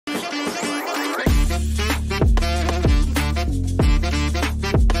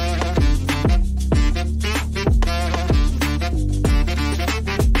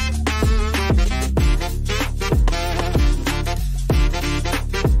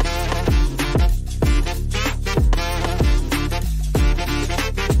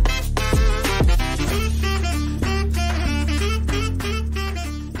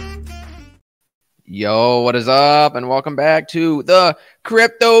Yo, what is up? And welcome back to the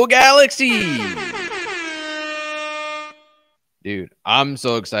Crypto Galaxy. Dude, I'm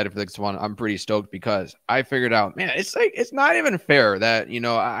so excited for this one. I'm pretty stoked because I figured out, man, it's not even fair that,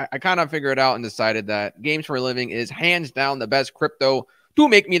 I kind of figured out and decided that games for a living is hands down the best crypto to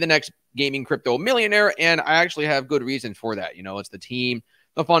make me the next gaming crypto millionaire. And I actually have good reasons for that. It's the team,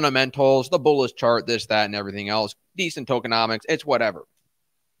 the fundamentals, the bullish chart, this, that, and everything else. Decent tokenomics. It's whatever.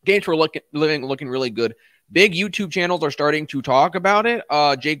 Games for living looking really good. Big YouTube channels are starting to talk about it.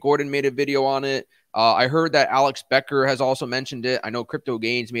 Jake Gordon made a video on it. I heard that Alex Becker has also mentioned it. I know Crypto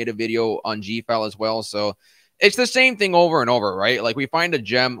Gains made a video on GFL as well. So it's the same thing over and over, right? Like we find a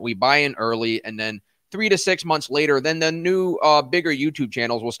gem, we buy in early, and then 3 to 6 months later, then the new bigger YouTube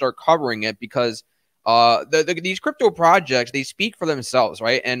channels will start covering it because these crypto projects, they speak for themselves,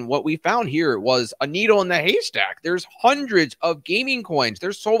 right? And what we found here was a needle in the haystack. There's hundreds of gaming coins.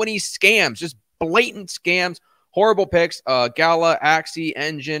 There's so many scams, just blatant scams, horrible picks. Gala, Axie,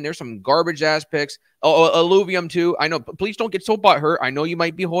 Engine. There's some garbage ass picks. Illuvium too. I know. Please don't get so butthurt. I know you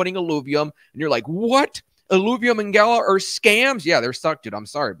might be holding Illuvium, and you're like, what? Illuvium and Gala are scams? Yeah, they're sucked, dude. I'm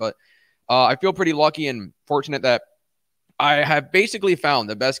sorry, but I feel pretty lucky and fortunate that I have basically found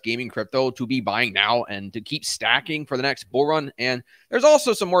the best gaming crypto to be buying now and to keep stacking for the next bull run. And there's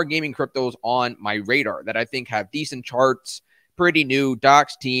also some more gaming cryptos on my radar that I think have decent charts, pretty new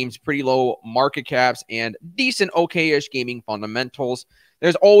docs teams, pretty low market caps, and decent okay-ish gaming fundamentals.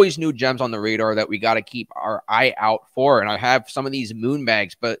 There's always new gems on the radar that we got to keep our eye out for. And I have some of these moon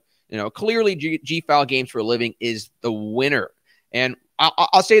bags, but clearly GFAL Games for a Living is the winner. And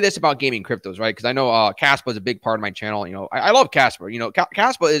I'll say this about gaming cryptos, right? Because I know Caspa is a big part of my channel. I love Caspa.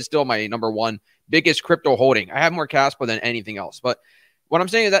 Caspa is still my number one biggest crypto holding. I have more Caspa than anything else. But what I'm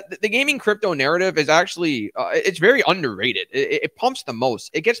saying is that the gaming crypto narrative is actually, it's very underrated. It pumps the most.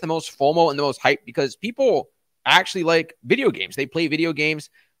 It gets the most FOMO and the most hype because people actually like video games. They play video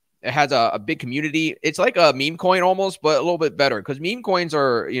games. It has a big community. It's like a meme coin almost, but a little bit better because meme coins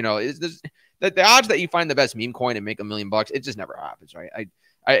are, the odds that you find the best meme coin and make $1 million, it just never happens, right?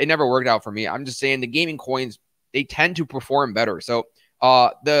 It never worked out for me. I'm just saying the gaming coins, they tend to perform better. So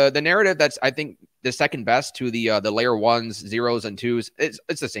the narrative that's, I think, the second best to the layer ones, zeros, and twos, it's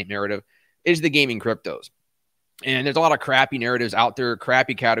the same narrative, is the gaming cryptos. And there's a lot of crappy narratives out there,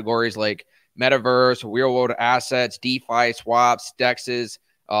 crappy categories like metaverse, real world assets, DeFi, swaps, DEXs.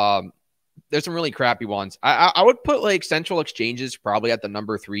 There's some really crappy ones. I would put like central exchanges probably at the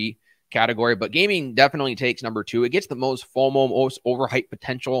number 3 category, but gaming definitely takes number 2. It gets the most FOMO, most overhyped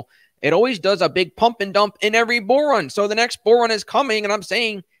potential. It always does a big pump and dump in every bull run. So the next bull run is coming, and I'm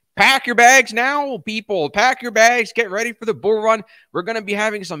saying pack your bags now, people. Pack your bags. Get ready for the bull run. We're going to be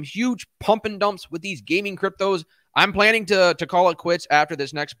having some huge pump and dumps with these gaming cryptos. I'm planning to call it quits after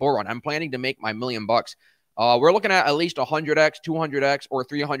this next bull run. I'm planning to make my $1 million. We're looking at least 100x, 200x, or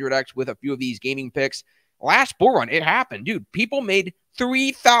 300x with a few of these gaming picks. Last bull run, it happened. Dude, people made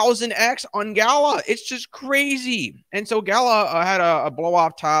 3,000x on Gala. It's just crazy. And so Gala had a blow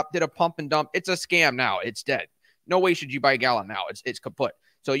off top, did a pump and dump. It's a scam now. It's dead. No way should you buy Gala now. It's kaput.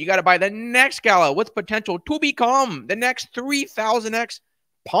 So you got to buy the next Gala with potential to become the next 3,000x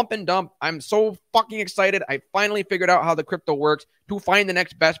pump and dump. I'm so fucking excited. I finally figured out how the crypto works to find the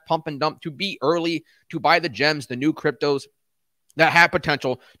next best pump and dump, to be early, to buy the gems, the new cryptos that have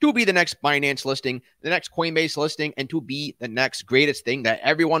potential to be the next Binance listing, the next Coinbase listing, and to be the next greatest thing that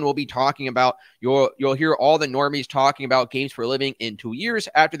everyone will be talking about. You'll hear all the normies talking about games for a living in 2 years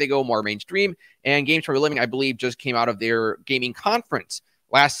after they go more mainstream. And games for a living, I believe, just came out of their gaming conference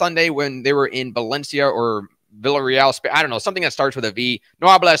last Sunday when they were in Valencia or Villarreal, Spain. I don't know, something that starts with a V. No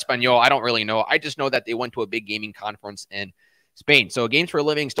habla español. I don't really know. I just know that they went to a big gaming conference in Spain. So games for a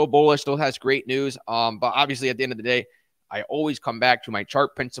living, still bullish, still has great news. But obviously at the end of the day, I always come back to my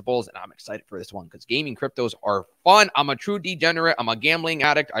chart principles, and I'm excited for this one because gaming cryptos are fun. I'm a true degenerate. I'm a gambling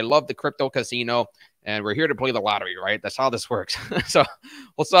addict. I love the crypto casino, and we're here to play the lottery, right? That's how this works. So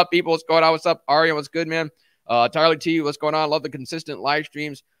what's up, people? What's going on? What's up, Arya? What's good, man? Tyler T, what's going on? Love the consistent live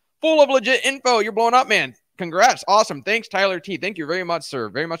streams. Full of legit info. You're blowing up, man. Congrats. Awesome. Thanks, Tyler T. Thank you very much, sir.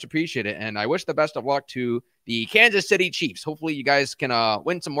 Very much appreciate it. And I wish the best of luck to the Kansas City Chiefs. Hopefully you guys can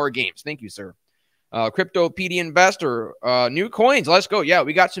win some more games. Thank you, sir. Crypto PD Investor, new coins. Let's go. Yeah,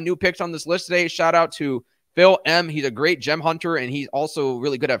 we got some new picks on this list today. Shout out to Phil M. He's a great gem hunter, and he's also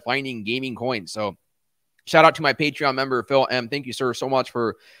really good at finding gaming coins. So shout out to my Patreon member, Phil M. Thank you, sir, so much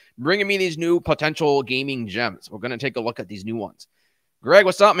for bringing me these new potential gaming gems. We're going to take a look at these new ones. Greg,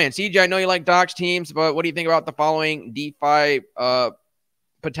 what's up, man? CJ, I know you like docs teams, but what do you think about the following DeFi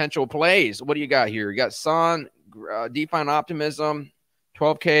potential plays? What do you got here? You got Sun, DeFi and Optimism,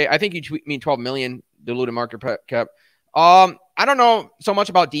 12K. I think you mean 12 million diluted market cap. I don't know so much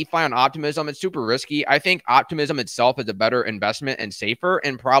about DeFi on Optimism. It's super risky. I think Optimism itself is a better investment and safer,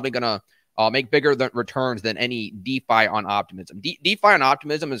 and probably gonna make bigger returns than any DeFi on Optimism. DeFi on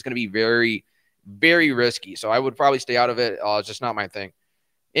Optimism is going to be very, very risky. So I would probably stay out of it. It's just not my thing.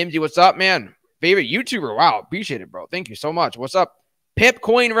 MG, what's up, man? Favorite YouTuber. Wow. Appreciate it, bro. Thank you so much. What's up?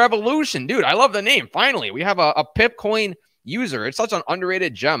 Pipcoin Revolution. Dude, I love the name. Finally, we have a Pipcoin user. It's such an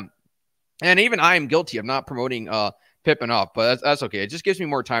underrated gem. And even I am guilty of not promoting Pip enough, but that's okay. It just gives me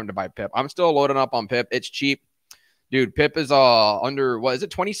more time to buy Pip. I'm still loading up on Pip. It's cheap. Dude, Pip is under, what is it,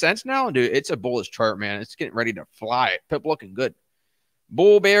 20 cents now? Dude, it's a bullish chart, man. It's getting ready to fly. Pip looking good.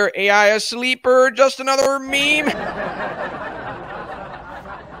 Bull Bear AI a sleeper. Just another meme.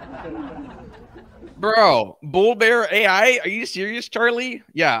 Bro, Bull Bear AI? Are you serious, Charlie?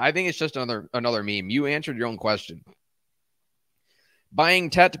 Yeah, I think it's just another meme. You answered your own question. Buying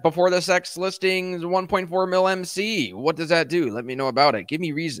TET before the sex listings, 1.4 mil MC. What does that do? Let me know about it. Give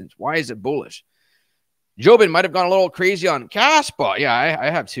me reasons. Why is it bullish? Jobin might have gone a little crazy on Caspa. Yeah, I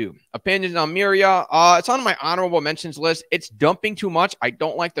have too. Opinions on Miria. It's on my honorable mentions list. It's dumping too much. I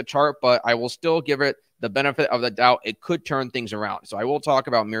don't like the chart, but I will still give it the benefit of the doubt. It could turn things around. So I will talk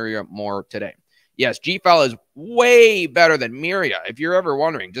about Miria more today. Yes, GFAL is way better than Miria. If you're ever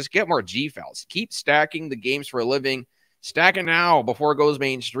wondering, just get more GFALs. Keep stacking the games for a living. Stack it now before it goes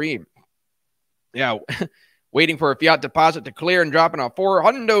mainstream. Yeah. Waiting for a fiat deposit to clear and dropping a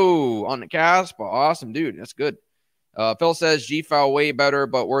 400 on the Caspa. Awesome, dude. That's good. Phil says GFAL way better,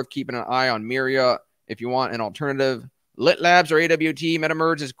 but worth keeping an eye on Miria if you want an alternative. Lit Labs or AWT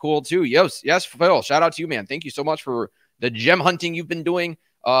MetaMerge is cool too. Yes, Phil. Shout out to you, man. Thank you so much for the gem hunting you've been doing.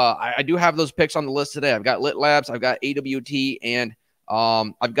 I do have those picks on the list today. I've got Lit Labs, I've got AWT, and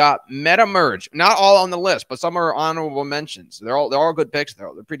I've got MetaMerge. Not all on the list, but some are honorable mentions. They're all good picks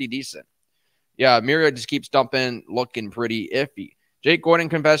though. They're pretty decent. Yeah, Miria just keeps dumping, looking pretty iffy. Jake Gordon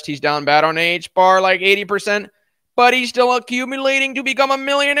confessed he's down bad on H-bar, like 80%, but he's still accumulating to become a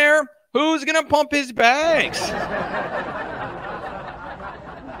millionaire. Who's going to pump his bags?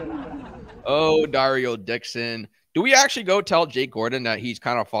 Oh, Dario Dixon. Do we actually go tell Jake Gordon that he's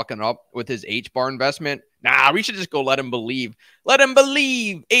kind of fucking up with his H-bar investment? Nah, we should just go let him believe. Let him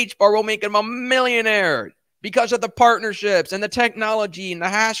believe H-bar will make him a millionaire. Because of the partnerships and the technology and the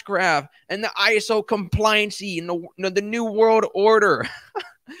hash graph and the ISO compliancy and the new world order.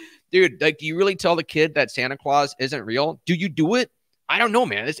 Dude, like, do you really tell the kid that Santa Claus isn't real? Do you do it? I don't know,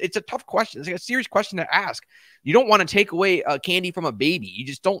 man. It's a tough question. It's like a serious question to ask. You don't want to take away candy from a baby. You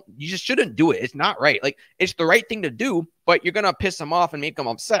just shouldn't do it. It's not right. Like, it's the right thing to do, but you're going to piss them off and make them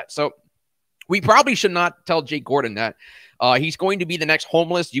upset. So we probably should not tell Jake Gordon that. He's going to be the next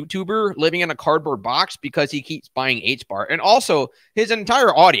homeless YouTuber living in a cardboard box because he keeps buying H-bar. And also, his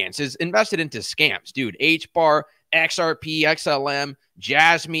entire audience is invested into scams, dude. H-bar, XRP, XLM,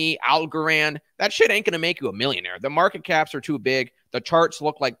 Jasmy, Algorand. That shit ain't going to make you a millionaire. The market caps are too big. The charts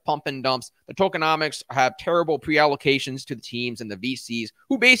look like pump and dumps. The tokenomics have terrible pre-allocations to the teams and the VCs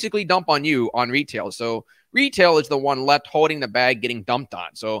who basically dump on you on retail. So retail is the one left holding the bag getting dumped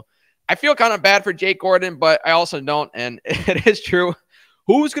on. So I feel kind of bad for Jake Gordon, but I also don't. And it is true.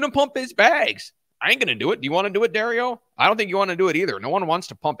 Who's going to pump his bags? I ain't going to do it. Do you want to do it, Dario? I don't think you want to do it either. No one wants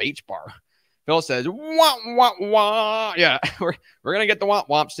to pump H-bar. Phil says, wah, wah, wah. Yeah, we're going to get the womp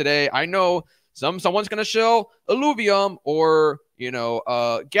womps today. I know someone's going to show Illuvium or,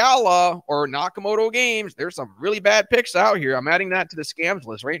 Gala or Nakamoto Games. There's some really bad picks out here. I'm adding that to the scams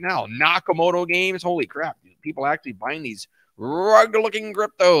list right now. Nakamoto Games. Holy crap. Dude. People actually buying these rugged-looking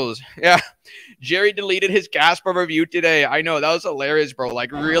cryptos. Yeah. Jerry deleted his Caspa review today. I know. That was hilarious, bro.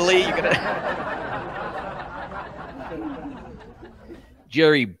 Like, really? You're gonna...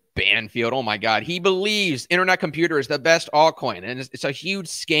 Jerry Banfield. Oh, my God. He believes Internet Computer is the best altcoin, and it's a huge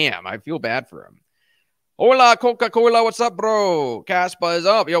scam. I feel bad for him. Hola, Coca-Cola. What's up, bro? Caspa is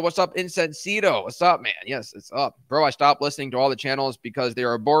up. Yo, what's up, Incensito? What's up, man? Yes, it's up. Bro, I stopped listening to all the channels because they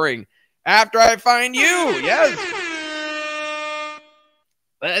are boring after I find you. Yes.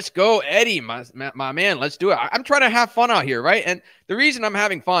 Let's go, Eddie, my man. Let's do it. I'm trying to have fun out here, right? And the reason I'm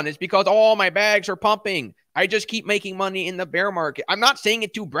having fun is because all my bags are pumping. I just keep making money in the bear market. I'm not saying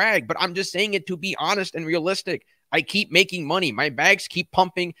it to brag, but I'm just saying it to be honest and realistic. I keep making money. My bags keep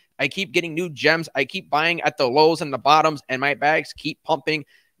pumping. I keep getting new gems. I keep buying at the lows and the bottoms, and my bags keep pumping.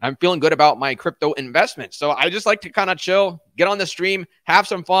 I'm feeling good about my crypto investment. So I just like to kind of chill, get on the stream, have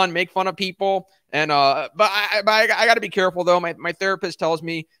some fun, make fun of people. And but I got to be careful, though. My therapist tells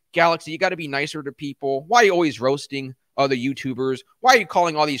me, Galaxy, you got to be nicer to people. Why are you always roasting? other YouTubers. Why are you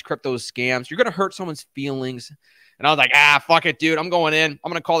calling all these cryptos scams? You're going to hurt someone's feelings. And I was like, fuck it, dude. I'm going in.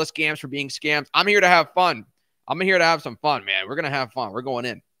 I'm going to call the scams for being scams. I'm here to have fun. I'm here to have some fun, man. We're going to have fun. We're going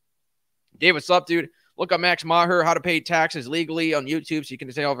in. Dave, what's up, dude? Look up Max Maher, how to pay taxes legally on YouTube so you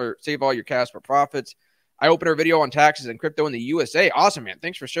can save all your cash for profits. I opened our video on taxes and crypto in the USA. Awesome, man.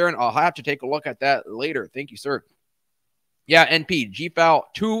 Thanks for sharing. I'll have to take a look at that later. Thank you, sir. Yeah, NP, GFAL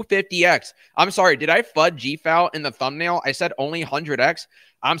 250X. I'm sorry, did I FUD GFAL in the thumbnail? I said only 100X.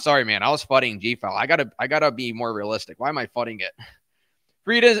 I'm sorry, man. I was FUDding GFAL. I gotta be more realistic. Why am I FUDding it?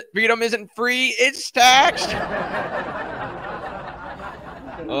 Freedom isn't free, it's taxed.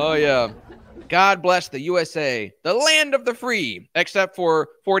 Oh, yeah. God bless the USA, the land of the free, except for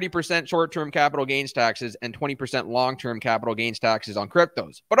 40% short-term capital gains taxes and 20% long-term capital gains taxes on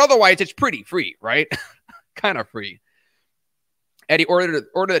cryptos. But otherwise, it's pretty free, right? Kind of free. Eddie, order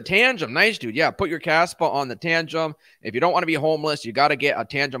the Tangem. Nice, dude. Yeah, put your Caspa on the Tangem. If you don't want to be homeless, you got to get a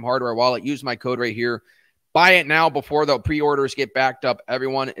Tangem hardware wallet. Use my code right here. Buy it now before the pre-orders get backed up.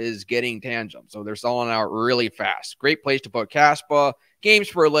 Everyone is getting Tangem, so they're selling out really fast. Great place to put Caspa, games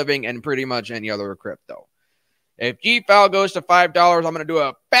for a living, and pretty much any other crypto. If GFAL goes to $5, I'm going to do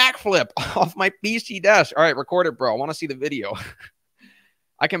a backflip off my PC desk. All right, record it, bro. I want to see the video.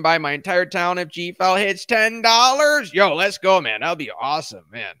 I can buy my entire town if GFAL hits $10. Yo, let's go, man. That'll be awesome,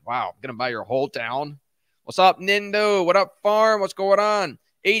 man. Wow, I'm going to buy your whole town. What's up, Nindo? What up, Farm? What's going on?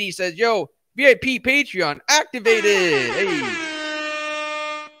 80 says, yo, VIP Patreon activated. Hey.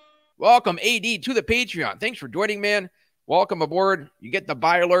 Welcome, AD, to the Patreon. Thanks for joining, man. Welcome aboard. You get the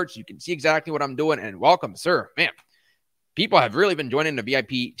buy alerts. You can see exactly what I'm doing. And welcome, sir. Man, people have really been joining the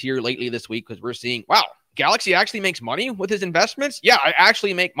VIP tier lately this week because we're seeing, wow, Galaxy actually makes money with his investments. Yeah, I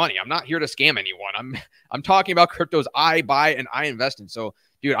actually make money. I'm not here to scam anyone. I'm talking about cryptos I buy and I invest in. So,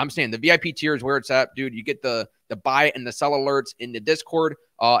 dude, I'm saying the VIP tier is where it's at, dude. You get the buy and the sell alerts in the Discord.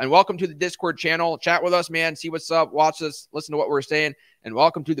 And welcome to the Discord channel. Chat with us, man. See what's up. Watch us. Listen to what we're saying. And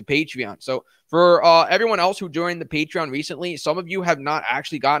welcome to the Patreon. So for everyone else who joined the Patreon recently, some of you have not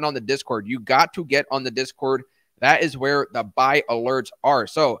actually gotten on the Discord. You got to get on the Discord. That is where the buy alerts are.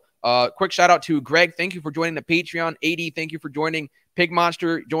 So quick shout out to Greg. Thank you for joining the Patreon. AD, thank you for joining. Pig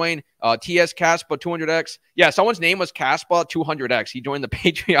Monster joined. TS Caspa 200X. Yeah, someone's name was Caspa 200X. He joined the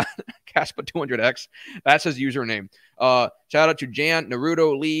Patreon. Caspa 200X. That's his username. Shout out to Jan,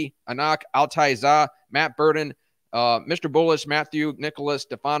 Naruto, Lee, Anak, Altai Za, Matt Burden, Mr. Bullish, Matthew, Nicholas,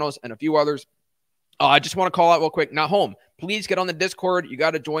 Stefanos, and a few others. I just want to call out real quick. Now, home, please get on the Discord. You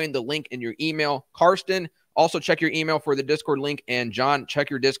got to join the link in your email. Karsten, also check your email for the Discord link. And John, check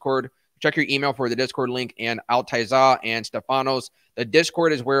your Discord. Check your email for the Discord link. And Altaiza and Stefanos. The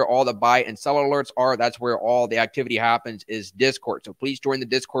Discord is where all the buy and sell alerts are. That's where all the activity happens, is Discord. So please join the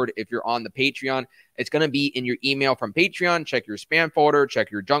Discord if you're on the Patreon. It's going to be in your email from Patreon. Check your spam folder.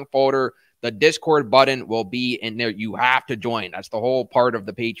 Check your junk folder. The Discord button will be in there. You have to join. That's the whole part of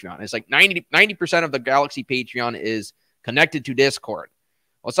the Patreon. It's like 90% of the Galaxy Patreon is connected to Discord.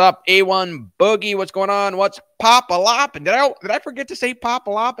 What's up, A1 Boogie? What's going on? What's Papa-loppin'? Did I forget to say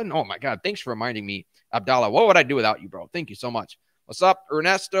Papa-loppin'? Oh, my God. Thanks for reminding me, Abdallah. What would I do without you, bro? Thank you so much. What's up,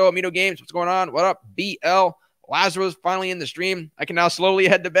 Ernesto? Amino Games. What's going on? What up, BL? Lazarus finally in the stream. I can now slowly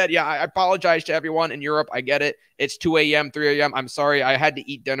head to bed. Yeah, I apologize to everyone in Europe. I get it. It's 2 a.m., 3 a.m. I'm sorry. I had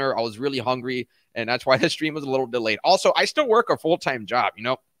to eat dinner. I was really hungry, and that's why the stream was a little delayed. Also, I still work a full-time job, you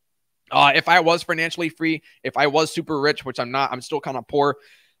know. If I was financially free, if I was super rich, which I'm not, I'm still kind of poor,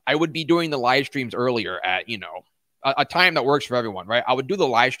 I would be doing the live streams earlier at, you know, a time that works for everyone, right? I would do the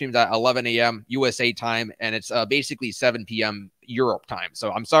live streams at 11 a.m. USA time, and it's basically 7 p.m. Europe time.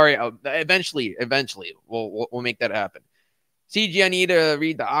 So I'm sorry. Eventually, we'll make that happen. CG, I need to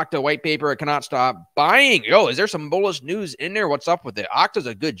read the Okta white paper. I cannot stop buying. Yo, is there some bullish news in there? What's up with it? Okta's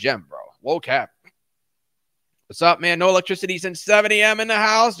a good gem, bro. Low cap. What's up, man? No electricity since 7 a.m. in the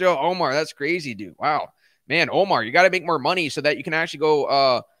house. Yo, Omar, that's crazy, dude. Wow. Man, Omar, you got to make more money so that you can actually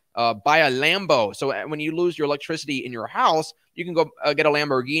go buy a Lambo. So when you lose your electricity in your house, you can go get a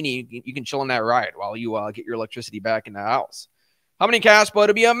Lamborghini. You can chill in that ride while you get your electricity back in the house. How many Caspa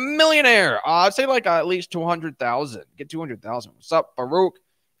to be a millionaire? I'd say like at least 200,000. Get 200,000. What's up, Farouk?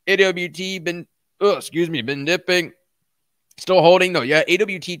 AWT been dipping. Still holding though. Yeah,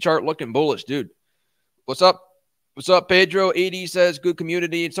 AWT chart looking bullish, dude. What's up? What's up, Pedro? AD says good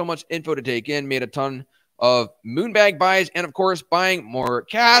community and so much info to take in. Made a ton of moonbag buys and of course buying more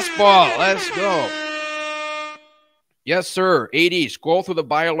Caspa. Let's go. Yes, sir. AD, scroll through the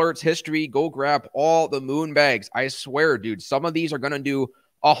buy alerts history. Go grab all the moon bags. I swear, dude, some of these are going to do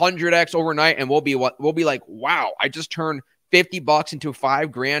 100x overnight, and we'll be like, wow, I just turned 50 bucks into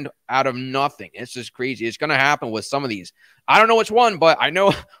 5 grand out of nothing. It's just crazy. It's going to happen with some of these. I don't know which one, but I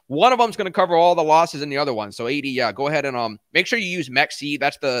know one of them is going to cover all the losses in the other one. So 80, yeah, go ahead and make sure you use MEXC.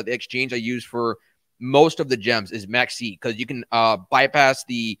 That's the exchange I use for most of the gems is MEXC, because you can bypass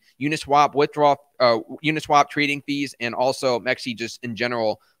the Uniswap withdrawal, Uniswap trading fees, and also MEXC just in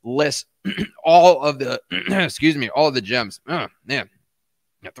general lists all of the excuse me, all of the gems. Man,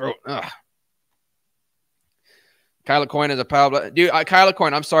 my throat. Kyla Coin is a pile. Dude, Kyla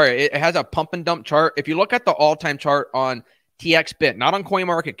Coin, I'm sorry. It has a pump and dump chart. If you look at the all-time chart on TXBit, not on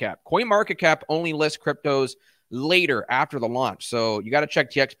CoinMarketCap only lists cryptos later after the launch. So you got to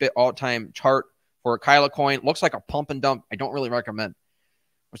check TXBit all-time chart for Kyla Coin. Looks like a pump and dump. I don't really recommend.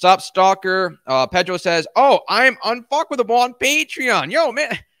 What's up, Stalker? Pedro says, oh, I'm unfuckable on Patreon. Yo,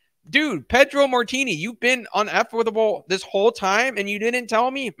 man. Dude, Pedro Martini, you've been unfuckable this whole time and you didn't tell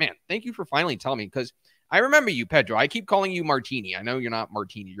me? Man, thank you for finally telling me, because I remember you, Pedro. I keep calling you Martini. I know you're not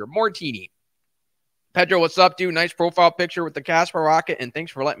Martini. You're Martini. Pedro, what's up, dude? Nice profile picture with the Casper rocket, and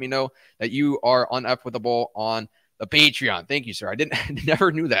thanks for letting me know that you are unfuckable on the Patreon. Thank you, sir. I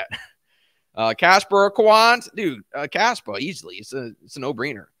never knew that. Casper Kawans, dude, Casper, easily. It's a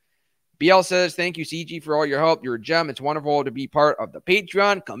no-brainer. BL says, thank you, CG, for all your help. You're a gem. It's wonderful to be part of the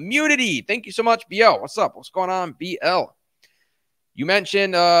Patreon community. Thank you so much, BL. What's up? What's going on, BL? You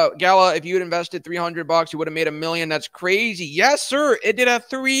mentioned, Gala, if you had invested 300 bucks, you would have made $1 million. That's crazy. Yes, sir. It did a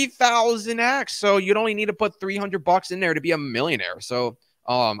 3,000x. So you'd only need to put 300 bucks in there to be a millionaire. So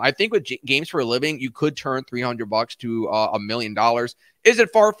I think with games for a living, you could turn 300 bucks to $1 million. Is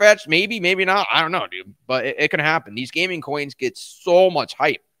it far-fetched? Maybe, maybe not. I don't know, dude. But it can happen. These gaming coins get so much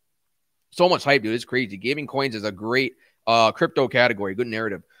hype. So much hype, dude. It's crazy. Gaming coins is a great crypto category. Good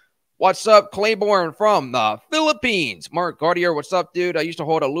narrative. What's up, Claiborne from the Philippines? Mark Gaudier, what's up, dude? I used to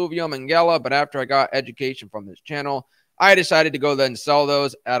hold Alluvium and Gala, but after I got education from this channel, I decided to go then sell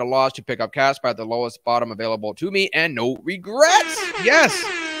those at a loss to pick up Casper at the lowest bottom available to me, and no regrets. Yes.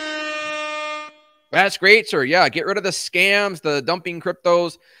 That's great, sir. Yeah, get rid of the scams, the dumping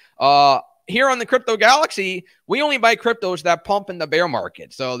cryptos. Here on the Crypto Galaxy, we only buy cryptos that pump in the bear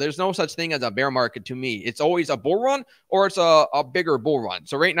market. So there's no such thing as a bear market to me. It's always a bull run or it's a bigger bull run.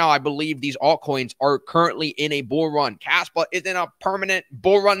 So right now, I believe these altcoins are currently in a bull run. Casper is in a permanent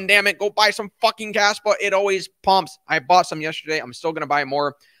bull run. Damn it. Go buy some fucking Casper. It always pumps. I bought some yesterday. I'm still going to buy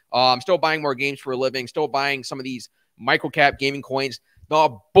more. I'm still buying more games for a living. Still buying some of these microcap gaming coins.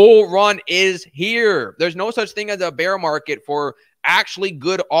 The bull run is here. There's no such thing as a bear market for actually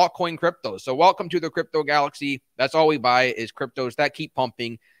good altcoin cryptos. So welcome to the Crypto Galaxy. That's all we buy is cryptos that keep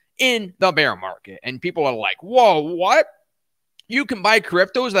pumping in the bear market. And people are like, whoa, what? You can buy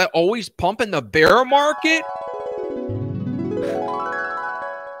cryptos that always pump in the bear market?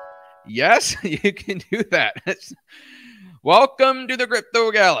 Yes, you can do that. Welcome to the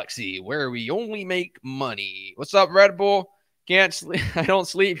Crypto Galaxy, where we only make money. What's up, Red Bull? Can't sleep. I don't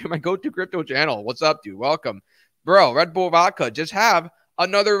sleep. You're my go-to crypto channel. What's up, dude? Welcome. Bro, Red Bull vodka. Just have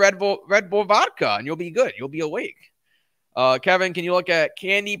another Red Bull vodka and you'll be good. You'll be awake. Kevin, can you look at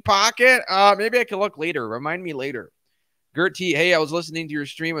Candy Pocket? Maybe I can look later. Remind me later. Gert T, hey, I was listening to your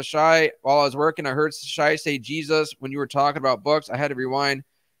stream with Shy while I was working. I heard Shy say Jesus when you were talking about books. I had to rewind.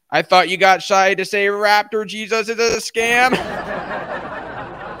 I thought you got Shy to say Raptor Jesus is a scam.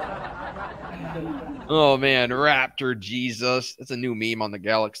 Oh, man. Raptor Jesus. That's a new meme on the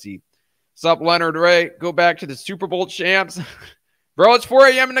Galaxy. What's up, Leonard Ray? Go back to the Super Bowl champs. Bro, it's 4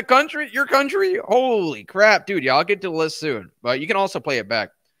 a.m. in the country. Your country? Holy crap. Dude, yeah, I'll get to the list soon. But you can also play it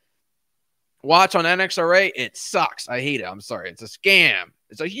back. Watch on NXRA. It sucks. I hate it. I'm sorry. It's a scam.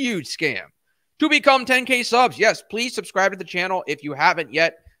 It's a huge scam. To become 10K subs, yes, please subscribe to the channel if you haven't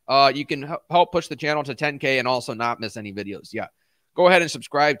yet. You can help push the channel to 10K and also not miss any videos. Yeah. Go ahead and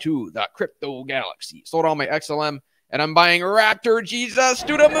subscribe to the Crypto Galaxy. Sold all my XLM. And I'm buying Raptor Jesus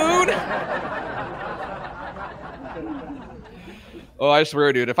to the moon. Oh, I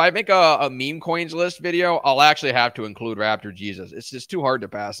swear, dude. If I make a meme coins list video, I'll actually have to include Raptor Jesus. It's just too hard to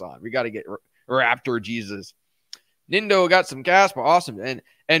pass on. We got to get Raptor Jesus. Nindo got some gas, but awesome.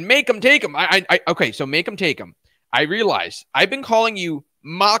 And make them take them. Okay, so make them take them. I realize I've been calling you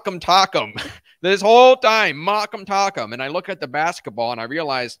mock 'em talk 'em this whole time. Mock 'em talk 'em. And I look at the basketball and I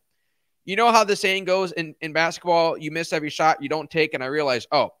realize, you know how the saying goes in basketball, you miss every shot you don't take. And I realized,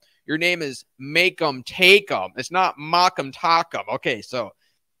 oh, your name is make 'em take 'em. It's not mock 'em talk 'em. Okay, so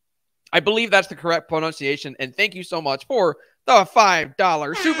I believe that's the correct pronunciation. And thank you so much for the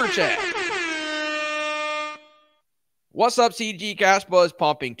 $5 super chat. What's up, CG? Caspa is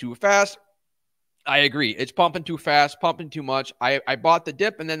pumping too fast. I agree. It's pumping too fast, pumping too much. I bought the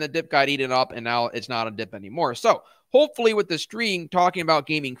dip, and then the dip got eaten up, and now it's not a dip anymore. So hopefully with the stream talking about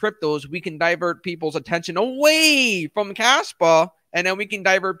gaming cryptos, we can divert people's attention away from Caspa, and then we can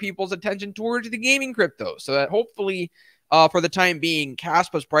divert people's attention towards the gaming crypto, so that hopefully for the time being,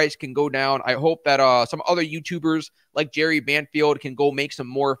 Caspa's price can go down. I hope that some other YouTubers like Jerry Banfield can go make some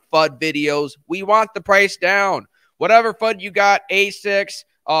more FUD videos. We want the price down. Whatever FUD you got, A6,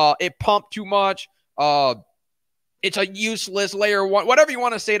 it pumped too much, it's a useless layer one, whatever you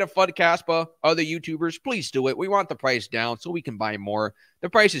want to say to FUD Caspa, other YouTubers, please do it. We want the price down so we can buy more. The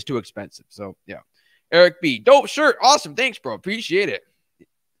price is too expensive. So, yeah. Eric B. Dope shirt. Awesome. Thanks, bro. Appreciate it.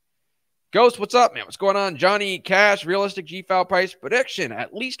 Ghost, what's up, man? What's going on? Johnny Cash, realistic G-File price prediction,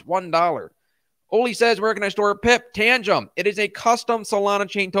 at least $1. Oli says, where can I store PIP? Tangem. It is a custom Solana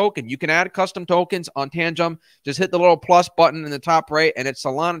chain token. You can add custom tokens on Tangem. Just hit the little plus button in the top right, and it's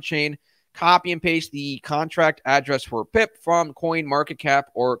Solana chain. Copy and paste the contract address for PIP from CoinMarketCap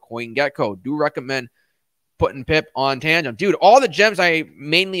or CoinGecko. Do recommend putting PIP on Tangem. Dude, all the gems I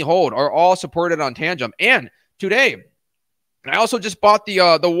mainly hold are all supported on Tangem. And today, I also just bought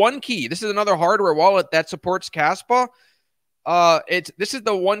the One Key. This is another hardware wallet that supports Caspa. This is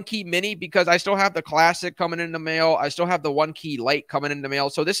the One Key Mini because I still have the Classic coming in the mail. I still have the One Key Lite coming in the mail.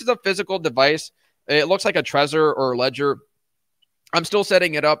 So this is a physical device. It looks like a Trezor or Ledger. I'm still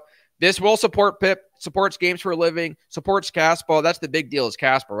setting it up. This will support PIP, supports games for a living, supports Caspa. That's the big deal is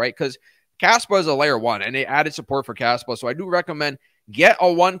Caspa, right? Because Caspa is a layer one, and they added support for Caspa. So I do recommend get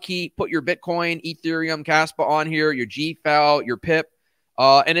a One Key, put your Bitcoin, Ethereum, Caspa on here, your GFAL, your PIP.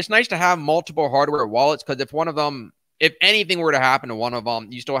 And it's nice to have multiple hardware wallets because if one of them, if anything were to happen to one of them,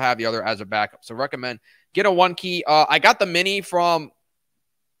 you still have the other as a backup. So recommend get a One Key. I got the Mini from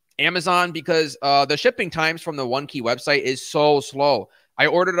Amazon because the shipping times from the One Key website is so slow. I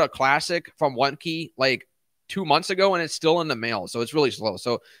ordered a Classic from One Key like 2 months ago, and it's still in the mail. So it's really slow.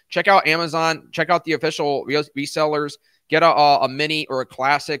 So check out Amazon. Check out the official resellers. Get a Mini or a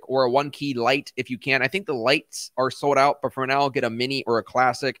Classic or a One Key Lite if you can. I think the Lights are sold out, but for now, get a Mini or a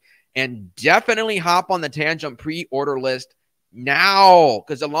Classic. And definitely hop on the Tangem pre-order list now,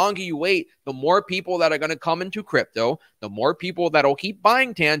 because the longer you wait, the more people that are going to come into crypto, the more people that will keep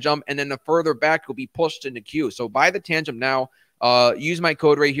buying Tangem, and then the further back will be pushed in the queue. So buy the Tangem now. Use my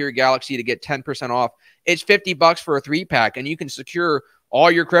code right here, Galaxy, to get 10% off. It's $50 for a 3-pack, and you can secure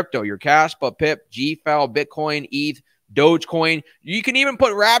all your crypto, your Caspa, PIP, GFAL, Bitcoin, ETH, Dogecoin. You can even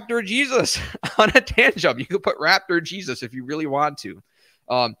put Raptor Jesus on a Tangem. You can put Raptor Jesus if you really want to.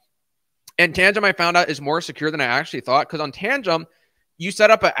 And Tangem, I found out, is more secure than I actually thought, because on Tangem, you set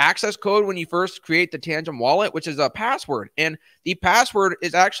up an access code when you first create the Tangem wallet, which is a password. And the password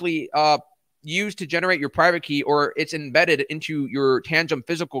is actually used to generate your private key, or it's embedded into your Tangem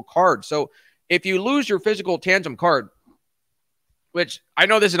physical card. So if you lose your physical Tangem card, which I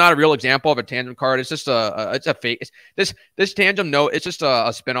know this is not a real example of a Tangem card, it's just it's a fake. This Tangem note, it's just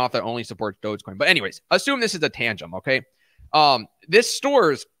a spinoff that only supports Dogecoin. But anyways, assume this is a Tangem, okay? This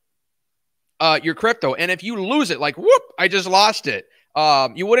stores your crypto, and if you lose it, like whoop, I just lost it.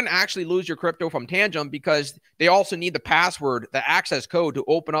 You wouldn't actually lose your crypto from Tangem because they also need the password, the access code to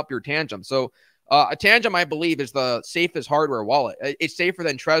open up your Tangem. So a Tangem, I believe, is the safest hardware wallet. It's safer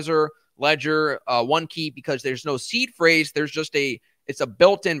than Trezor, Ledger, One Key, because there's no seed phrase. There's just it's a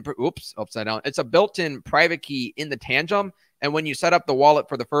built-in, oops, upside down. It's a built-in private key in the Tangem. And when you set up the wallet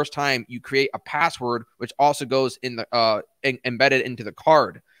for the first time, you create a password, which also goes in the embedded into the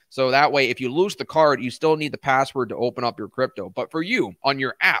card. So that way, if you lose the card, you still need the password to open up your crypto. But for you, on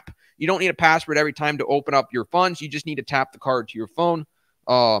your app, you don't need a password every time to open up your funds. You just need to tap the card to your phone.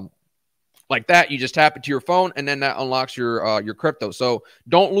 Like that, you just tap it to your phone, and then that unlocks your crypto. So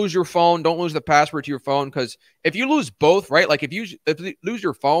don't lose your phone. Don't lose the password to your phone, because if you lose both, right? Like if you lose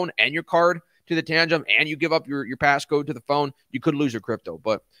your phone and your card to the Tangem, and you give up your passcode to the phone, you could lose your crypto.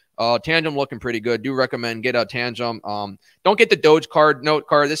 But Tangem looking pretty good. Do recommend get a Tangem. Don't get the Doge card, note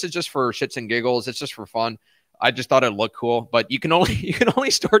card. This is just for shits and giggles. It's just for fun. I just thought it looked cool, but you can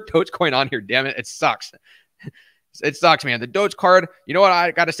only store Dogecoin on here. Damn it, it sucks. It sucks, man. The Doge card. You know what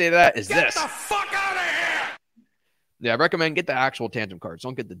I got to say to that is this. Get the fuck out of here. Yeah, I recommend get the actual Tangem cards.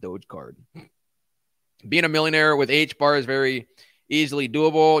 Don't get the Doge card. Being a millionaire with H-bar is very easily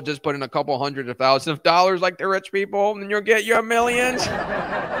doable. Just put in a couple hundreds of thousands of dollars like the rich people, and you'll get your millions.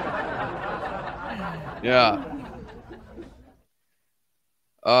 Yeah.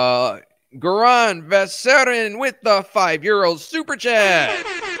 Garan Veserin with the €5 super chat.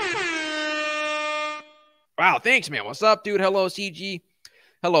 Wow, thanks, man. What's up, dude? Hello, CG.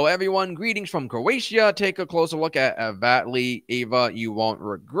 Hello, everyone. Greetings from Croatia. Take a closer look at Avatli. Ava, you won't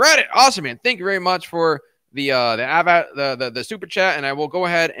regret it. Awesome, man. Thank you very much for the super chat, and I will go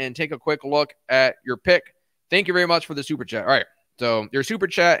ahead and take a quick look at your pick Thank you very much for the super chat. All right. So your super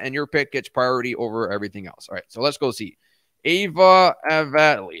chat and your pick gets priority over everything else. All right. So let's go see. Ava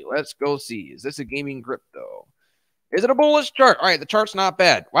Avatli. Let's go see. Is this a gaming crypto? Is it a bullish chart? All right. The chart's not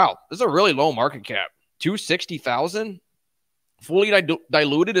bad. Wow. This is a really low market cap. 260,000. Fully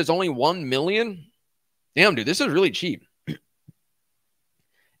diluted is only 1 million. Damn, dude. This is really cheap.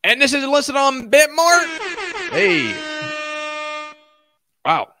 And this is listed on Bitmart. Hey.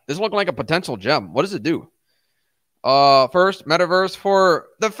 Wow. This looks like a potential gem. What does it do? First, metaverse for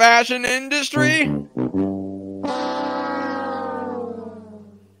the fashion industry.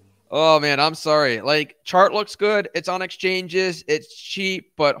 Oh, man, I'm sorry. Like, chart looks good. It's on exchanges. It's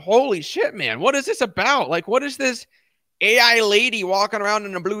cheap. But holy shit, man. What is this about? Like, what is this AI lady walking around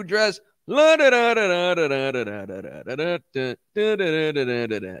in a blue dress? Here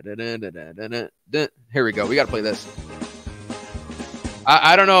we go. We got to play this.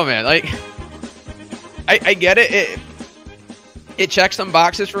 I don't know, man. Like, I get it. It checks some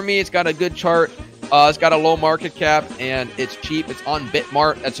boxes for me. It's got a good chart. It's got a low market cap, and it's cheap. It's on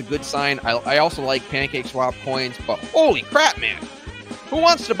Bitmart. That's a good sign. I also like Pancake Swap coins, but holy crap, man. Who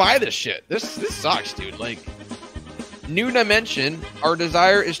wants to buy this shit? This sucks, dude. Like, new dimension. Our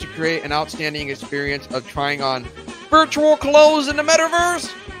desire is to create an outstanding experience of trying on virtual clothes in the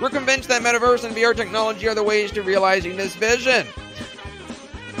metaverse. We're convinced that metaverse and VR technology are the ways to realizing this vision.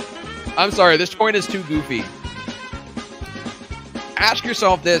 I'm sorry, this coin is too goofy. Ask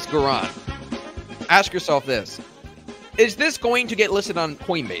yourself this, Garan. Ask yourself this. Is this going to get listed on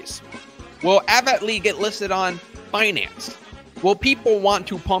Coinbase? Will Avatli get listed on Binance? Will people want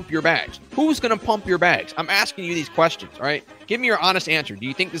to pump your bags? Who's going to pump your bags? I'm asking you these questions, all right? Give me your honest answer. Do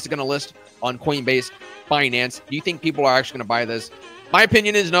you think this is going to list on Coinbase, Binance? Do you think people are actually going to buy this? My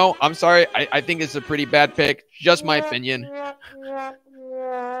opinion is no. I'm sorry. I think it's a pretty bad pick. Just my opinion.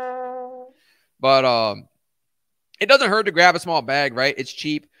 But it doesn't hurt to grab a small bag, right? It's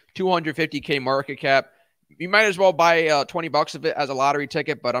cheap. 250K market cap. You might as well buy $20 of it as a lottery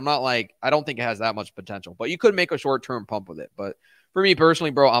ticket, but I'm not like, I don't think it has that much potential. But you could make a short-term pump with it. But for me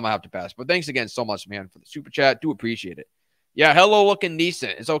personally, bro, I'm going to have to pass. But thanks again so much, man, for the super chat. Do appreciate it. Yeah, hello looking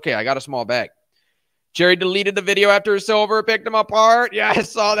decent. It's okay. I got a small bag. Jerry deleted the video after silver, picked him apart. Yeah, I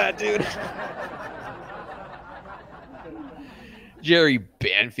saw that, dude. Jerry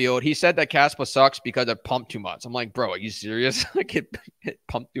Banfield. He said that Caspa sucks because it pumped too much. I'm like, bro, are you serious? Like it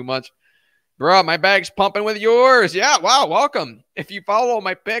pumped too much? Bro, my bag's pumping with yours. Yeah, wow, welcome. If you follow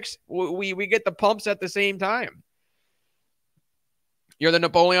my picks, we get the pumps at the same time. You're the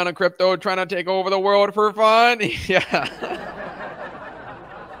Napoleon of crypto trying to take over the world for fun? Yeah.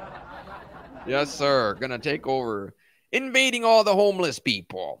 Yes, sir. Gonna take over. Invading all the homeless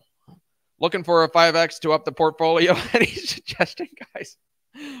people. Looking for a 5X to up the portfolio. Any suggestion, guys?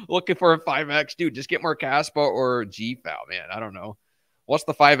 Looking for a 5X. Dude, just get more Caspa or GFAL, man. I don't know. What's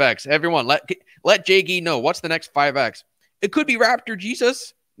the 5X? Everyone, let JG know. What's the next 5X? It could be Raptor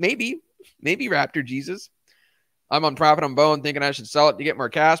Jesus. Maybe Raptor Jesus. I'm on Profit on Bone thinking I should sell it to get more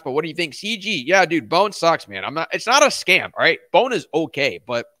cash. But what do you think? CG? Yeah, dude, Bone sucks, man. It's not a scam, all right? Bone is okay,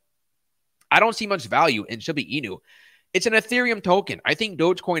 but I don't see much value in Shiba Inu. It's an Ethereum token. I think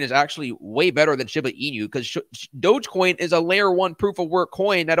Dogecoin is actually way better than Shiba Inu because Dogecoin is a layer 1 proof of work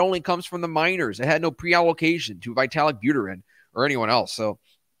coin that only comes from the miners. It had no pre-allocation to Vitalik Buterin or anyone else. So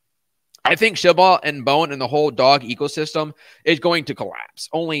I think Shiba and Bone and the whole dog ecosystem is going to collapse.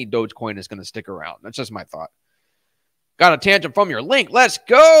 Only Dogecoin is going to stick around. That's just my thought. Got a tangent from your link. Let's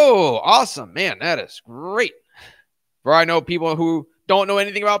go. Awesome, man. That is great. For I know people who don't know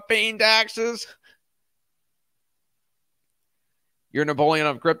anything about paying taxes. You're Napoleon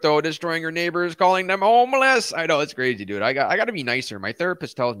of crypto, destroying your neighbors, calling them homeless. I know, it's crazy, dude. I got to be nicer. My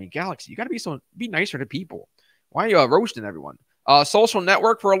therapist tells me, Galaxy, you got to be nicer to people. Why are you roasting everyone? Social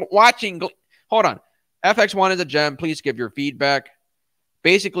network for watching. Hold on. FX1 is a gem. Please give your feedback.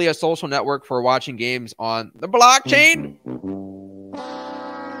 Basically, a social network for watching games on the blockchain.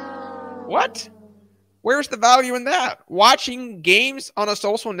 What? Where's the value in that? Watching games on a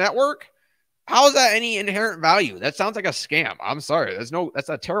social network? How is that any inherent value? That sounds like a scam. I'm sorry. That's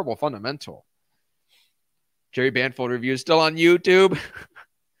a terrible fundamental. Jerry Banfield review is still on YouTube.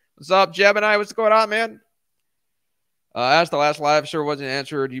 What's up, Gemini? What's going on, man? As the last live sure wasn't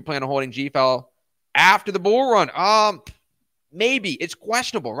answered. Do you plan on holding GFAL after the bull run? Maybe. It's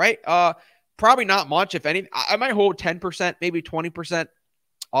questionable, right? Probably not much, if anything. I might hold 10%, maybe 20%.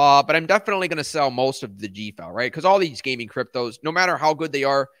 But I'm definitely going to sell most of the GFAL, right? Because all these gaming cryptos, no matter how good they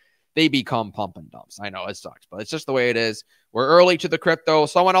are, they become pump and dumps. I know it sucks, but it's just the way it is. We're early to the crypto.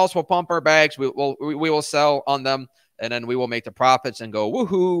 Someone else will pump our bags. We will sell on them, and then we will make the profits and go,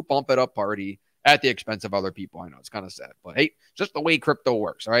 woohoo, bump it up party. at the expense of other people. I know it's kind of sad, but hey, just the way crypto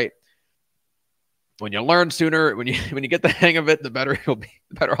works, right? When you learn sooner, when you get the hang of it, the better you'll be,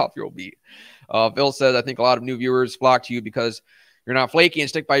 the better off you'll be. Phil says, I think a lot of new viewers flock to you because you're not flaky and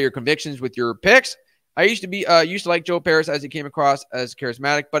stick by your convictions with your picks. I used to like Joe Paris as he came across as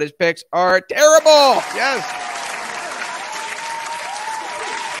charismatic, but his picks are terrible. Yes.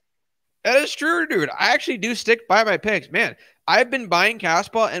 That is true, dude. I actually do stick by my picks. Man, I've been buying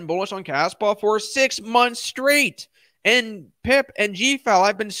Caspa and bullish on Caspa for 6 months straight. And Pip and GFAL,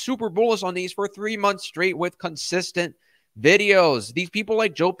 I've been super bullish on these for 3 months straight with consistent videos. These people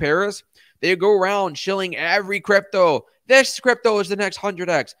like Joe Paris, they go around shilling every crypto. This crypto is the next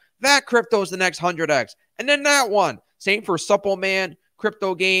 100x. That crypto is the next 100x. And then that one. Same for Suppleman,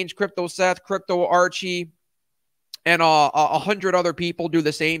 Crypto Gains, Crypto Seth, Crypto Archie, and 100 other people do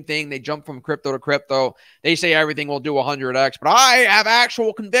the same thing. They jump from crypto to crypto. They say everything will do 100x. But I have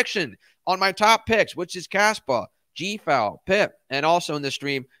actual conviction on my top picks, which is Caspa, GFAL, Pip, and also in the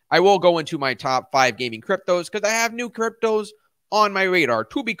stream, I will go into my top 5 gaming cryptos because I have new cryptos on my radar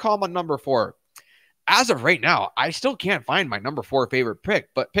to become a number 4. As of right now, I still can't find my number 4 favorite pick,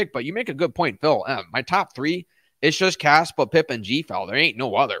 but you make a good point, Phil. My top 3, it's just Caspa, Pip, and GFAL. There ain't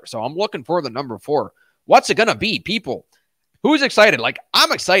no other. So I'm looking for the number 4. What's it going to be, people? Who's excited? Like,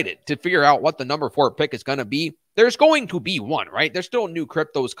 I'm excited to figure out what the number 4 pick is going to be. There's going to be one, right? There's still new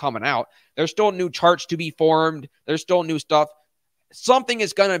cryptos coming out. There's still new charts to be formed. There's still new stuff. Something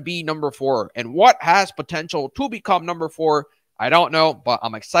is going to be number 4. And what has potential to become number 4, I don't know, but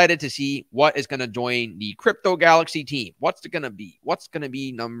I'm excited to see what is going to join the Crypto Galaxy team. What's it going to be? What's going to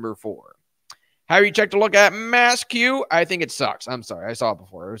be number 4? Have you checked a look at MassQ? I think it sucks. I'm sorry. I saw it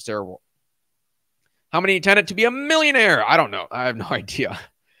before. It was terrible. How many intended to be a millionaire? I don't know. I have no idea.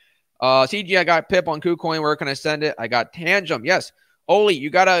 CG, I got Pip on KuCoin. Where can I send it? I got Tangem. Yes. Oli, you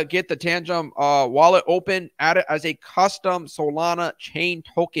got to get the Tangem wallet open. Add it as a custom Solana chain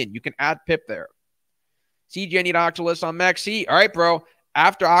token. You can add Pip there. CG, I need Octolist on MaxC. All right, bro.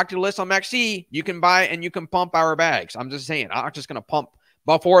 After Octolist on MaxC, you can buy and you can pump our bags. I'm just saying. I'm just going to pump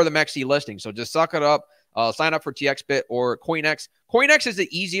before the MaxC listing. So just suck it up. Sign up for TXBit or CoinX. CoinX is the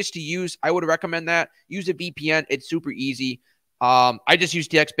easiest to use. I would recommend that. Use a VPN. It's super easy. I just use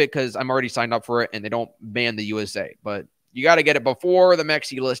TXBit because I'm already signed up for it and they don't ban the USA. But you got to get it before the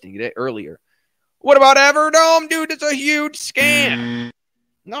MaxC listing. Get it earlier. What about Everdome? Dude, it's a huge scam.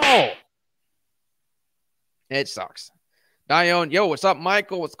 No. It sucks. Dione, yo, what's up,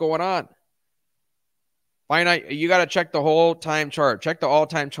 Michael? What's going on? Finite, you got to check the whole time chart. Check the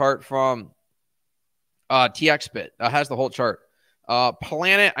all-time chart from TXBit. That has the whole chart.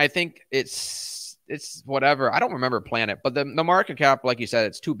 Planet, I think it's whatever. I don't remember Planet, but the market cap, like you said,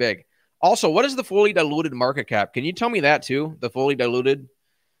 it's too big. Also, what is the fully diluted market cap? Can you tell me that too? The fully diluted.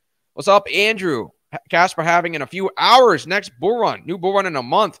 What's up, Andrew? Casper having in a few hours. Next bull run. New bull run in a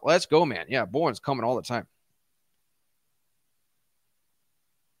month. Let's go, man. Yeah, bull run's coming all the time.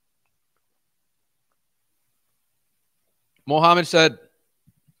 Mohammed said,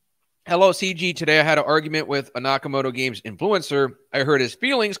 hello, CG. Today I had an argument with a Nakamoto Games influencer. I hurt his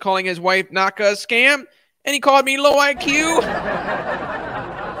feelings calling his wife Naka a scam, and he called me low IQ.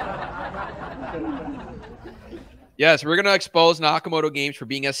 Yes, we're going to expose Nakamoto Games for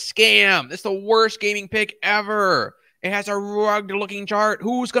being a scam. It's the worst gaming pick ever. It has a rugged-looking chart.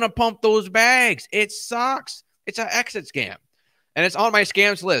 Who's going to pump those bags? It sucks. It's an exit scam. And it's on my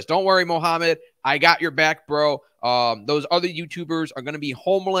scams list. Don't worry, Mohammed. I got your back, bro. Those other YouTubers are going to be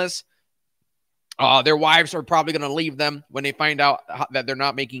homeless. Their wives are probably going to leave them when they find out that they're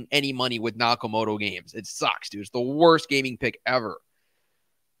not making any money with Nakamoto Games. It sucks, dude. It's the worst gaming pick ever.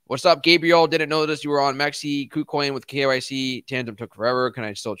 What's up, Gabriel? Didn't notice you were on Mexi, KuCoin with KYC. Tangem took forever. Can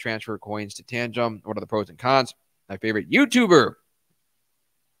I still transfer coins to Tangem? What are the pros and cons? My favorite YouTuber.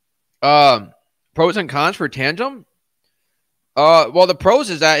 Pros and cons for Tangem? Well, the pros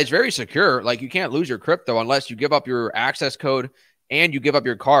is that it's very secure. Like, you can't lose your crypto unless you give up your access code and you give up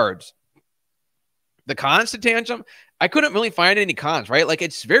your cards. The cons to Tangem, I couldn't really find any cons, right? Like,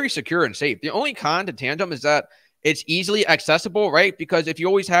 it's very secure and safe. The only con to Tangem is that it's easily accessible, right? Because if you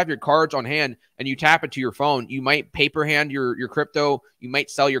always have your cards on hand and you tap it to your phone, you might paper hand your crypto. You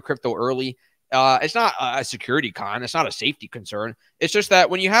might sell your crypto early. It's not a security con. It's not a safety concern. It's just that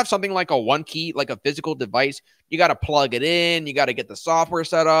when you have something like a one key, like a physical device, you got to plug it in. You got to get the software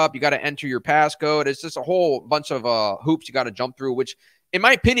set up. You got to enter your passcode. It's just a whole bunch of hoops you got to jump through, which in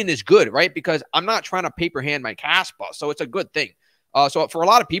my opinion is good, right? Because I'm not trying to paper hand my Caspa. So it's a good thing. So for a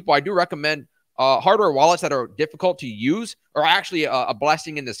lot of people, I do recommend hardware wallets that are difficult to use are actually a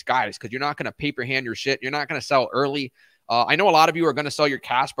blessing in disguise because you're not going to paper hand your shit. You're not going to sell early. I know a lot of you are going to sell your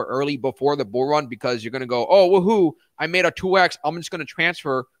Casper early before the bull run because you're going to go, oh, woohoo, I made a 2x. I'm just going to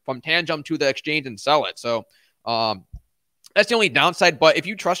transfer from Tangem to the exchange and sell it. So that's the only downside. But if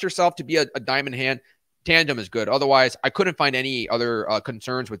you trust yourself to be a diamond hand, Tangem is good. Otherwise, I couldn't find any other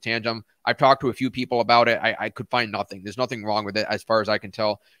concerns with Tangem. I've talked to a few people about it. I could find nothing. There's nothing wrong with it as far as I can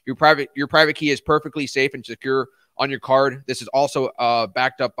tell. Your private key is perfectly safe and secure on your card. This is also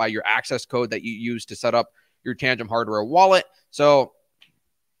backed up by your access code that you use to set up your Tangem hardware wallet. So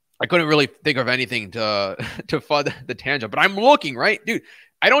I couldn't really think of anything to fund the Tangem. But I'm looking, right? Dude,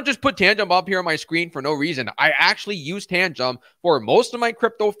 I don't just put Tangem up here on my screen for no reason. I actually use Tangem for most of my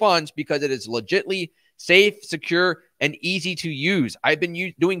crypto funds because it is legitly safe, secure, and easy to use. I've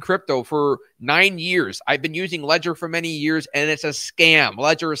been doing crypto for 9 years. I've been using Ledger for many years, and it's a scam.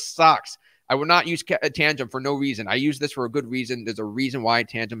 Ledger sucks. I will not use Tangem for no reason. I use this for a good reason. There's a reason why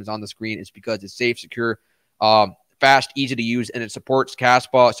Tangem is on the screen. It's because it's safe, secure, fast, easy to use, and it supports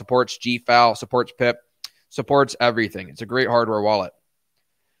Caspa, supports GFAL, supports PIP, supports everything. It's a great hardware wallet.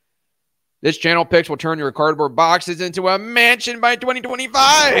 This channel picks will turn your cardboard boxes into a mansion by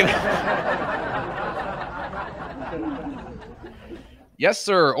 2025. Yes,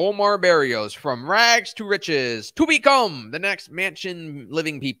 sir. Omar Barrios, from rags to riches to become the next mansion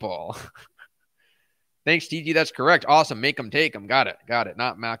living people. Thanks, TG. That's correct. Awesome. Make them take them. Got it. Got it.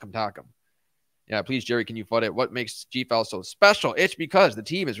 Not mac them, talk them. Yeah, please, Jerry, can you FUD it? What makes GFAL so special? It's because the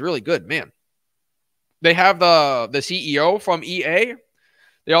team is really good, man. They have the CEO from EA.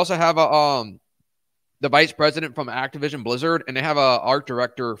 They also have the vice president from Activision Blizzard, and they have a art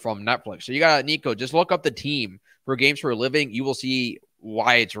director from Netflix. So you got Nico. Just look up the team for Games for a Living. You will see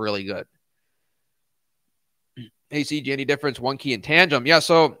why it's really good. Hey, CG, any difference? One key and Tangem. Yeah,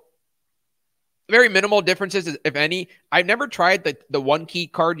 so very minimal differences, if any. I've never tried the one key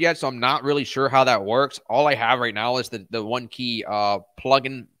card yet, so I'm not really sure how that works. All I have right now is the one key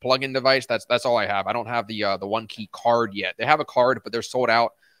plug-in device. That's all I have. I don't have the one key card yet. They have a card, but they're sold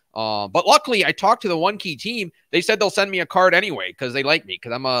out. But luckily, I talked to the one key team. They said they'll send me a card anyway because they like me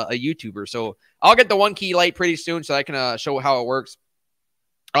because I'm a YouTuber. So I'll get the one key light pretty soon so I can show how it works.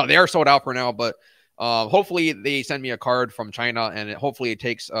 They are sold out for now, but hopefully they send me a card from China, and hopefully it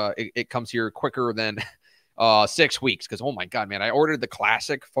takes it comes here quicker than 6 weeks. Because oh my god, man, I ordered the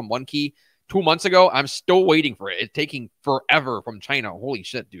classic from One Key 2 months ago. I'm still waiting for it. It's taking forever from China. Holy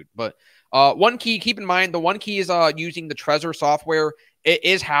shit, dude! But One Key, keep in mind the One Key is using the Trezor software. It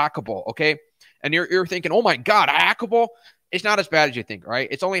is hackable, okay? And you're thinking, oh my god, hackable? It's not as bad as you think, right?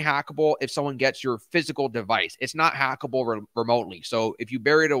 It's only hackable if someone gets your physical device. It's not hackable remotely. So if you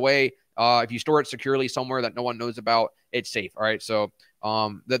bury it away, if you store it securely somewhere that no one knows about, it's safe, all right? So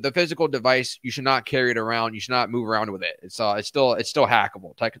the physical device, you should not carry it around. You should not move around with it. It's still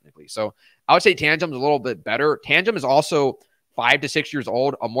hackable technically. So I would say Tangem is a little bit better. Tangem is also 5 to 6 years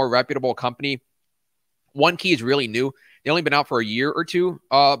old, a more reputable company. One Key is really new. They only been out for a year or two.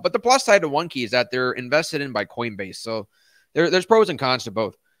 But the plus side of One Key is that they're invested in by Coinbase. So there's pros and cons to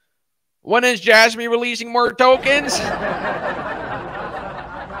both. When is Jasmine releasing more tokens?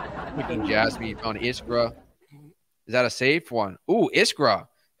 Picking Jasmine on Iskra. Is that a safe one? Ooh, Iskra.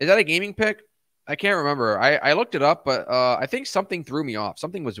 Is that a gaming pick? I can't remember. I looked it up, but I think something threw me off.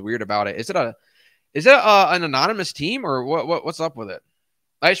 Something was weird about it. Is it an anonymous team or what's up with it?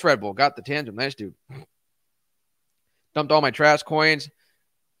 Nice Red Bull. Got the Tangem. Nice dude. Dumped all my trash coins.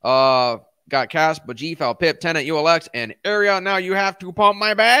 Got Caspa, GFAL, PIP, Tenet, ULX, and Area. Now you have to pump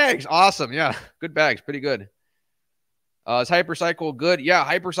my bags. Awesome. Yeah. Good bags. Pretty good. Is Hypercycle good? Yeah,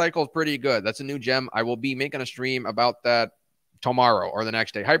 Hypercycle is pretty good. That's a new gem. I will be making a stream about that tomorrow or the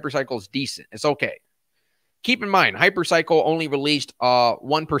next day. Hypercycle is decent. It's okay. Keep in mind, Hypercycle only released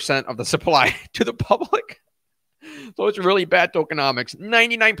 1% of the supply to the public. So it's really bad tokenomics.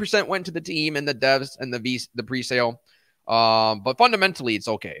 99% went to the team and the devs and the pre-sale. But fundamentally, it's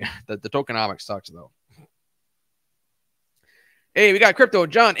okay. The tokenomics sucks, though. Hey, we got Crypto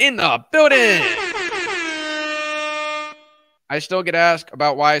John in the building. I still get asked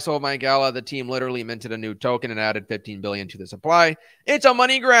about why I sold my Gala. The team literally minted a new token and added 15 billion to the supply. It's a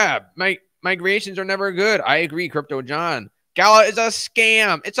money grab. Migrations are never good. I agree, Crypto John. Gala is a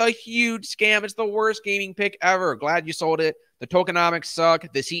scam. It's a huge scam. It's the worst gaming pick ever. Glad you sold it. The tokenomics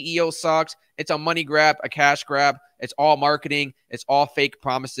suck. The CEO sucks. It's a money grab, a cash grab. It's all marketing. It's all fake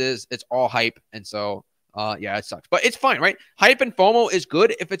promises. It's all hype. And so, yeah, it sucks. But it's fine, right? Hype and FOMO is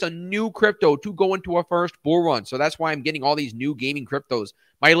good if it's a new crypto to go into a first bull run. So that's why I'm getting all these new gaming cryptos.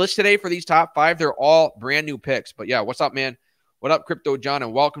 My list today for these top 5, they're all brand new picks. But yeah, what's up, man? What up, Crypto John,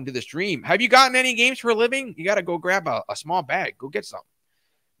 and welcome to the stream. Have you gotten any games for a living? You got to go grab a small bag. Go get some.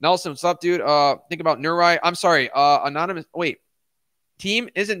 Nelson, what's up, dude? Think about Nurai. I'm sorry. Anonymous. Wait, team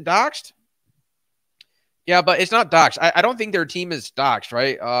isn't doxed? Yeah, but it's not doxed. I don't think their team is doxed,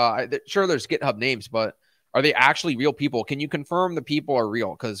 right? Sure, there's GitHub names, but are they actually real people? Can you confirm the people are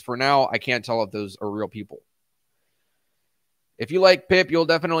real? Because for now, I can't tell if those are real people. If you like Pip, you'll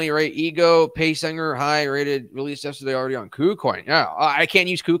definitely rate Ego, Pay Singer, high rated, released yesterday already on KuCoin. Yeah, I can't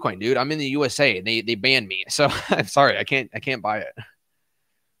use KuCoin, dude. I'm in the USA and they banned me. So I'm sorry, I can't buy it.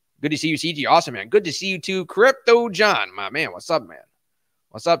 Good to see you, CG. Awesome, man. Good to see you too. Crypto John, my man. What's up, man?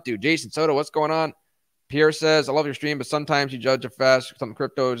 What's up, dude? Jason Soto, what's going on? Pierre says, I love your stream, but sometimes you judge it fast. Some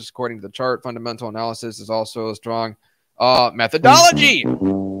crypto, just according to the chart, fundamental analysis is also strong. Methodology.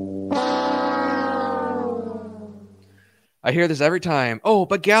 I hear this every time. Oh,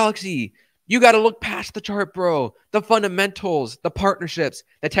 but Galaxy, you got to look past the chart, bro. The fundamentals, the partnerships,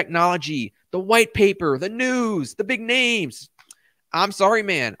 the technology, the white paper, the news, the big names. I'm sorry,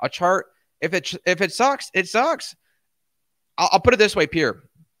 man. A chart, if it sucks, it sucks. I'll put it this way, Pierre.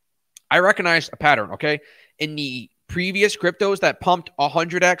 I recognize a pattern, okay? In the previous cryptos that pumped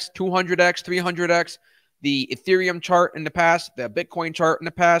 100x, 200x, 300x, the Ethereum chart in the past, the Bitcoin chart in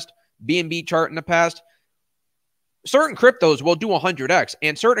the past, BNB chart in the past, certain cryptos will do 100x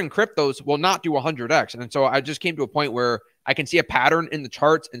and certain cryptos will not do 100x. And so I just came to a point where I can see a pattern in the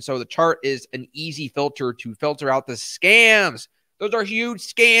charts. And so the chart is an easy filter to filter out the scams. Those are huge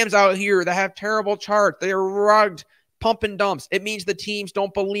scams out here that have terrible charts. They are rugged. Pump and dumps. It means the teams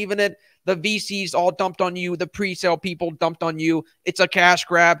don't believe in it. The VCs all dumped on you. The pre-sale people dumped on you. It's a cash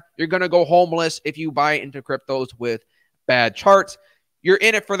grab. You're going to go homeless if you buy into cryptos with bad charts. You're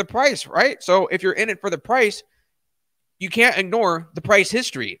in it for the price, right? So if you're in it for the price, you can't ignore the price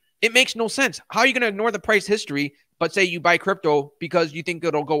history. It makes no sense. How are you going to ignore the price history, but say you buy crypto because you think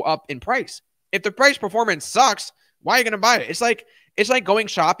it'll go up in price? If the price performance sucks, why are you going to buy it? It's like going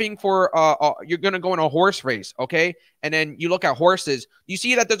shopping for, you're going to go in a horse race, okay? And then you look at horses. You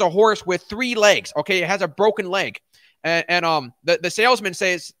see that there's a horse with 3 legs, okay? It has a broken leg. And the salesman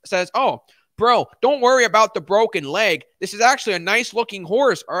says, oh, bro, don't worry about the broken leg. This is actually a nice looking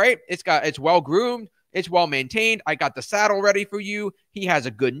horse, all right? It's well groomed. It's well maintained. I got the saddle ready for you. He has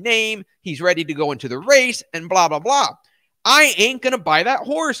a good name. He's ready to go into the race and blah, blah, blah. I ain't going to buy that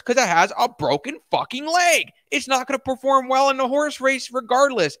horse because it has a broken fucking leg. It's not going to perform well in the horse race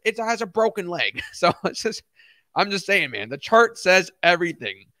regardless. It has a broken leg. So I'm just saying, man, the chart says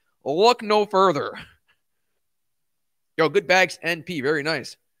everything. Look no further. Yo, good bags, NP. Very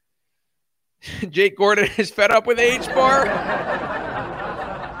nice. Jake Gordon is fed up with H-bar.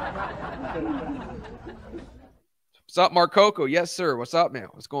 What's up, Mark Coco? Yes, sir. What's up, man?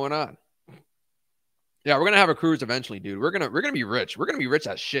 What's going on? Yeah, we're gonna have a cruise eventually, dude. We're gonna be rich. We're gonna be rich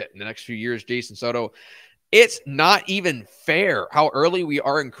as shit in the next few years, Jason Soto. It's not even fair how early we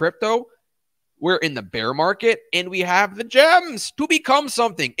are in crypto. We're in the bear market and we have the gems to become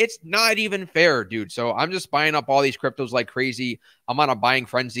something. It's not even fair, dude. So I'm just buying up all these cryptos like crazy. I'm on a buying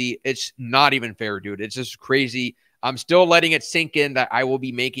frenzy. It's not even fair, dude. It's just crazy. I'm still letting it sink in that I will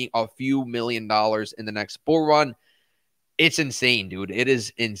be making a few $1 million in the next bull run. It's insane, dude. It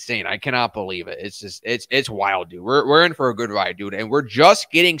is insane. I cannot believe it. It's just, it's wild, dude. We're in for a good ride, dude. And we're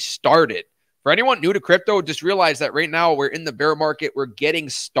just getting started. For anyone new to crypto, just realize that right now we're in the bear market. We're getting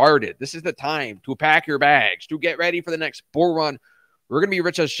started. This is the time to pack your bags, to get ready for the next bull run. We're going to be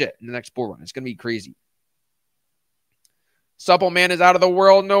rich as shit in the next bull run. It's going to be crazy. Supple man is out of the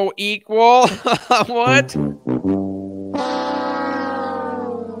world. No equal. What?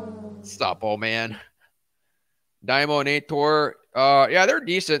 Supple man. Daimo and Ator. Yeah, they're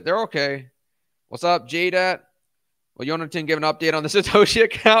decent. They're okay. What's up, J-Dat? Will Jonathan give an update on the Satoshi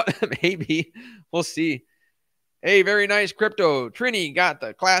account? Maybe. We'll see. Hey, very nice crypto. Trini got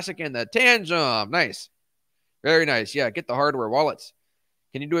the classic and the Tangent. Nice. Very nice. Yeah, get the hardware wallets.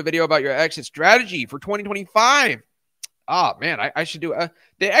 Can you do a video about your exit strategy for 2025? Oh, man, I should do it.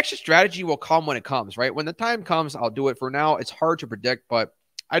 The exit strategy will come when it comes, right? When the time comes, I'll do it. For now, it's hard to predict, but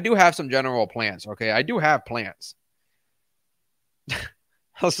I do have some general plans, okay? I do have plans.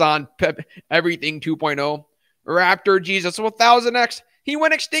 Hassan, Pep, everything 2.0. Raptor, Jesus, 1000x. He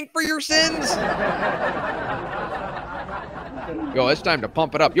went extinct for your sins. Yo, it's time to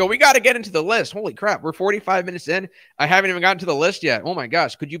pump it up. Yo, we got to get into the list. Holy crap. We're 45 minutes in. I haven't even gotten to the list yet. Oh, my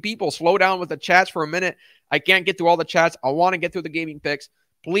gosh. Could you people slow down with the chats for a minute? I can't get through all the chats. I want to get through the gaming picks.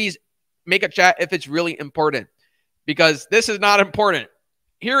 Please make a chat if it's really important, because this is not important.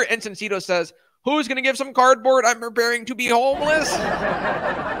 Here, Encencito says, who's going to give some cardboard? I'm preparing to be homeless.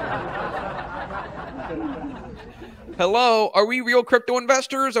 Hello, are we real crypto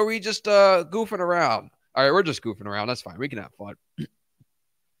investors? Or are we just goofing around? All right, we're just goofing around. That's fine. We can have fun.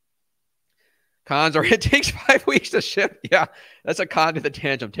 Cons are it takes 5 weeks to ship. Yeah, that's a con to the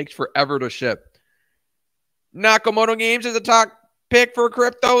tantrum. Takes forever to ship. Nakamoto Games is a top pick for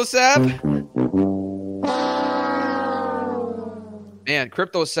crypto, Seth. Man,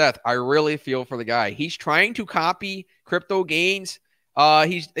 crypto Seth, I really feel for the guy. He's trying to copy crypto gains.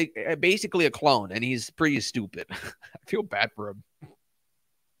 He's basically a clone, and he's pretty stupid. I feel bad for him.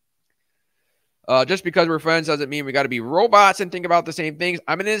 Just because we're friends doesn't mean we got to be robots and think about the same things.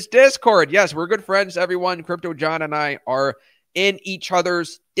 I'm in his Discord. Yes, we're good friends, everyone. Crypto John and I are in each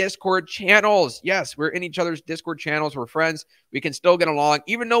other's Discord channels. Yes, we're in each other's Discord channels. We're friends. We can still get along,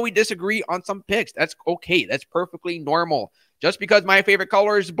 even though we disagree on some picks. That's okay. That's perfectly normal. Just because my favorite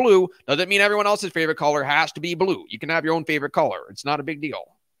color is blue doesn't mean everyone else's favorite color has to be blue. You can have your own favorite color. It's not a big deal.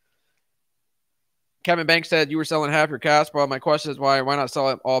 Kevin Banks said you were selling half your cash. Well, my question is why not sell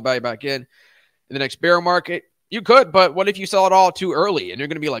it all back in the next bear market? You could, but what if you sell it all too early and you're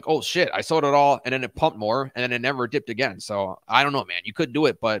going to be like, oh shit, I sold it all and then it pumped more and then it never dipped again. So I don't know, man. You could do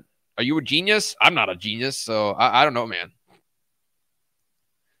it, but are you a genius? I'm not a genius, so I don't know, man.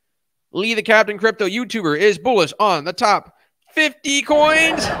 Lee the Captain Crypto YouTuber is bullish on the top 50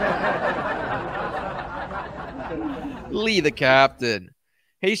 coins. Lee the Captain.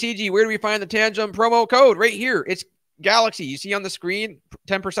 Hey, CG, where do we find the Tangent promo code? Right here. It's Galaxy. You see on the screen,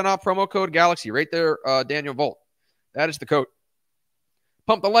 10% off promo code Galaxy. Right there, Daniel Volt. That is the code.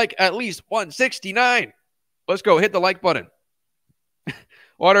 Pump the like at least 169. Let's go. Hit the like button.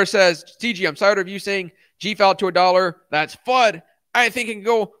 Water says, CG, I'm tired of you saying G fell to $1. That's FUD. I think it can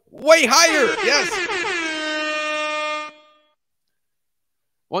go way higher. Yes.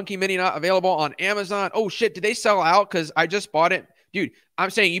 One Key Mini not available on Amazon. Oh, shit. Did they sell out? Because I just bought it. Dude, I'm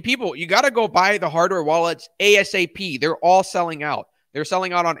saying, you people, you got to go buy the hardware wallets ASAP. They're all selling out. They're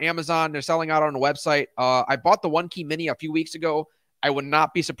selling out on Amazon. They're selling out on the website. I bought the One Key Mini a few weeks ago. I would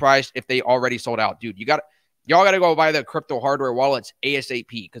not be surprised if they already sold out. Dude, y'all got to go buy the crypto hardware wallets ASAP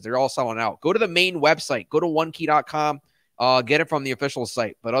because they're all selling out. Go to the main website. Go to onekey.com. Get it from the official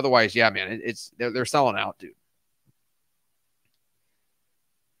site. But otherwise, yeah, man, they're selling out, dude.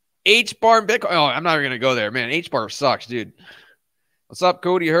 H-bar Bitcoin. Oh, I'm not even going to go there, man. H-bar sucks, dude. What's up,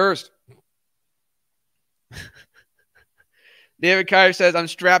 Cody Hurst? David Kyer says, I'm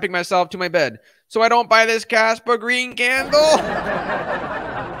strapping myself to my bed so I don't buy this Caspa green candle.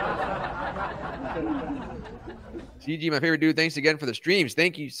 CG, my favorite dude. Thanks again for the streams.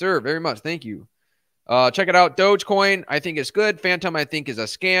 Thank you, sir, very much. Thank you. Check it out. Dogecoin, I think is good. Phantom, I think is a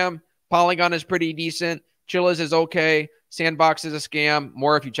scam. Polygon is pretty decent. Chillas is okay. Sandbox is a scam.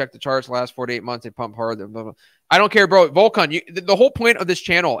 More if you check the charts last 4 to 8 months, they pump hard. Blah, blah, blah. I don't care, bro. Volcon, the whole point of this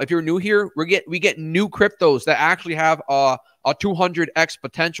channel, if you're new here, we get new cryptos that actually have a 200x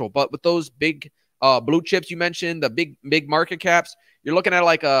potential. But with those big blue chips you mentioned, the big market caps, you're looking at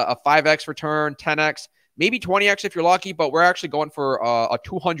like a 5x return, 10x, maybe 20x if you're lucky. But we're actually going for a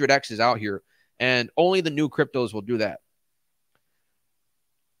 200x is out here, and only the new cryptos will do that.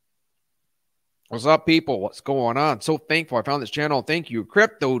 What's up, people? What's going on? So thankful I found this channel. Thank you,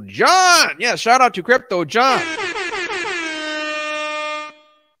 Crypto John. Yeah, shout out to Crypto John.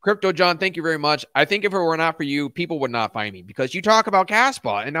 Crypto John, thank you very much. I think if it were not for you, people would not find me because you talk about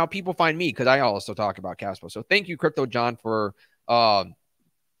Caspa, and now people find me because I also talk about Caspa. So thank you, Crypto John, for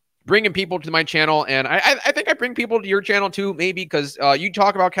bringing people to my channel. And I think I bring people to your channel too, maybe because you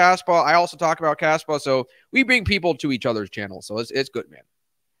talk about Caspa. I also talk about Caspa. So we bring people to each other's channels. So it's good, man.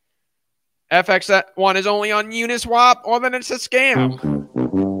 FX1 is only on Uniswap, or then it's a scam.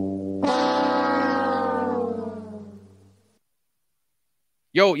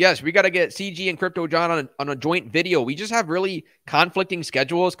 Yo, yes, we got to get CG and Crypto John on a joint video. We just have really conflicting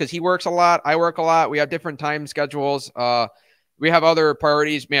schedules because he works a lot, I work a lot. We have different time schedules. We have other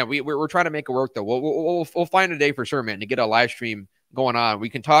priorities. Man, we're trying to make it work, though. We'll find a day for sure, man, to get a live stream going on. We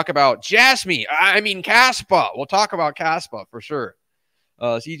can talk about Caspa. We'll talk about Caspa for sure.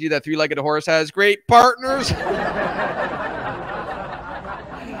 CG, that three-legged horse has great partners.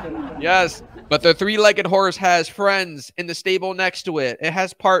 Yes, but the three-legged horse has friends in the stable next to it. It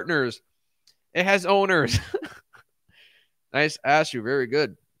has partners. It has owners. Nice ask you. Very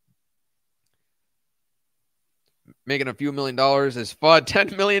good. Making a few $1 million is fun.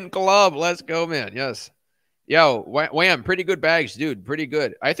 10 million club. Let's go, man. Yes. Yo, wham. Pretty good bags, dude. Pretty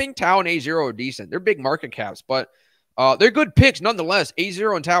good. I think Tau and A0 are decent. They're big market caps, but they're good picks nonetheless.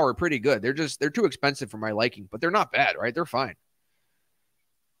 A0 and Tower are pretty good. They're too expensive for my liking, but they're not bad, right? They're fine.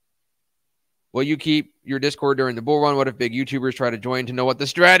 Will you keep your Discord during the bull run? What if big YouTubers try to join to know what the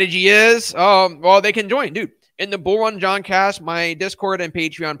strategy is? Well, they can join, dude. In the bull run, John Cass, my Discord and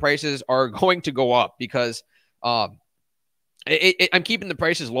Patreon prices are going to go up because I'm keeping the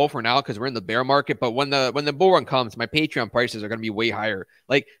prices low for now because we're in the bear market. But when the bull run comes, my Patreon prices are going to be way higher.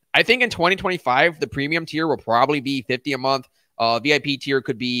 Like I think in 2025, the premium tier will probably be $50 a month. VIP tier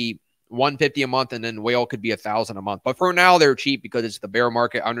could be $150 a month, and then whale could be $1,000 a month. But for now, they're cheap because it's the bear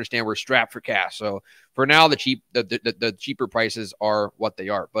market. I understand we're strapped for cash, so for now, the cheaper prices are what they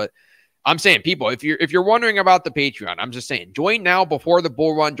are. But I'm saying, people, if you're wondering about the Patreon, I'm just saying, join now before the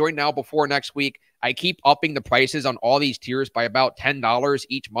bull run. Join now before next week. I keep upping the prices on all these tiers by about $10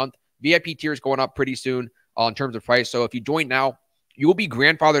 each month. VIP tiers going up pretty soon in terms of price. So if you join now, you will be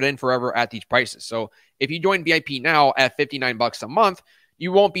grandfathered in forever at these prices. So if you join VIP now at $59 a month,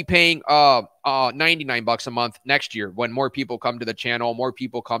 you won't be paying $99 a month next year when more people come to the channel, more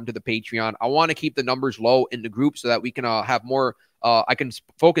people come to the Patreon. I want to keep the numbers low in the group so that we can have more. I can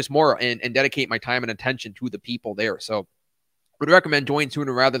focus more and dedicate my time and attention to the people there. So I would recommend joining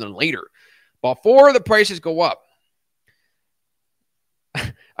sooner rather than later. Before the prices go up,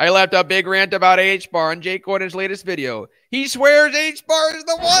 I left a big rant about H-Bar in Jake Gordon's latest video. He swears H-Bar is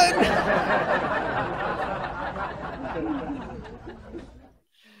the one.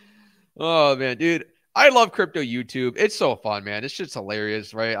 Oh, man, dude. I love crypto YouTube. It's so fun, man. It's just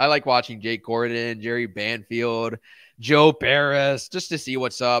hilarious, right? I like watching Jake Gordon, Jerry Banfield, Joe Paris, just to see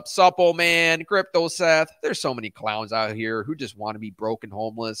what's up. Supple Man, Crypto Seth. There's so many clowns out here who just want to be broke and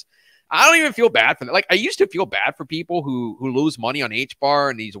homeless. I don't even feel bad for them. Like, I used to feel bad for people who lose money on H-Bar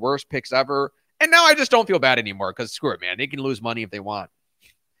and these worst picks ever. And now I just don't feel bad anymore because screw it, man. They can lose money if they want.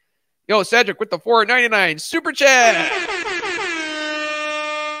 Yo, Cedric with the $4.99 super chat.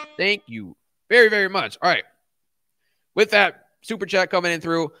 Thank you very, very much. All right. With that super chat coming in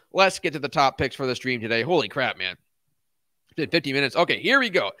through, let's get to the top picks for the stream today. Holy crap, man. Did 50 minutes. Okay, here we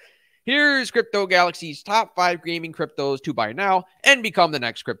go. Here's Crypto Galaxy's top 5 gaming cryptos to buy now and become the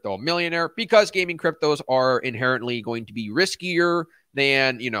next crypto millionaire, because gaming cryptos are inherently going to be riskier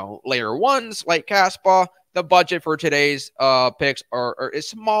than, layer ones like Caspa. The budget for today's picks is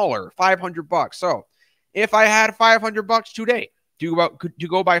smaller, $500. So if I had $500 today to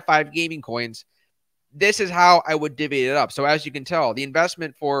go buy 5 gaming coins, this is how I would divvy it up. So as you can tell, the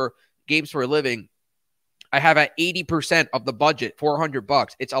investment for games for a living, I have at 80% of the budget,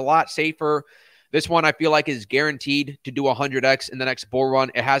 $400. It's a lot safer. This one I feel like is guaranteed to do 100x in the next bull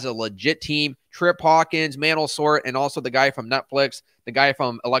run. It has a legit team: Trip Hawkins, Mantle Sort, and also the guy from Netflix, the guy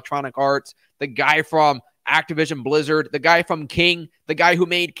from Electronic Arts, the guy from Activision Blizzard, the guy from King, the guy who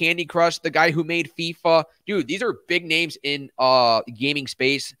made Candy Crush, the guy who made FIFA. Dude, these are big names in gaming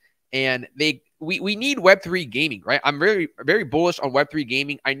space, and we need Web3 gaming, right? I'm very, very bullish on Web3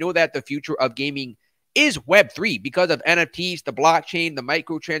 gaming. I know that the future of gaming is Web3 because of NFTs, the blockchain, the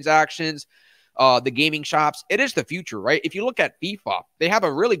microtransactions, the gaming shops. It is the future, right? If you look at FIFA, they have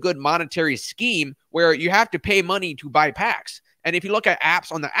a really good monetary scheme where you have to pay money to buy packs. And if you look at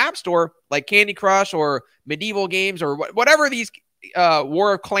apps on the App Store, like Candy Crush or Medieval Games or whatever these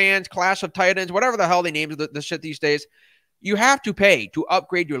War of Clans, Clash of Titans, whatever the hell they name the shit these days, you have to pay to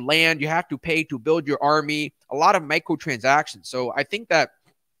upgrade your land. You have to pay to build your army, a lot of microtransactions. So I think that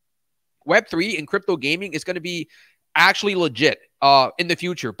Web3 and crypto gaming is going to be actually legit in the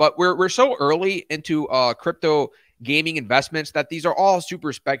future. But we're so early into crypto gaming investments that these are all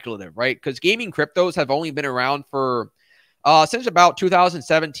super speculative, right? Because gaming cryptos have only been around for since about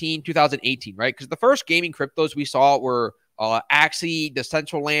 2017, 2018, right? Because the first gaming cryptos we saw were Axie,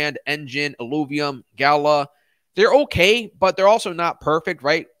 Decentraland, Engine, Illuvium, Gala. They're okay, but they're also not perfect,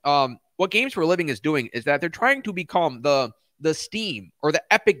 right? What Games for a Living is doing is that they're trying to become the Steam or the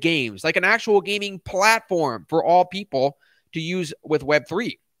Epic Games, like an actual gaming platform for all people to use with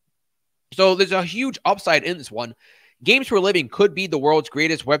Web3. So there's a huge upside in this one. Games for a Living could be the world's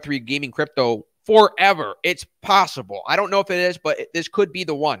greatest Web3 gaming crypto forever. It's possible. I don't know if it is, but this could be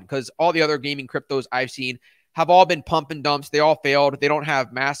the one, because all the other gaming cryptos I've seen have all been pump and dumps. They all failed. They don't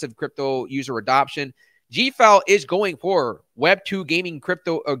have massive crypto user adoption. GFAL is going for Web2 gaming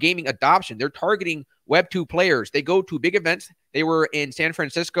crypto or gaming adoption. They're targeting Web2 players. They go to big events. They were in San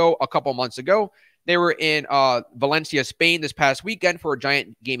Francisco a couple months ago. They were in Valencia, Spain this past weekend for a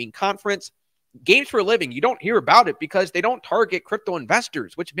giant gaming conference. Games for a Living, you don't hear about it because they don't target crypto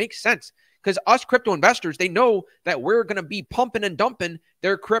investors, which makes sense. Because us crypto investors, they know that we're going to be pumping and dumping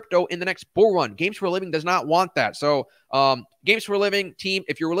their crypto in the next bull run. Games for a Living does not want that. So Games for a Living team,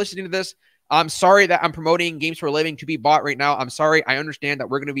 if you're listening to this, I'm sorry that I'm promoting Games for a Living to be bought right now. I'm sorry. I understand that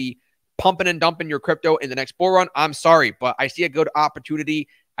we're going to be pumping and dumping your crypto in the next bull run. I'm sorry, but I see a good opportunity.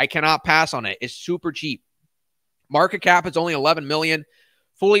 I cannot pass on it. It's super cheap. Market cap is only 11 million.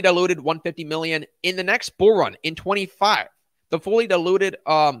 Fully diluted 150 million. In the next bull run in 25, the fully diluted,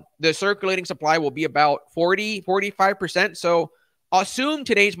 the circulating supply will be about 45%. So assume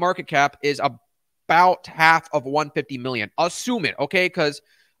today's market cap is about half of 150 million. Assume it, okay? Because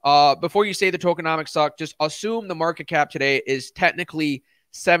before you say the tokenomics suck, just assume the market cap today is technically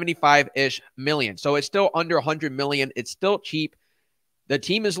 75-ish million. So it's still under 100 million. It's still cheap. The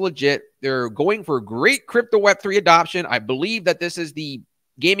team is legit. They're going for great crypto Web3 adoption. I believe that this is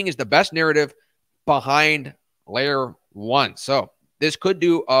gaming is the best narrative behind layer 1. So this could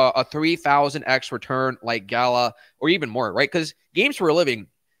do a 3,000x return like Gala or even more, right? Because games for a living,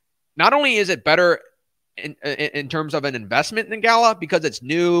 not only is it better in terms of an investment than Gala because it's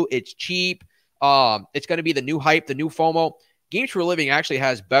new, it's cheap, it's going to be the new hype, the new FOMO. Games for a Living actually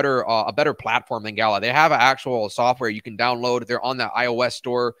has a better platform than Gala. They have an actual software you can download. They're on the iOS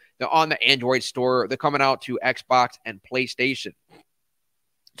store. They're on the Android store. They're coming out to Xbox and PlayStation.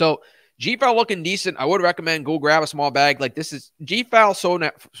 So GFAL looking decent. I would recommend go grab a small bag. Like this is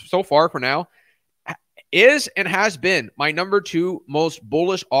GFAL so far for now is and has been my number 2 most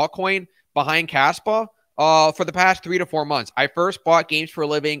bullish altcoin behind Caspa for the past 3 to 4 months. I first bought Games for a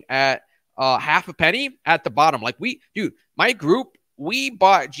Living at half a penny at the bottom. Like my group, we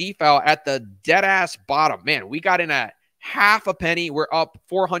bought GFAL at the dead ass bottom. Man, we got in at half a penny. We're up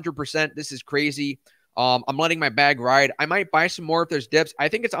 400%. This is crazy. I'm letting my bag ride. I might buy some more if there's dips. I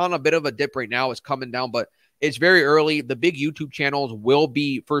think it's on a bit of a dip right now. It's coming down, but it's very early. The big YouTube channels will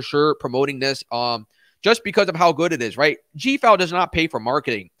be for sure promoting this just because of how good it is, right? GFAL does not pay for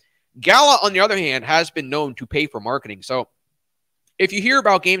marketing. Gala, on the other hand, has been known to pay for marketing. So if you hear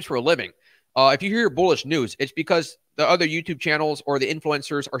about Games for a Living, if you hear bullish news, it's because the other YouTube channels or the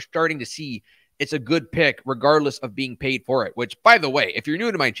influencers are starting to see it's a good pick regardless of being paid for it, which, by the way, if you're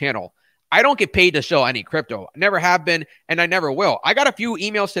new to my channel, I don't get paid to show any crypto. I never have been, and I never will. I got a few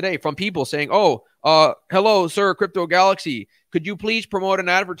emails today from people saying, hello, sir, Crypto Galaxy. Could you please promote an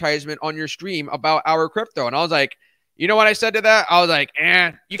advertisement on your stream about our crypto? And I was like, you know what I said to that? I was like,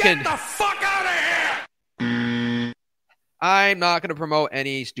 you can get the fuck out of here. I'm not going to promote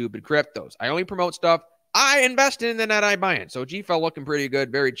any stupid cryptos. I only promote stuff I invest in and that I buy in. So GFAL looking pretty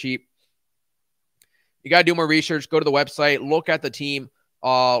good, very cheap. You got to do more research. Go to the website, look at the team,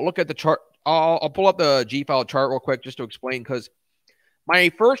 look at the chart. I'll pull up the GFAL chart real quick just to explain, because my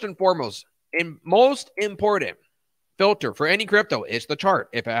first and foremost and most important filter for any crypto is the chart.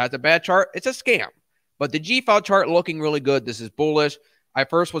 If it has a bad chart, it's a scam. But the GFAL chart looking really good. This is bullish. I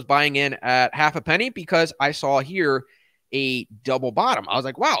first was buying in at half a penny because I saw here a double bottom. I was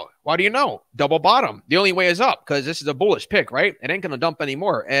like, wow, why do you know? Double bottom. The only way is up because this is a bullish pick, right? It ain't going to dump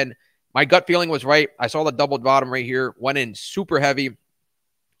anymore. And my gut feeling was right. I saw the double bottom right here, went in super heavy.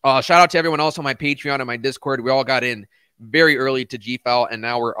 Shout out to everyone else on my Patreon and my Discord. We all got in very early to GFAL, and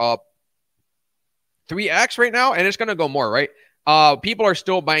now we're up 3x right now, and it's going to go more, right? People are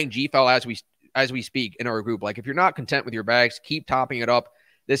still buying GFAL as we speak in our group. Like, if you're not content with your bags, keep topping it up.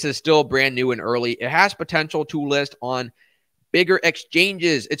 This is still brand new and early. It has potential to list on bigger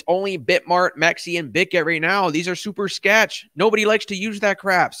exchanges. It's only Bitmart, Mexi, and BitGet right now. These are super sketch. Nobody likes to use that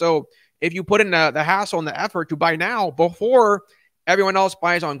crap. So if you put in the hassle and the effort to buy now before everyone else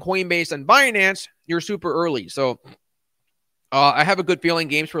buys on Coinbase and Binance, you're super early. So I have a good feeling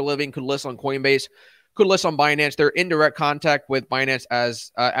Games for a Living could list on Coinbase, could list on Binance. They're in direct contact with Binance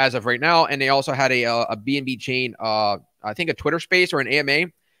as of right now, and they also had a BNB chain, I think a Twitter space or an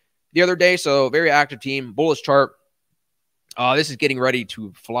AMA the other day. So very active team, bullish chart. This is getting ready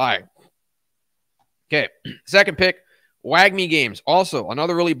to fly. Okay, second pick, WagMe Games. Also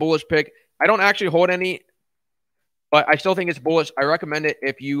another really bullish pick. I don't actually hold any, but I still think it's bullish. I recommend it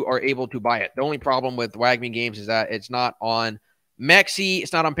if you are able to buy it. The only problem with WagMe Games is that it's not on Mexi,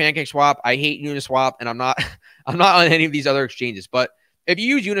 it's not on PancakeSwap. I hate Uniswap, and I'm not on any of these other exchanges. But if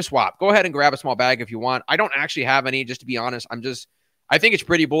you use Uniswap, go ahead and grab a small bag if you want. I don't actually have any, just to be honest. I think it's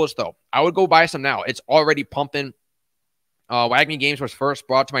pretty bullish though. I would go buy some now. It's already pumping. WagMe Games was first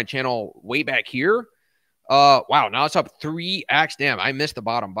brought to my channel way back here. Wow, now it's up 3x. Damn, I missed the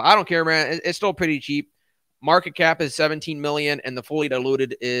bottom, but I don't care, man. It's still pretty cheap. Market cap is 17 million, and the fully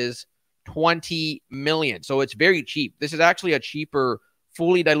diluted is 20 million. So it's very cheap. This is actually a cheaper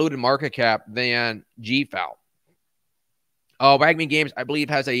fully diluted market cap than GFAL. WagMe Games, I believe,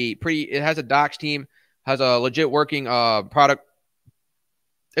 has a docs team, has a legit working product.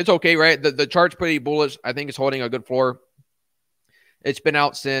 It's okay, right? The chart's pretty bullish. I think it's holding a good floor. It's been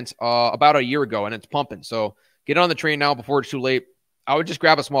out since about a year ago, and it's pumping. So get on the train now before it's too late. I would just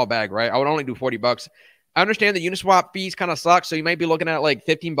grab a small bag, right? I would only do $40. I understand the Uniswap fees kind of suck, so you might be looking at like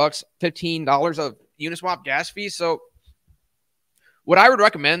 $15 of Uniswap gas fees. So what I would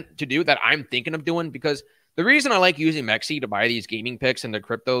recommend to do that I'm thinking of doing, because The reason I like using Mexi to buy these gaming picks and the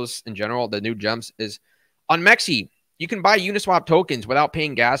cryptos in general, the new gems, is on Mexi, you can buy Uniswap tokens without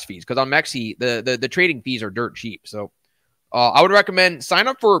paying gas fees because on Mexi, the trading fees are dirt cheap. So I would recommend sign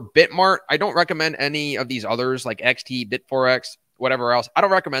up for Bitmart. I don't recommend any of these others like XT, Bit4X, whatever else. I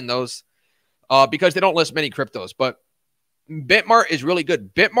don't recommend those because they don't list many cryptos. But Bitmart is really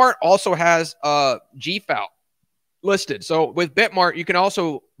good. Bitmart also has GFAL listed. So with Bitmart, you can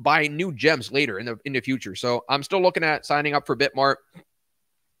also buy new gems later in the future. So I'm still looking at signing up for Bitmart.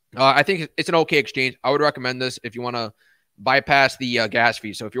 I think it's an okay exchange. I would recommend this if you want to bypass the gas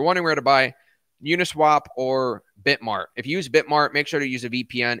fee. So if you're wondering where to buy, Uniswap or Bitmart. If you use Bitmart, make sure to use a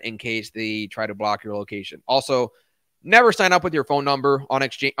VPN in case they try to block your location. Also, never sign up with your phone number on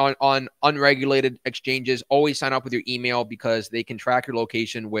exchange on unregulated exchanges. Always sign up with your email because they can track your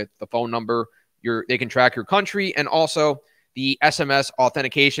location with the phone number. They can track your country, and also the SMS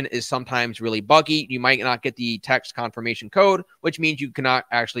authentication is sometimes really buggy. You might not get the text confirmation code, which means you cannot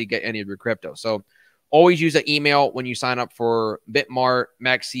actually get any of your crypto. So always use an email when you sign up for Bitmart,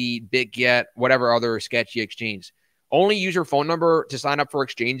 Mexi, BitGet, whatever other sketchy exchange. Only use your phone number to sign up for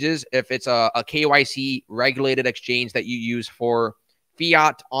exchanges if it's a KYC regulated exchange that you use for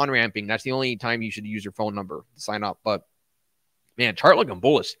fiat on-ramping. That's the only time you should use your phone number to sign up. But, man, chart looking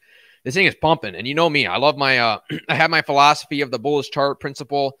bullish. This thing is pumping. And you know me, I love my I have my philosophy of the bullish chart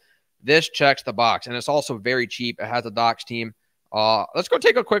principle. This checks the box. And it's also very cheap. It has a docs team. Let's go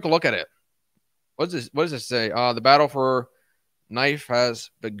take a quick look at it. What does this say? The battle for knife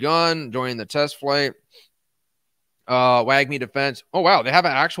has begun during the test flight. WAGMI defense. Oh wow, they have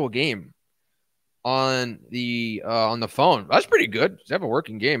an actual game on the phone. That's pretty good. They have a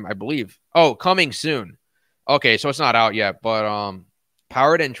working game, I believe. Oh, coming soon. Okay, so it's not out yet, but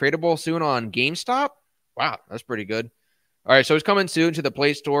powered and tradable soon on GameStop. Wow, that's pretty good. All right, so it's coming soon to the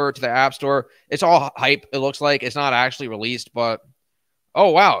Play Store, to the App Store. It's all hype. It looks like it's not actually released, but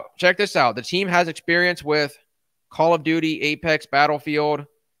oh wow, check this out. The team has experience with Call of Duty, Apex, Battlefield,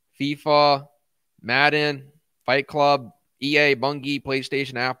 FIFA, Madden, Fight Club, EA, Bungie,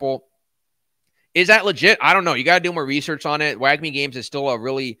 PlayStation, Apple. Is that legit? I don't know. You got to do more research on it. WAGMI Games is still a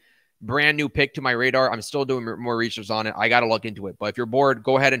really brand new pick to my radar. I'm still doing more research on it. I got to look into it. But if you're bored,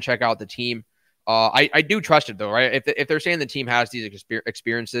 go ahead and check out the team. I do trust it, though, right? If they're saying the team has these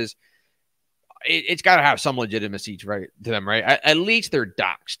experiences, it's got to have some legitimacy to them, right? At least they're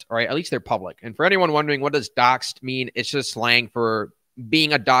doxed, right? At least they're public. And for anyone wondering, what does doxed mean? It's just slang for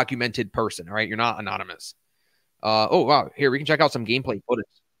being a documented person, right? You're not anonymous. Oh, wow. Here, we can check out some gameplay footage.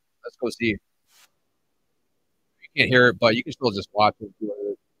 Let's go see. You can't hear it, but you can still just watch it, see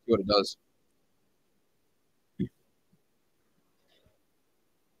what it does.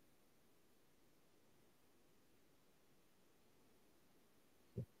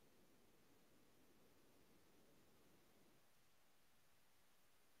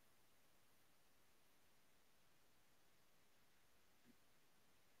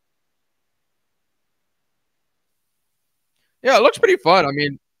 Yeah, it looks pretty fun. I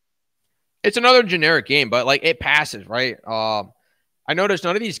mean, it's another generic game, but like it passes, right? I noticed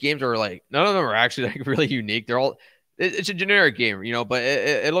none of these games are like none of them are actually like really unique. They're all it's a generic game, you know, but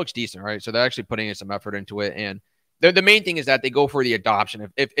it looks decent, right? So they're actually putting in some effort into it, and the main thing is that they go for the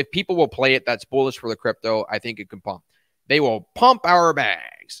adoption. If people will play it, that's bullish for the crypto. I think it can pump. They will pump our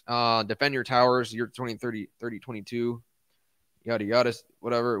bags. Defend your towers. Year 2030, 22, yada yada,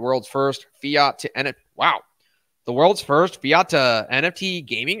 whatever. World's first fiat to NFT. Wow, the world's first fiat to NFT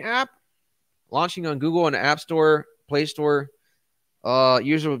gaming app launching on Google and App Store, Play Store.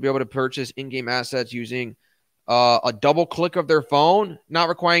 Users will be able to purchase in-game assets using a double click of their phone, not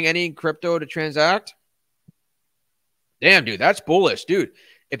requiring any crypto to transact. Damn, dude, that's bullish, dude.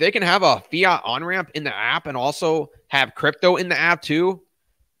 If they can have a fiat on-ramp in the app and also have crypto in the app too,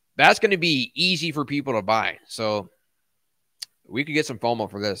 that's going to be easy for people to buy. So we could get some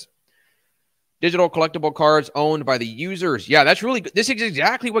FOMO for this. Digital collectible cards owned by the users. Yeah, that's really good. This is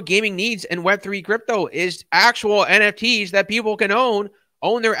exactly what gaming needs in Web3 crypto is actual NFTs that people can own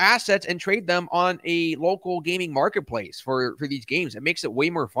their assets and trade them on a local gaming marketplace for these games. It makes it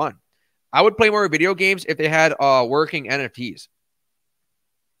way more fun. I would play more video games if they had working NFTs.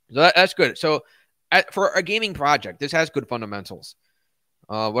 So that's good. So for a gaming project, this has good fundamentals.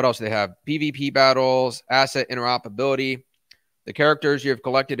 What else do they have? PvP battles, asset interoperability, the characters you have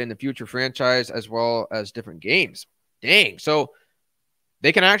collected in the future franchise, as well as different games. Dang. So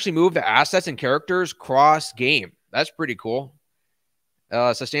they can actually move the assets and characters cross-game. That's pretty cool.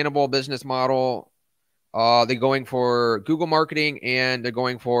 Sustainable business model. They're going for Google marketing, and they're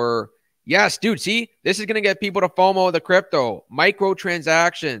going for, yes, dude, see? This is going to get people to FOMO the crypto.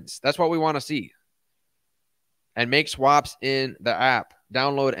 Microtransactions. That's what we want to see. and make swaps in the app.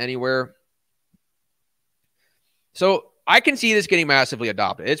 Download anywhere. So I can see this getting massively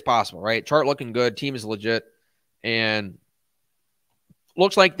adopted. It's possible, right? Chart looking good. Team is legit. And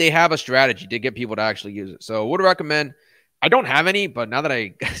looks like they have a strategy to get people to actually use it. So would recommend. I don't have any, but now that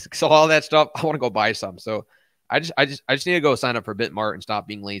I saw all that stuff, I want to go buy some. So I just need to go sign up for Bitmart and stop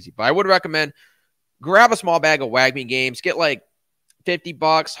being lazy. But I would recommend grab a small bag of WAGMI games, get like $50,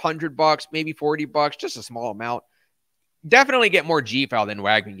 $100, maybe $40, just a small amount. Definitely get more GFAL than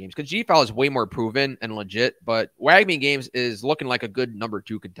WAGMI games because GFAL is way more proven and legit, but WAGMI games is looking like a good number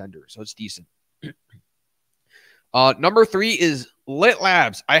 2 contender, so it's decent. Number 3 is Lit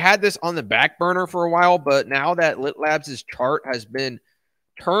Labs. I had this on the back burner for a while, but now that Lit Labs' chart has been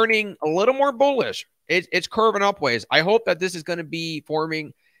turning a little more bullish, it's curving upways. I hope that this is going to be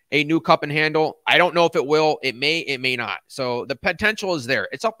forming a new cup and handle. I don't know if it will. It may not. So the potential is there.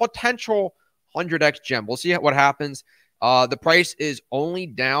 It's a potential 100x gem. We'll see what happens. The price is only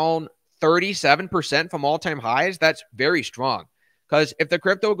down 37% from all-time highs. That's very strong. Because if the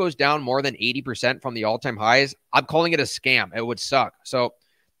crypto goes down more than 80% from the all-time highs, I'm calling it a scam. It would suck. So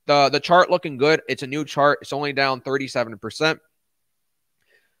the chart looking good. It's a new chart. It's only down 37%.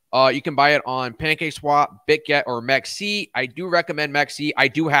 You can buy it on PancakeSwap, BitGet, or MEXC. I do recommend MEXC. I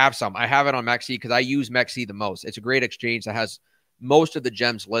do have some. I have it on MEXC because I use MEXC the most. It's a great exchange that has most of the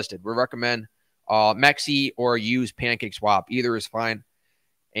gems listed. We recommend MEXC or use PancakeSwap. Either is fine.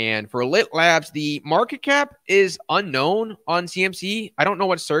 And for Lit Labs, the market cap is unknown on CMC. I don't know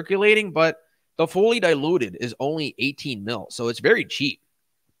what's circulating, but the fully diluted is only 18 mil. So it's very cheap.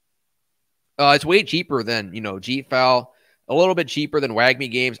 It's way cheaper than, GFAL, a little bit cheaper than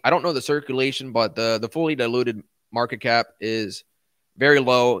WAGMI games. I don't know the circulation, but the fully diluted market cap is very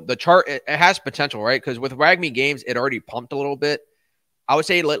low. The chart, it has potential, right? Because with WAGMI games, it already pumped a little bit. I would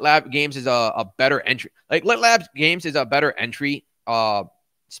say Lit Lab games is a better entry. Like Lit Labs games is a better entry.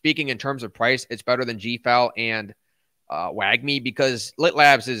 Speaking in terms of price, it's better than GFAL and WAGMI because Lit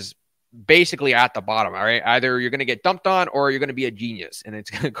Labs is basically at the bottom. All right. Either you're going to get dumped on or you're going to be a genius and it's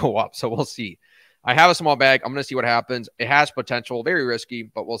going to go up. So we'll see. I have a small bag. I'm going to see what happens. It has potential. Very risky,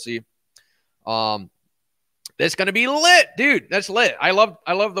 but we'll see. It's going to be lit, dude. That's lit. I love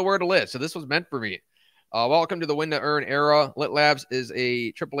the word lit. So this was meant for me. Welcome to the win to earn era. Lit Labs is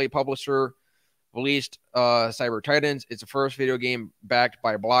a AAA publisher. Released Cyber Titans. It's the first video game backed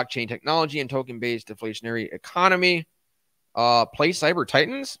by blockchain technology and token-based deflationary economy. Play Cyber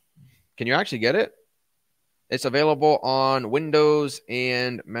Titans. Can you actually get it? It's available on Windows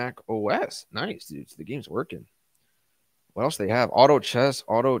and Mac OS. Nice, dude. The game's working. What else do they have? Auto chess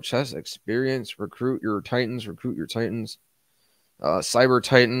experience. Recruit your Titans. Cyber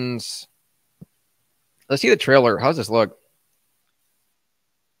Titans. Let's see the trailer. How's this look?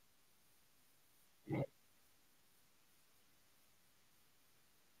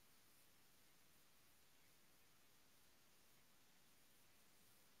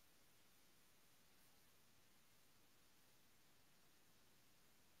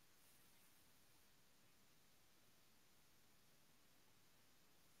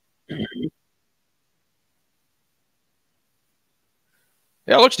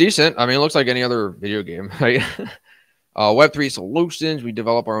 Yeah, it looks decent. I mean, it looks like any other video game. Right? Web3 solutions. We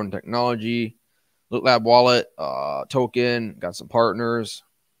develop our own technology. Lit Lab wallet, token. Got some partners.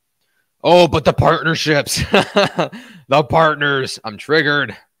 Oh, but the partnerships. The partners. I'm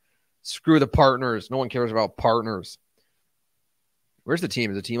triggered. Screw the partners. No one cares about partners. Where's the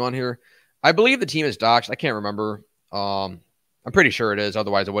team? Is the team on here? I believe the team is doxed. I can't remember. I'm pretty sure it is.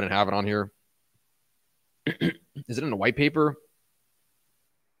 Otherwise, I wouldn't have it on here. Is it in the white paper?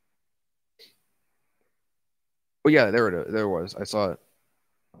 Oh, yeah, there it was. I saw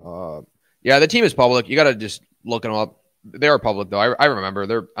it. Yeah, the team is public. You got to just look them up. They are public, though. I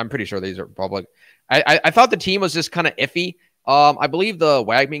remember. I'm pretty sure these are public. I thought the team was just kind of iffy. I believe the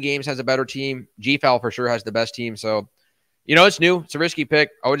WAGMI Games has a better team. GFAL for sure has the best team. So, it's new. It's a risky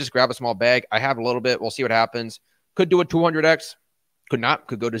pick. I would just grab a small bag. I have a little bit. We'll see what happens. Could do a 200x. Could not.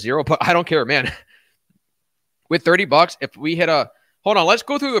 Could go to 0. But I don't care, man. With $30, if we hit a... Hold on. Let's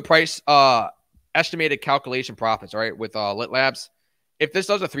go through the price estimated calculation profits, all right, with Lit Labs. If this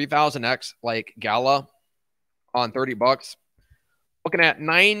does a 3,000x like Gala on $30, looking at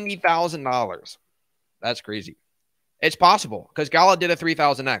 $90,000. That's crazy. It's possible because Gala did a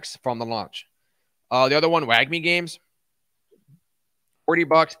 3,000x from the launch. The other one, WAGMI Games,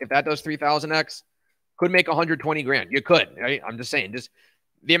 $40. If that does 3,000x, could make 120 grand. You could, right? I'm just saying, just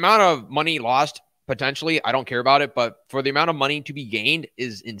the amount of money lost potentially, I don't care about it, but for the amount of money to be gained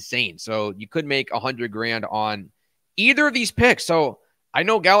is insane. So you could make 100 grand on either of these picks. So I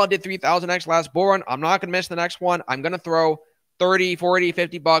know Gala did 3000x last bull run. I'm not going to miss the next one. I'm going to throw 30, 40,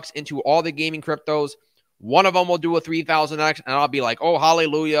 50 bucks into all the gaming cryptos. One of them will do a 3000x, and I'll be like, oh,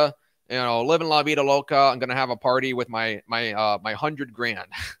 hallelujah. You know, living la vida loca. I'm going to have a party with my 100 grand.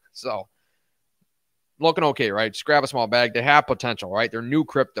 So looking okay, right? Just grab a small bag. They have potential, right? They're new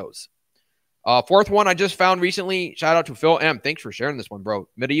cryptos. Fourth one I just found recently. Shout out to Phil M. Thanks for sharing this one, bro.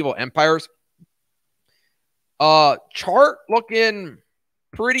 Medieval Empires. Chart looking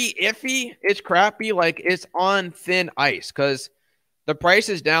pretty iffy. It's crappy. Like it's on thin ice because the price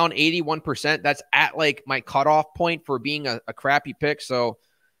is down 81%. That's at like my cutoff point for being a crappy pick. So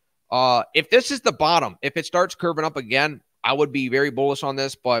if this is the bottom, if it starts curving up again, I would be very bullish on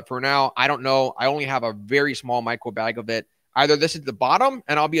this. But for now, I don't know. I only have a very small micro bag of it. Either this is the bottom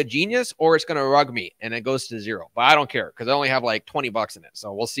and I'll be a genius, or it's going to rug me and it goes to zero. But I don't care because I only have like 20 bucks in it.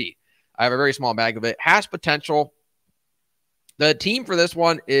 So we'll see. I have a very small bag of it. Has potential. The team for this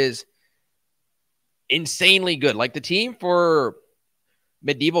one is insanely good. Like the team for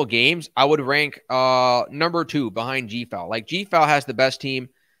Medieval Games, I would rank number 2 behind GFAL. Like GFAL has the best team.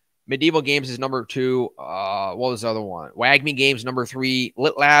 Medieval Games is number 2. What was the other one? Wagme Games number 3.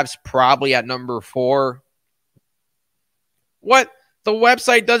 Lit Labs probably at number 4. What? The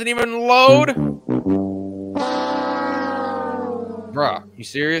website doesn't even load? Bruh, you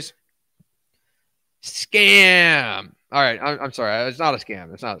serious? Scam. All right, I'm sorry. It's not a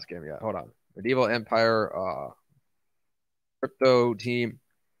scam. It's not a scam yet. Hold on. Medieval Empire crypto team.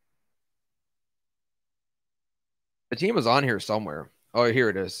 The team was on here somewhere. Oh, here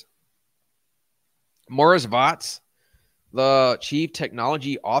it is. Morris Votz, the chief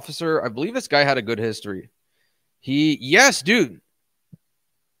technology officer. I believe this guy had a good history. Yes, dude.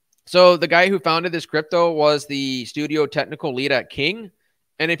 So the guy who founded this crypto was the studio technical lead at King.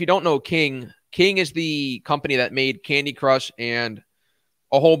 And if you don't know King is the company that made Candy Crush and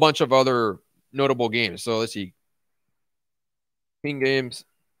a whole bunch of other notable games. So let's see. King Games.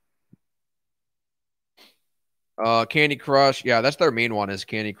 Candy Crush. Yeah, that's their main one is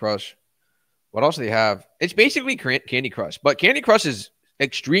Candy Crush. What else do they have? It's basically Candy Crush. But Candy Crush is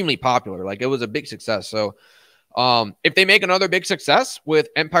extremely popular. Like, it was a big success. So if they make another big success with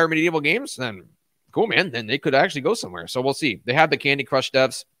Empire Medieval Games, then cool, man. Then they could actually go somewhere. So we'll see. They have the Candy Crush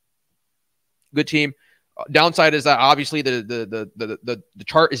devs. Good team. Downside is that obviously the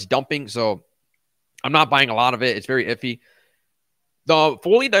chart is dumping, so I'm not buying a lot of it. It's very iffy. The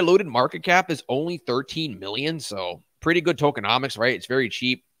fully diluted market cap is only 13 million, so pretty good tokenomics, right? It's very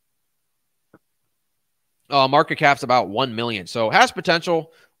cheap. Market cap's about 1 million, so has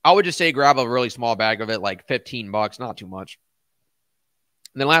potential. I would just say grab a really small bag of it, like 15 bucks, not too much.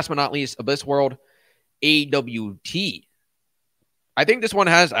 And then last but not least, Abyss World, AWT. I think this one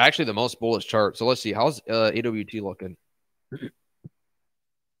has actually the most bullish chart. So let's see. How's AWT looking?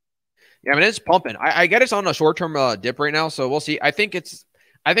 Yeah, I mean, it's pumping. I get it's on a short-term dip right now, so we'll see. I think it's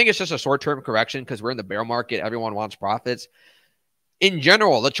just a short-term correction because we're in the bear market. Everyone wants profits. In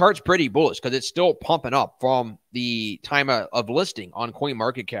general, the chart's pretty bullish because it's still pumping up from the time of listing on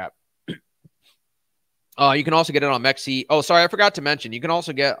CoinMarketCap. You can also get it on MEXC. Oh, sorry, I forgot to mention. You can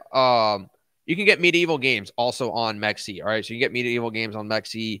also get you can get Medieval Games also on MEXC. All right, so you get Medieval Games on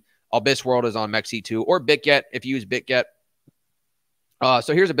MEXC. Abyss World is on MEXC too, or BitGet if you use BitGet.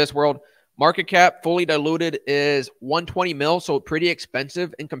 So here's Abyss World. Market cap fully diluted is 120 mil, so pretty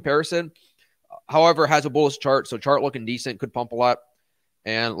expensive in comparison. However, has a bullish chart, so chart looking decent, could pump a lot.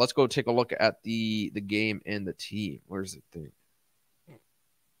 And let's go take a look at the game and the team. Where's the thing?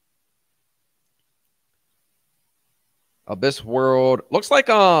 Abyss World looks like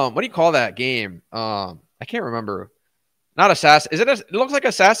what do you call that game? I can't remember. Not Assassin. It looks like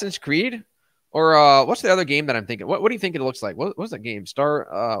Assassin's Creed. Or what's the other game that I'm thinking? What do you think it looks like? What's that game?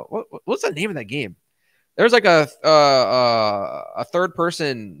 What's the name of that game? There's like a third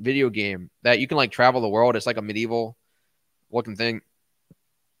person video game that you can like travel the world. It's like a medieval looking thing.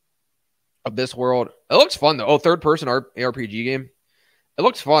 Abyss World. It looks fun though. Oh, third person ARPG game. It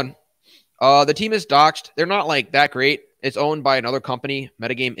looks fun. The team is doxed. They're not like that great. It's owned by another company,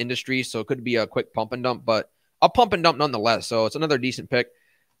 Metagame Industries, so it could be a quick pump and dump, but a pump and dump nonetheless. So it's another decent pick.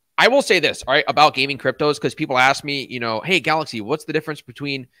 I will say this, all right, about gaming cryptos, because people ask me, hey, Galaxy, what's the difference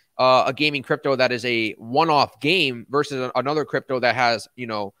between a gaming crypto that is a one-off game versus another crypto that has,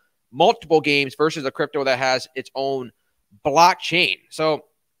 multiple games versus a crypto that has its own blockchain? So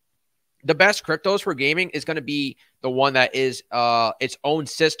the best cryptos for gaming is going to be the one that is its own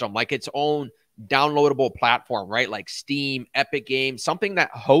system, like its own downloadable platform, right? Like Steam, Epic Games, something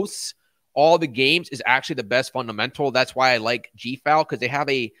that hosts all the games is actually the best fundamental. That's why I like GFAL, because they have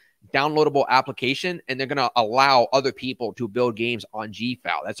a downloadable application, and they're going to allow other people to build games on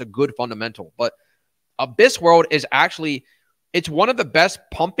GFAL. That's a good fundamental. But Abyss World is actually, it's one of the best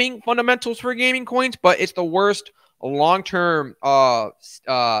pumping fundamentals for gaming coins, but it's the worst long-term,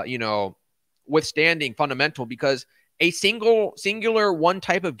 withstanding fundamental, because a singular one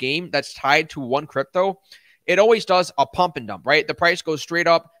type of game that's tied to one crypto, it always does a pump and dump, right? The price goes straight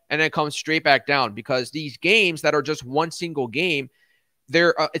up and then it comes straight back down, because these games that are just one single game,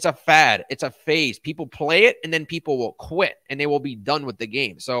 it's a fad, it's a phase. People play it and then people will quit and they will be done with the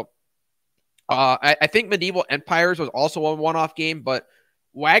game. So I think Medieval Empires was also a one-off game, but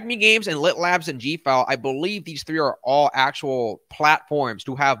WAGMI Games and Lit Labs and GFAL, I believe these three are all actual platforms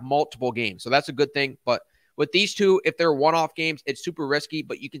to have multiple games. So that's a good thing. But with these two, if they're one-off games, it's super risky,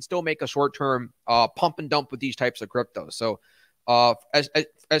 but you can still make a short-term pump and dump with these types of cryptos. So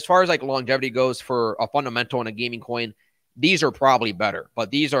as far as like longevity goes for a fundamental and a gaming coin, these are probably better.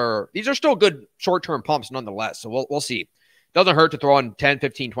 But these are still good short-term pumps nonetheless. So we'll see. Doesn't hurt to throw in 10,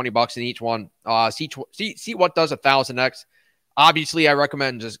 15, 20 bucks in each one. See what does 1,000x. Obviously, I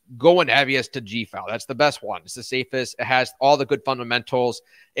recommend just going heaviest to GFAL. That's the best one. It's the safest. It has all the good fundamentals.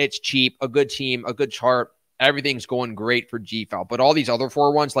 It's cheap, a good team, a good chart. Everything's going great for GFAL. But all these other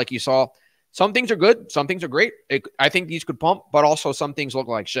 4 ones, like you saw, some things are good. Some things are great. I think these could pump, but also some things look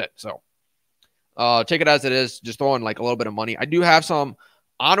like shit. So take it as it is. Just throwing like a little bit of money. I do have some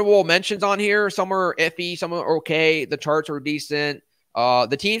honorable mentions on here. Some are iffy, some are okay. The charts are decent.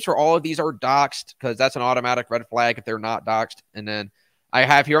 The teams for all of these are doxed, because that's an automatic red flag if they're not doxed. And then I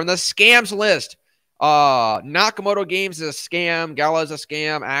have here on the scams list, Nakamoto Games is a scam, Gala is a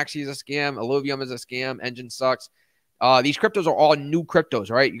scam, Axie is a scam, Illuvium is a scam, Engine sucks. These cryptos are all new cryptos,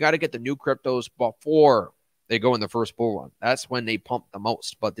 right? You got to get the new cryptos before they go in the first bull run. That's when they pump the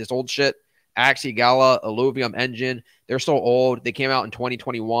most. But this old shit, Axie, Gala, Illuvium, Engine, they're so old. They came out in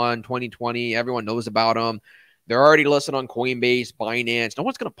 2021, 2020. Everyone knows about them. They're already listed on Coinbase, Binance. No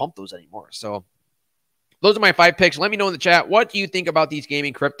one's going to pump those anymore. So those are my 5 picks. Let me know in the chat, what do you think about these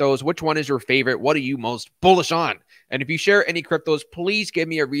gaming cryptos? Which one is your favorite? What are you most bullish on? And if you share any cryptos, please give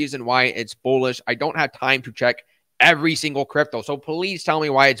me a reason why it's bullish. I don't have time to check every single crypto. So please tell me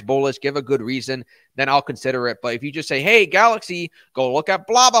why it's bullish. Give a good reason. Then I'll consider it. But if you just say, hey, Galaxy, go look at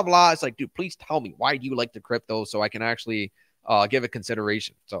blah, blah, blah. It's like, dude, please tell me, why do you like the crypto, so I can actually give it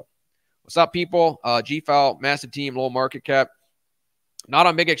consideration. So what's up, people? GFAL, massive team, low market cap. Not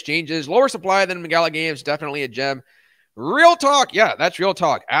on big exchanges. Lower supply than Megala Games. Definitely a gem. Real talk. Yeah, that's real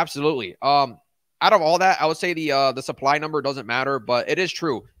talk. Absolutely. Out of all that, I would say the supply number doesn't matter, but it is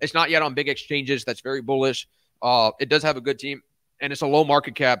true. It's not yet on big exchanges. That's very bullish. It does have a good team, and it's a low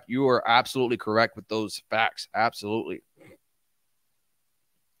market cap. You are absolutely correct with those facts. Absolutely.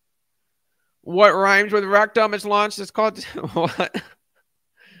 What rhymes with rectum is launched? It's called what?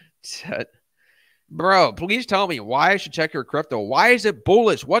 Bro, please tell me why I should check your crypto. Why is it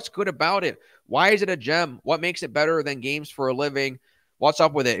bullish? What's good about it? Why is it a gem? What makes it better than games for a living? What's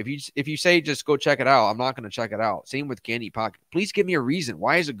up with it? If you say just go check it out, I'm not going to check it out. Same with Candy Pocket. Please give me a reason.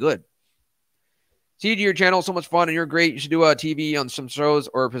 Why is it good? See your channel, so much fun, and you're great. You should do a TV on some shows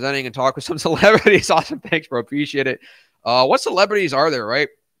or presenting and talk with some celebrities. Awesome. Thanks, bro. Appreciate it. What celebrities are there, right?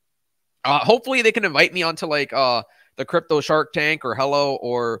 Hopefully they can invite me onto like the Crypto Shark Tank or Hello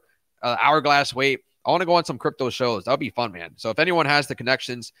or Hourglass Wait. I want to go on some crypto shows. That would be fun, man. So if anyone has the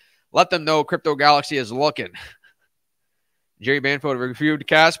connections, let them know Crypto Galaxy is looking. Jerry Banfield reviewed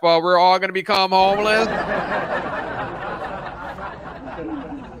Caspa. We're all going to become homeless.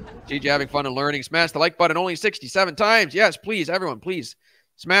 TJ having fun and learning. Smash the like button only 67 times. Yes, please, everyone, please.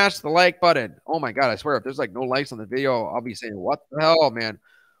 Smash the like button. Oh, my God, I swear, if there's like no likes on the video, I'll be saying, what the hell, man?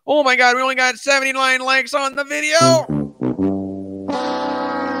 Oh, my God, we only got 79 likes on the video.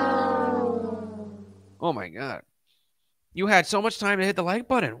 Oh, my God. You had so much time to hit the like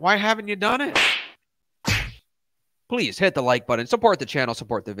button. Why haven't you done it? Please hit the like button. Support the channel.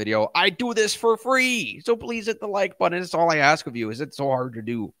 Support the video. I do this for free. So please hit the like button. That's all I ask of you. Is it so hard to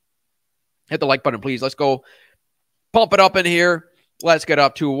do? Hit the like button, please. Let's go pump it up in here. Let's get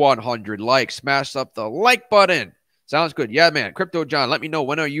up to 100 likes. Smash up the like button. Sounds good. Yeah, man. Crypto John, let me know.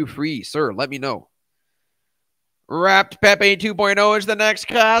 When are you free, sir? Let me know. Wrapped Pepe 2.0 is the next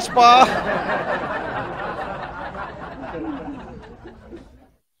Caspa.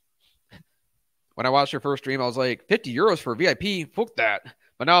 When I watched your first stream, I was like, 50 euros for VIP. Fuck that.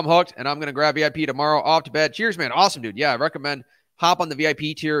 But now I'm hooked, and I'm going to grab VIP tomorrow off to bed. Cheers, man. Awesome, dude. Yeah, I recommend hop on the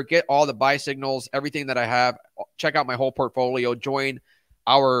VIP tier, get all the buy signals, everything that I have. Check out my whole portfolio. Join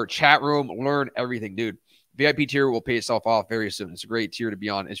our chat room. Learn everything, dude. VIP tier will pay itself off very soon. It's a great tier to be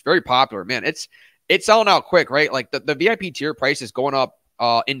on. It's very popular, man. It's selling out quick, right? Like the VIP tier price is going up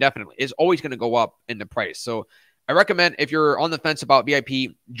indefinitely. It's always going to go up in the price. So I recommend, if you're on the fence about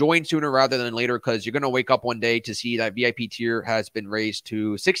VIP, join sooner rather than later, because you're going to wake up one day to see that VIP tier has been raised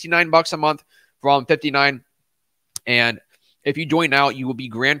to $69 a month from $59. And if you join now, you will be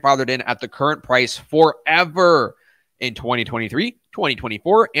grandfathered in at the current price forever in 2023,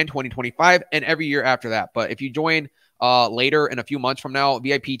 2024, and 2025, and every year after that. But if you join later in a few months from now,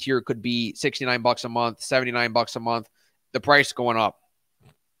 VIP tier could be $69 a month, $79 a month. The price going up.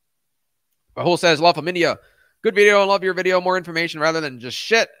 Rahul says, love from India. Good video. Love your video. More information rather than just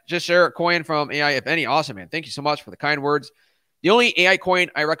shit. Just share a coin from AI, if any. Awesome, man. Thank you so much for the kind words. The only AI coin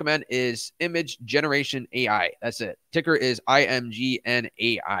I recommend is Image Generation AI. That's it. Ticker is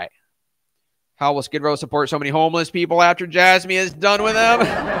IMGNAI. How will Skid Row support so many homeless people after Jasmine is done with them?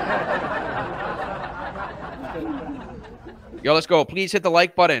 Yo, let's go. Please hit the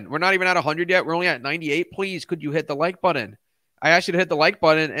like button. We're not even at 100 yet. We're only at 98. Please, could you hit the like button? I asked you to hit the like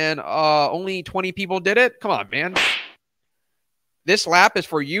button, and only 20 people did it. Come on, man. This lap is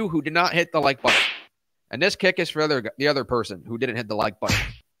for you who did not hit the like button. And this kick is for the other person who didn't hit the like button.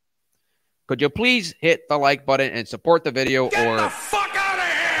 Could you please hit the like button and support the video? Get the fuck out of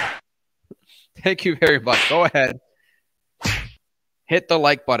here! Thank you very much. Go ahead. Hit the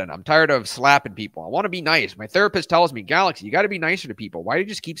like button. I'm tired of slapping people. I want to be nice. My therapist tells me, Galaxy, you got to be nicer to people. Why do you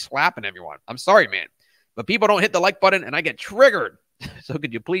just keep slapping everyone? I'm sorry, man. But people don't hit the like button, and I get triggered. So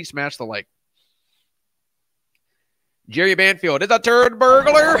could you please smash the like? Jerry Banfield is a turd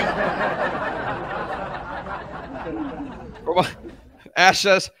burglar. Ash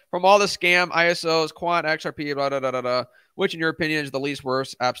says, from all the scam ISOs, Quant, XRP, blah, blah, blah, blah, blah, which in your opinion is the least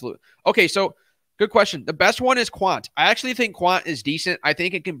worst? Absolute. Okay, so good question. The best one is Quant. I actually think Quant is decent. I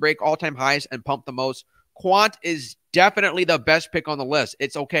think it can break all-time highs and pump the most. Quant is definitely the best pick on the list.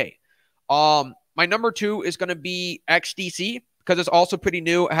 It's okay. My number 2 is going to be XDC, because it's also pretty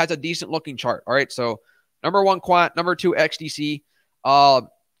new. It has a decent looking chart. All right, so number 1, Quant. Number 2, XDC.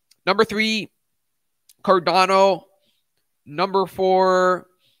 Number 3, Cardano. Number 4,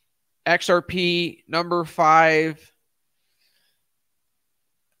 XRP. Number 5.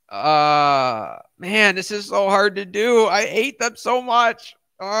 Man, this is so hard to do. I hate them so much.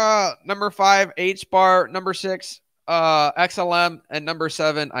 Number 5, HBAR. Number 6, XLM. And number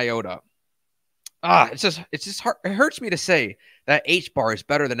 7, IOTA. It's just hard. It hurts me to say that HBAR is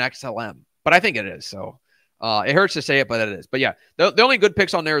better than XLM, but I think it is. So it hurts to say it, but it is. But yeah, the only good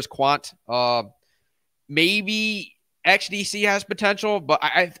picks on there is Quant. Maybe XDC has potential, but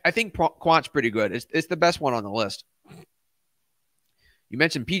I think Quant's pretty good. It's the best one on the list. You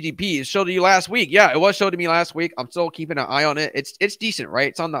mentioned PGP. It showed to you last week. Yeah, it was showed to me last week. I'm still keeping an eye on it. It's decent, right?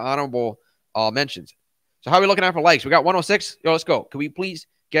 It's on the honorable mentions. So how are we looking at for likes? We got 106. Yo, let's go. Can we please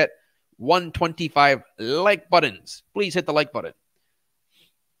get 125 like buttons? Please hit the like button.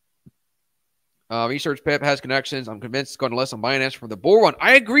 Research Pip has connections. I'm convinced it's going to list on Binance for the bull run.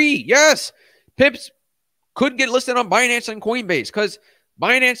 I agree. Yes. Pips could get listed on Binance and Coinbase, because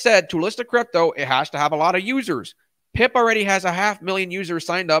Binance said to list a crypto, it has to have a lot of users. Pip already has 500,000 users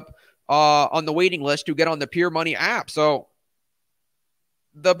signed up on the waiting list to get on the Pure Money app. So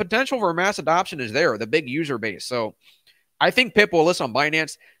the potential for mass adoption is there, the big user base. So I think Pip will list on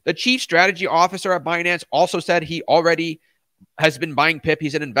Binance. The chief strategy officer at Binance also said he already has been buying Pip.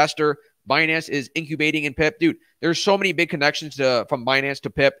 He's an investor. Binance is incubating in Pip. Dude, there's so many big connections from Binance to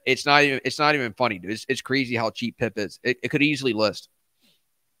Pip. It's not even funny, dude. It's crazy how cheap Pip is. It could easily list.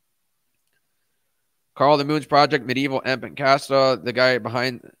 Carl the Moon's project, Medieval, Emp, and Casta, the guy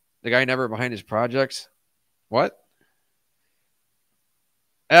never behind his projects. What?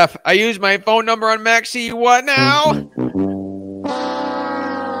 F, I use my phone number on Maxi. What now?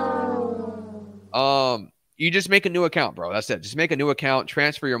 You just make a new account, bro. That's it. Just make a new account,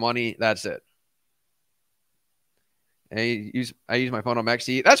 transfer your money. That's it. I use my phone on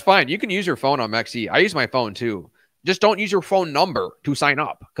Maxi. That's fine. You can use your phone on Maxi. I use my phone too. Just don't use your phone number to sign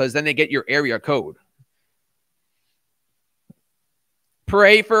up, because then they get your area code.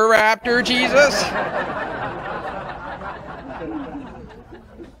 Pray for Raptor, Jesus.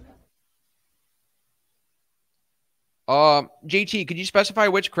 JT, could you specify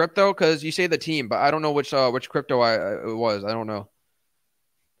which crypto? Because you say the team, but I don't know which crypto it was. I don't know.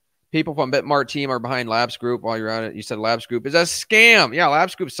 People from Bitmart team are behind Labs Group. While you're at it, you said Labs Group is a scam. Yeah,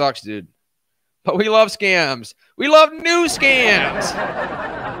 Labs Group sucks, dude. But we love scams. We love new scams.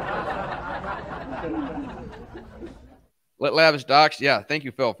 Lit Labs docs. Yeah, thank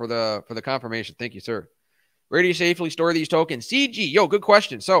you, Phil, for the confirmation. Thank you, sir. Where do you safely store these tokens? CG. Yo, good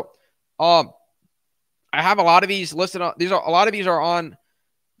question. So, I have a lot of these listed on a lot of these are on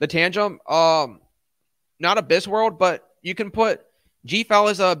the Tangent. Not Abyss World, but you can put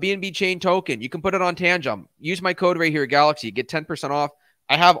GFAL is a BNB chain token. You can put it on Tangem. Use my code right here, Galaxy. Get 10% off.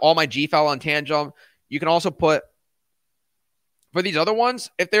 I have all my GFAL on Tangem. You can also put, for these other ones,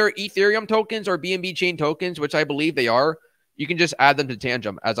 if they're Ethereum tokens or BNB chain tokens, which I believe they are, you can just add them to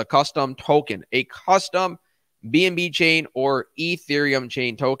Tangem as a custom token. A custom BNB chain or Ethereum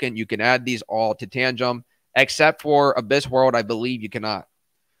chain token. You can add these all to Tangem, except for Abyss World, I believe you cannot.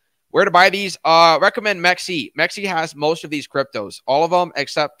 Where to buy these? Recommend Mexi. Mexi has most of these cryptos, all of them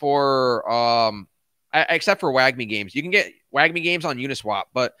except for WAGMI games. You can get WAGMI games on Uniswap,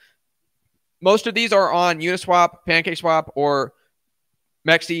 but most of these are on Uniswap, PancakeSwap, or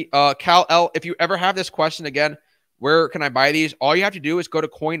Mexi. Cal L, if you ever have this question again, where can I buy these? All you have to do is go to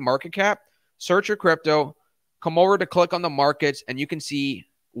CoinMarketCap, search your crypto, come over to click on the markets, and you can see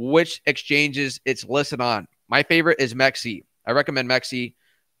which exchanges it's listed on. My favorite is Mexi. I recommend Mexi.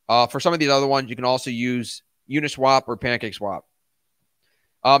 For some of these other ones, you can also use Uniswap or PancakeSwap.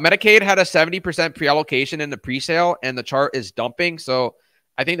 Medicaid had a 70% pre-allocation in the pre-sale, and the chart is dumping. So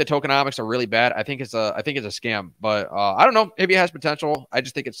I think the tokenomics are really bad. I think it's a scam, but I don't know. Maybe it has potential. I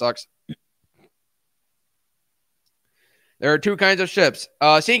just think it sucks. There are two kinds of ships: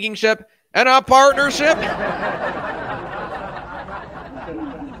 a sinking ship and a partnership.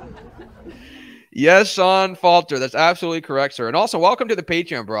 Yes, Sean Falter. That's absolutely correct, sir. And also, welcome to the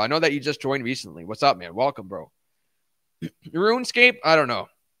Patreon, bro. I know that you just joined recently. What's up, man? Welcome, bro. RuneScape? I don't know.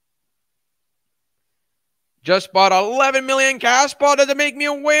 Just bought 11 million cash ball. Does it make me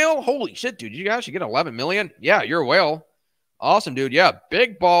a whale? Holy shit, dude. You actually get 11 million? Yeah, you're a whale. Awesome, dude. Yeah,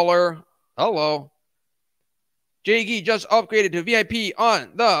 big baller. Hello. JG just upgraded to VIP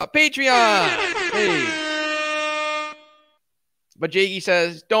on the Patreon. Hey. But Jaggy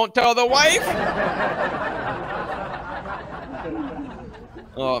says, don't tell the wife.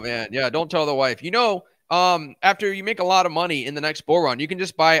 Oh, man. Yeah, don't tell the wife. You know, after you make a lot of money in the next bull run, you can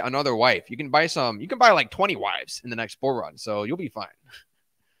just buy another wife. You can buy like 20 wives in the next bull run, so you'll be fine.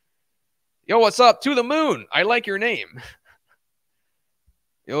 Yo, what's up? To the moon. I like your name.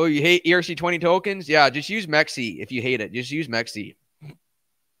 Yo, you hate ERC20 tokens? Yeah, just use Mexi if you hate it. Just use Mexi.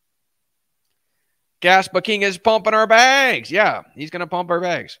 Gaspa King is pumping our bags. Yeah, he's going to pump our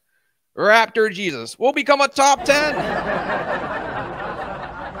bags. Raptor Jesus will become a top 10.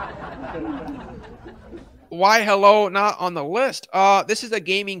 Why Hello not on the list? This is a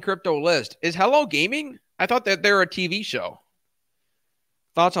gaming crypto list. Is Hello gaming? I thought that they're a TV show.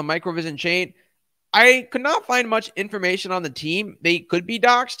 Thoughts on Microvision Chain? I could not find much information on the team. They could be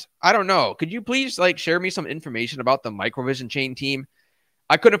doxxed. I don't know. Could you please share me some information about the Microvision Chain team?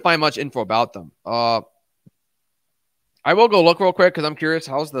 I couldn't find much info about them. I will go look real quick because I'm curious.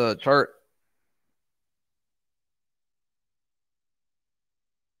 How's the chart?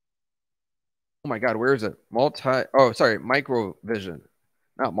 Oh my God, where is it? Microvision,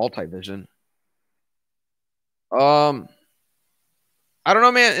 not multivision. I don't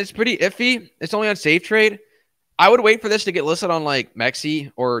know, man. It's pretty iffy. It's only on Safe Trade. I would wait for this to get listed on like Mexi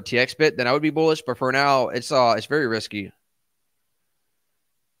or TXBit. Then I would be bullish. But for now, it's very risky.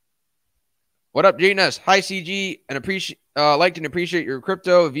 What up, Genius? Hi, CG, and liked and appreciate your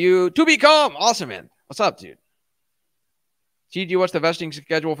crypto view to become. Awesome, man. What's up, dude? CG, what's the vesting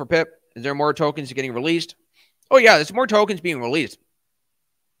schedule for PIP? Is there more tokens getting released? Oh, yeah, there's more tokens being released.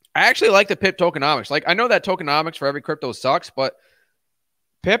 I actually like the PIP tokenomics. Like, I know that tokenomics for every crypto sucks, but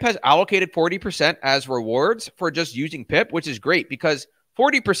PIP has allocated 40% as rewards for just using PIP, which is great because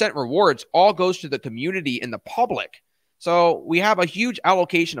 40% rewards all goes to the community and the public. So we have a huge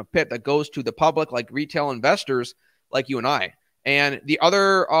allocation of PIP that goes to the public, like retail investors like you and I. And the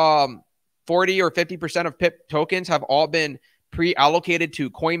other 40 or 50% of PIP tokens have all been pre-allocated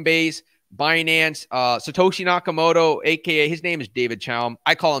to Coinbase, Binance, Satoshi Nakamoto, a.k.a. his name is David Chaum.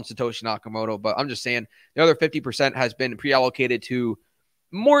 I call him Satoshi Nakamoto, but I'm just saying the other 50% has been pre-allocated to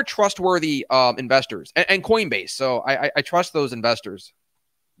more trustworthy investors and Coinbase. So I trust those investors.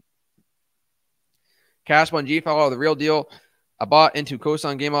 Cash One G follow the real deal. I bought into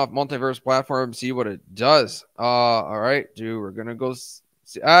Kosan Game Off Multiverse platform. See what it does. All right, dude. We're gonna go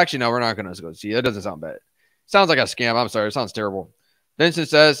see. Actually, no, we're not gonna go see. That doesn't sound bad. Sounds like a scam. I'm sorry. It sounds terrible. Vincent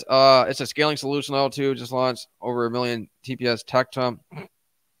says it's a scaling solution. L2 just launched over 1 million TPS Tectum. All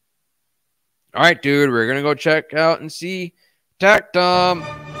right, dude. We're gonna go check out and see Tectum.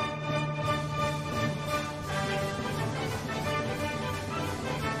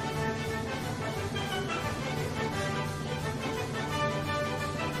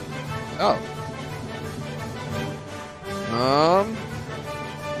 Oh.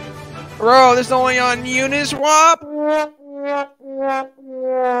 Bro, this is only on Uniswap.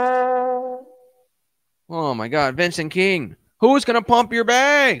 Oh my God, Vincent King. Who's going to pump your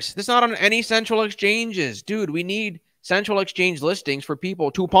bags? This is not on any central exchanges. Dude, we need central exchange listings for people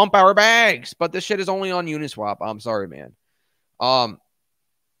to pump our bags. But this shit is only on Uniswap. I'm sorry, man. Now,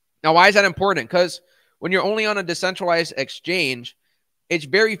 why is that important? Because when you're only on a decentralized exchange, it's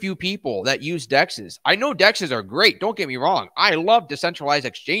very few people that use DEXs. I know DEXs are great. Don't get me wrong. I love decentralized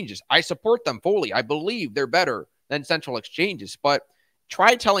exchanges. I support them fully. I believe they're better than central exchanges. But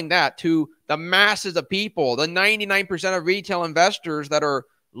try telling that to the masses of people, the 99% of retail investors that are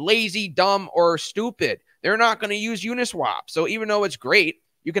lazy, dumb, or stupid. They're not going to use Uniswap. So even though it's great,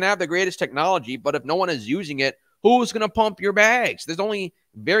 you can have the greatest technology, but if no one is using it, who's going to pump your bags? There's only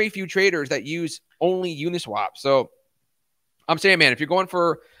very few traders that use only Uniswap. So I'm saying, man, if you're going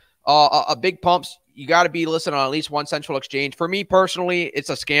for a big pumps, you got to be listed on at least one central exchange. For me personally, it's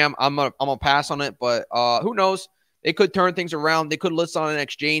a scam. I'm gonna pass on it, but who knows? They could turn things around. They could list on an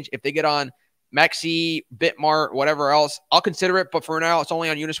exchange. If they get on Mexi, Bitmart, whatever else, I'll consider it. But for now, it's only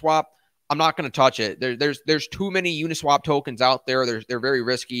on Uniswap. I'm not going to touch it. There's too many Uniswap tokens out there. They're very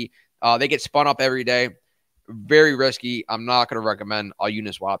risky. They get spun up every day. Very risky. I'm not going to recommend a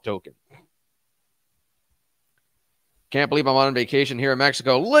Uniswap token. Can't believe I'm on vacation here in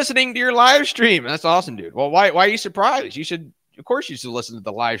Mexico listening to your live stream. That's awesome, dude. Well, why are you surprised? You should, of course, you should listen to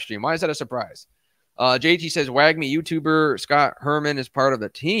the live stream. Why is that a surprise? JT says, WagMe YouTuber Scott Herman is part of the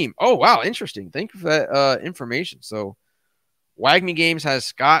team. Oh, wow. Interesting. Thank you for that information. So WagMe Games has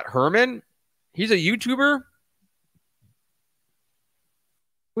Scott Herman. He's a YouTuber.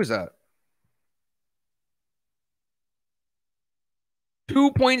 Who is that?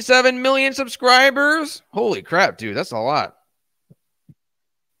 2.7 million subscribers. Holy crap, dude. That's a lot.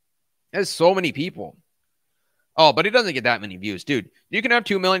 That's so many people. Oh, but he doesn't get that many views. Dude, you can have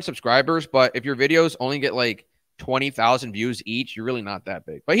 2 million subscribers, but if your videos only get like 20,000 views each, you're really not that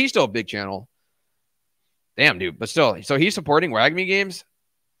big. But he's still a big channel. Damn, dude. But still, so he's supporting WagMe Games.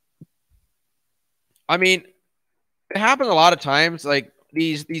 I mean, it happens a lot of times. Like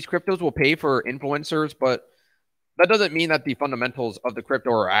these cryptos will pay for influencers, but that doesn't mean that the fundamentals of the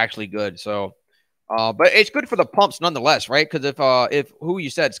crypto are actually good. So, but it's good for the pumps nonetheless, right? Because if who you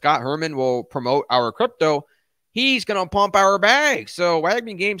said, Scott Herman, will promote our crypto, he's going to pump our bag. So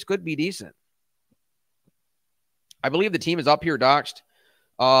WagMe Games could be decent. I believe the team is up here doxed.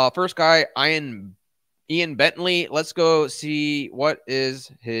 First guy, Ian Bentley. Let's go see what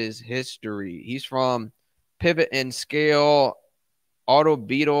is his history. He's from Pivot and Scale, Auto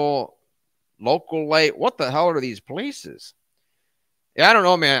Beetle, Local Light. What the hell are these places? Yeah, I don't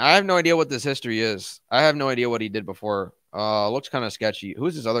know, man. I have no idea what this history is. I have no idea what he did before. Looks kind of sketchy.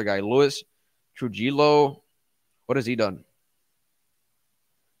 Who's this other guy? Luis Trujillo. What has he done?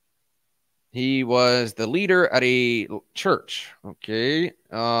 He was the leader at a church. Okay.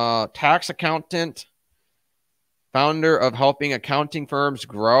 Tax accountant. Founder of helping accounting firms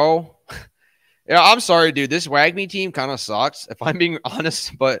grow. Yeah, I'm sorry, dude. This WagMe team kind of sucks, if I'm being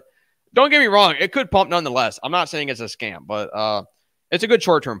honest. But don't get me wrong. It could pump nonetheless. I'm not saying it's a scam, but it's a good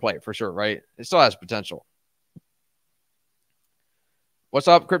short-term play for sure, right? It still has potential. What's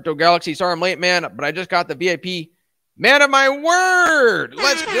up, Crypto Galaxy? Sorry I'm late, man, but I just got the VIP. Man of my word.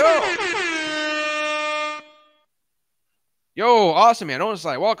 Let's go. Yo, awesome, man.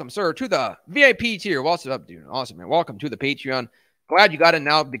 Honestly, welcome, sir, to the VIP tier. What's up, dude? Awesome, man. Welcome to the Patreon. Glad you got it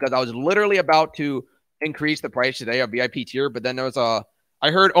now because I was literally about to increase the price today of VIP tier, but then there was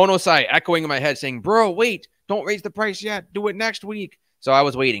I heard Onosai echoing in my head saying, bro, wait, don't raise the price yet. Do it next week. So I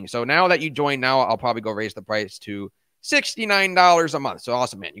was waiting. So now that you joined now, I'll probably go raise the price to $69 a month. So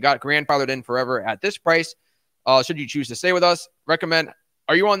awesome, man. You got grandfathered in forever at this price. Should you choose to stay with us, recommend.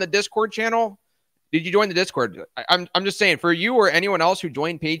 Are you on the Discord channel? Did you join the Discord? I'm just saying, for you or anyone else who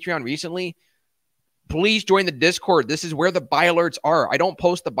joined Patreon recently, please join the Discord. This is where the buy alerts are. I don't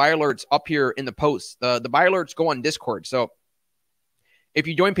post the buy alerts up here in the posts. The buy alerts go on Discord. So if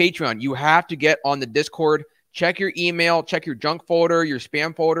you join Patreon, you have to get on the Discord. Check your email. Check your junk folder, your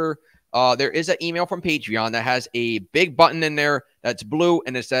spam folder. There is an email from Patreon that has a big button in there that's blue,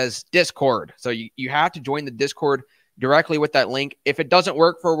 and it says Discord. So you have to join the Discord directly with that link. If it doesn't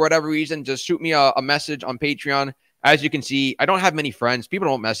work for whatever reason, just shoot me a message on Patreon. As you can see, I don't have many friends. People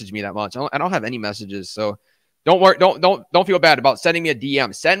don't message me that much. I don't have any messages. So don't worry. Don't feel bad about sending me a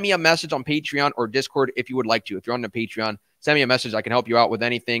DM. Send me a message on Patreon or Discord if you would like to. If you're on the Patreon, send me a message. I can help you out with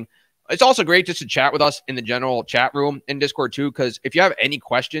anything. It's also great just to chat with us in the general chat room in Discord too, because if you have any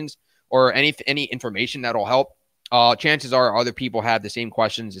questions or any information that'll help, chances are other people have the same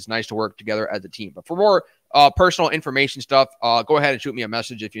questions. It's nice to work together as a team. But for more personal information stuff, go ahead and shoot me a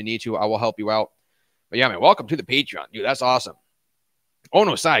message if you need to. I will help you out. But yeah, man, welcome to the Patreon. Dude, that's awesome.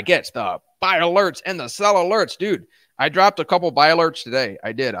 Onosai gets the buy alerts and the sell alerts. Dude, I dropped a couple buy alerts today.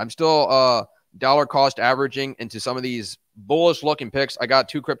 I did. I'm still dollar cost averaging into some of these bullish looking picks. I got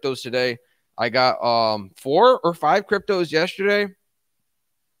 2 cryptos today. I got 4 or 5 cryptos yesterday.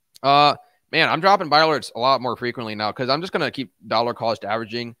 Man, I'm dropping buy alerts a lot more frequently now because I'm just going to keep dollar cost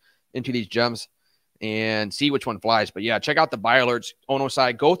averaging into these gems and see which one flies. But yeah, check out the buy alerts Ono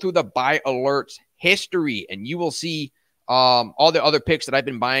side. Go through the buy alerts history and you will see all the other picks that I've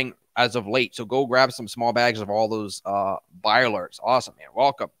been buying as of late. So go grab some small bags of all those buy alerts. Awesome, man.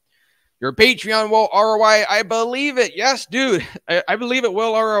 Welcome. Your Patreon will ROI. I believe it. Yes, dude. I believe it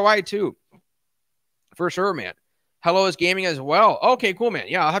will ROI too. For sure, man. Hello is gaming as well. Okay, cool, man.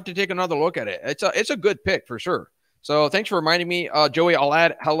 Yeah, I'll have to take another look at it. It's a good pick for sure. So thanks for reminding me. Joey, I'll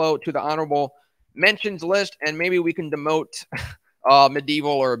add hello to the honorable mentions list, and maybe we can demote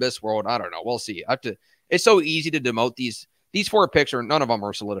Medieval or Abyss World. I don't know. We'll see. It's so easy to demote these 4 picks, or none of them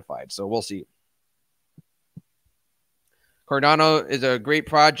are solidified. So we'll see. Cardano is a great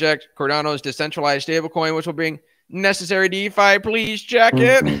project. Cardano's decentralized stablecoin, which will bring necessary DeFi. Please check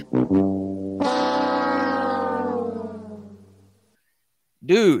it.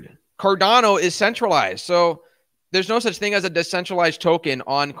 Dude, Cardano is centralized. So there's no such thing as a decentralized token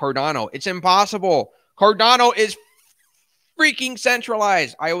on Cardano. It's impossible. Cardano is freaking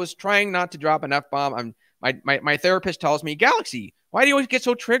centralized. I was trying not to drop an F-bomb. My therapist tells me, Galaxy, why do you always get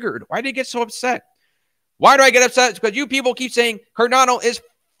so triggered? Why do you get so upset? Why do I get upset? It's because you people keep saying Cardano is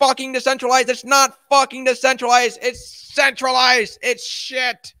fucking decentralized. It's not fucking decentralized. It's centralized. It's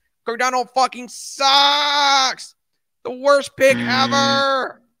shit. Cardano fucking sucks. The worst pick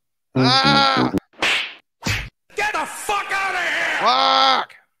ever. Ah. Get the fuck out of here.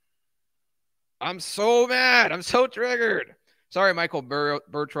 Fuck. I'm so mad. I'm so triggered. Sorry, Michael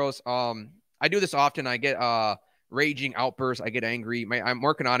Bertros. I do this often. I get raging outbursts. I get angry. I'm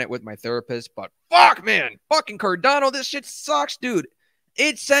working on it with my therapist, but fuck, man. Fucking Cardano. This shit sucks, dude.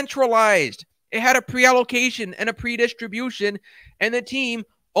 It's centralized. It had a pre-allocation and a pre-distribution, and the team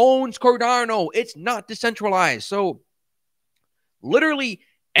owns Cardano. It's not decentralized. So literally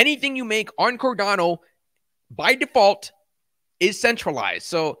anything you make on Cardano by default is centralized.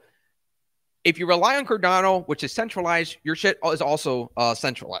 So if you rely on Cardano, which is centralized, your shit is also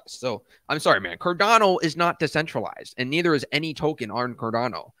centralized. So I'm sorry, man. Cardano is not decentralized, and neither is any token on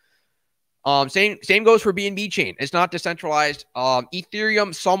Cardano. Same goes for BNB chain. It's not decentralized.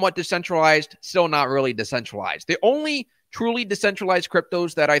 Ethereum, somewhat decentralized, still not really decentralized. The only truly decentralized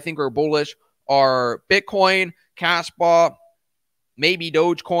cryptos that I think are bullish are Bitcoin, Kaspa, maybe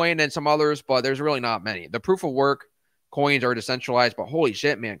Dogecoin, and some others, but there's really not many. The proof of work coins are decentralized, but holy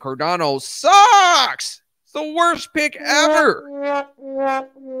shit, man, Cardano sucks. It's the worst pick ever.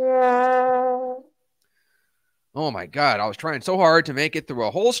 Oh my God, I was trying so hard to make it through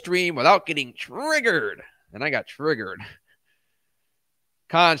a whole stream without getting triggered, and I got triggered.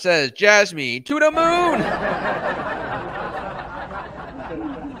 Khan says, Jasmine, to the moon.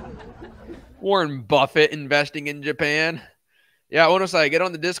 Warren Buffett investing in Japan. Yeah, Onosai, get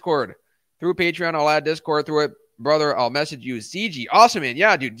on the Discord. Through Patreon, I'll add Discord through it. Brother, I'll message you. CG, awesome, man.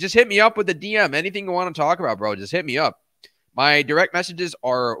 Yeah, dude, just hit me up with the DM. Anything you want to talk about, bro, just hit me up. My direct messages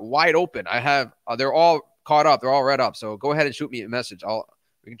are wide open. I have, they're all caught up. They're all read up. So go ahead and shoot me a message.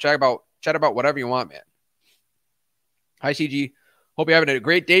 We can chat about whatever you want, man. Hi, CG. Hope you're having a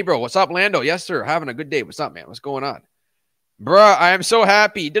great day, bro. What's up, Lando? Yes, sir. Having a good day. What's up, man? What's going on? Bruh, I am so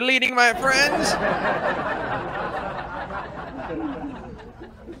happy. Deleting my friends.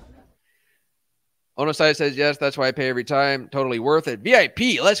 Onosai says, yes, that's why I pay every time. Totally worth it.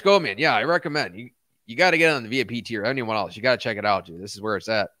 VIP, let's go, man. Yeah, I recommend. You got to get on the VIP tier. Anyone else, you got to check it out, dude. This is where it's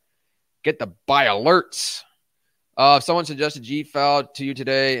at. Get the buy alerts. If someone suggested GFAL to you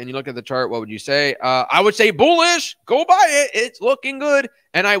today and you look at the chart, what would you say? I would say bullish. Go buy it. It's looking good.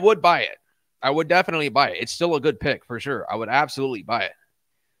 And I would buy it. I would definitely buy it. It's still a good pick for sure. I would absolutely buy it.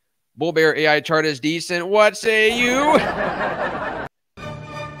 Bull Bear AI chart is decent. What say you?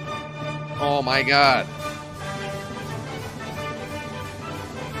 Oh my God.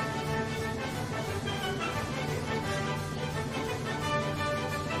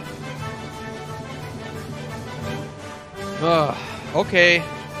 Okay.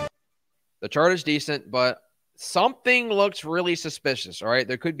 The chart is decent, but something looks really suspicious. All right.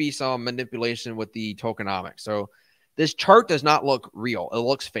 There could be some manipulation with the tokenomics. So this chart does not look real. It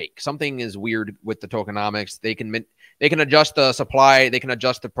looks fake. Something is weird with the tokenomics. They can adjust the supply. They can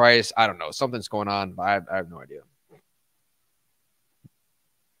adjust the price. I don't know. Something's going on. But I have no idea.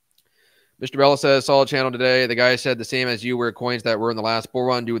 Mr. Bella says, solid channel today. The guy said the same as you, where coins that were in the last bull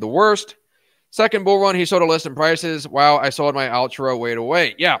run do the worst. Second bull run, he sold a list in prices. Wow, I sold my ultra. Wait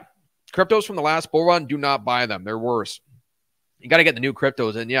away. Yeah. Cryptos from the last bull run, do not buy them. They're worse. You got to get the new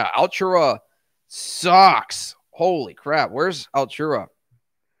cryptos. And yeah, Altura sucks. Holy crap. Where's Altura?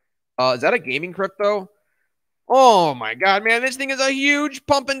 Is that a gaming crypto? Oh my God, man. This thing is a huge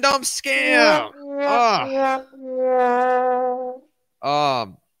pump and dump scam.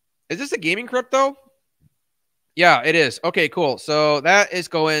 Is this a gaming crypto? Yeah, it is. Okay, cool. So that is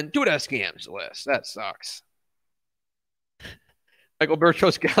going to the scams list. That sucks. Michael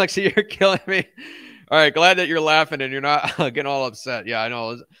Bertro's Galaxy, you're killing me. All right, glad that you're laughing and you're not getting all upset. Yeah, I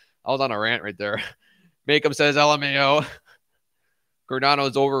know. I was on a rant right there. Makeup says LMAO. Cardano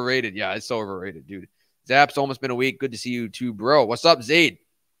is overrated. Yeah, it's so overrated, dude. Zap's almost been a week. Good to see you too, bro. What's up, Zaid?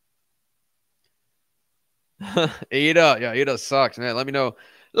 Ada. Yeah, Ada sucks, man. Let me know.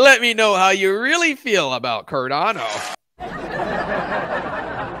 Let me know how you really feel about Cardano.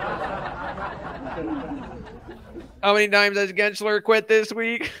 How many times has Gensler quit this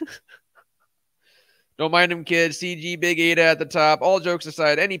week? Don't mind him, kids. CG, Big Ada at the top. All jokes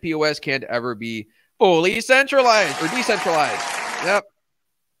aside, any POS can't ever be fully centralized or decentralized. Yep.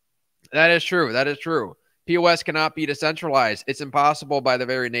 That is true. That is true. POS cannot be decentralized. It's impossible by the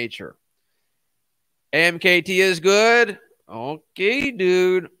very nature. AMKT is good. Okay,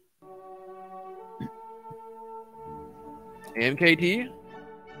 dude. AMKT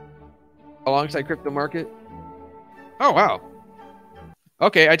alongside crypto market. Oh, wow.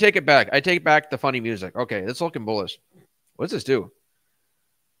 Okay, I take it back. I take back the funny music. Okay, that's looking bullish. What does this do?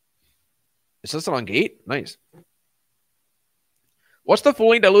 Is this on gate? Nice. What's the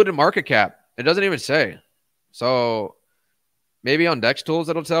fully diluted market cap? It doesn't even say. So maybe on Dex Tools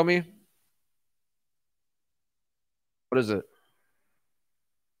it'll tell me. What is it?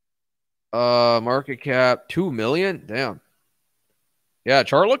 Market cap 2 million. Damn. Yeah,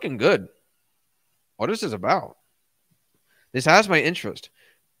 chart looking good. What is this about? This has my interest.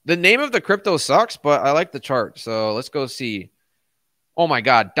 The name of the crypto sucks, but I like the chart. So let's go see. Oh my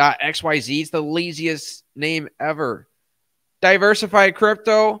God. .xyz is the laziest name ever. Diversify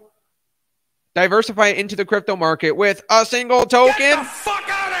crypto. Diversify into the crypto market with a single token. Get the fuck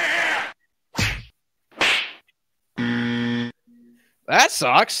out of here! That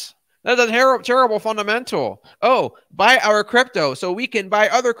sucks. That's a terrible fundamental. Oh, buy our crypto so we can buy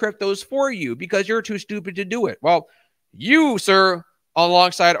other cryptos for you because you're too stupid to do it. Well, you, sir,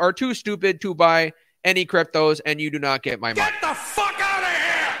 alongside are too stupid to buy any cryptos and you do not get my money. Get the fuck out of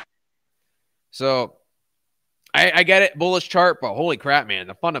here! So I get it, bullish chart, but holy crap, man,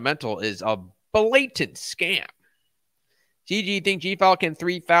 the fundamental is a blatant scam. GG think G Falcon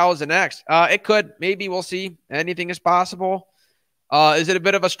 3000X. It could, maybe, we'll see. Anything is possible. Is it a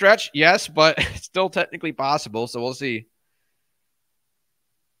bit of a stretch? Yes, but it's still technically possible, so we'll see.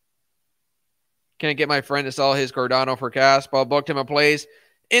 Can't get my friend to sell his Cardano for cash, but booked him a place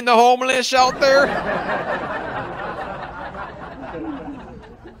in the homeless shelter.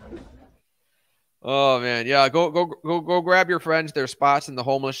 Oh man, yeah, go grab your friends their spots in the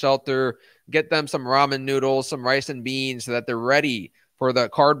homeless shelter. Get them some ramen noodles, some rice and beans, so that they're ready for the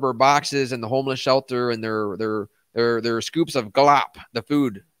cardboard boxes in the homeless shelter and their scoops of glop, the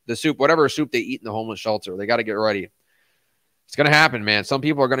food, the soup, whatever soup they eat in the homeless shelter. They got to get ready. It's going to happen, man. Some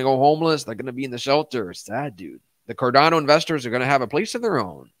people are going to go homeless. They're going to be in the shelter. It's sad, dude. The Cardano investors are going to have a place of their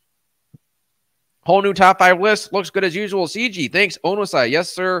own. Whole new top 5 list. Looks good as usual. CG, thanks. Onosai,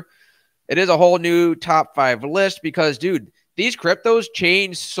 yes, sir. It is a whole new top 5 list because, dude, these cryptos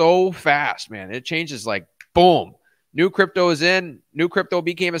change so fast, man. It changes like, boom. New crypto is in. New crypto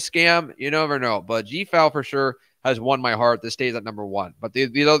became a scam. You never know. But GFAL for sure has won my heart. This stays at number 1. But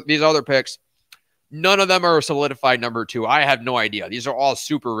these other picks, none of them are solidified number 2. I have no idea. These are all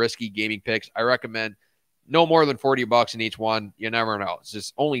super risky gaming picks. I recommend no more than $40 in each one. You never know. It's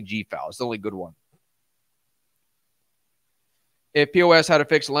just only GFAL. It's the only good one. If POS had a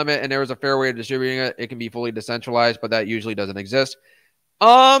fixed limit and there was a fair way of distributing it, it can be fully decentralized, but that usually doesn't exist.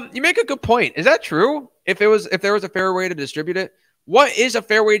 You make a good point. Is that true? If there was a fair way to distribute it, what is a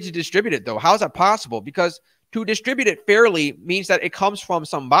fair way to distribute it though? How is that possible? Because to distribute it fairly means that it comes from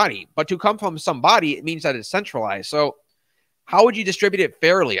somebody, but to come from somebody, it means that it's centralized. So how would you distribute it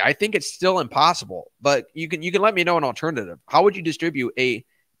fairly? I think it's still impossible, but you can let me know an alternative. How would you distribute a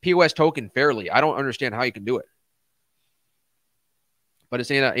POS token fairly? I don't understand how you can do it. But it's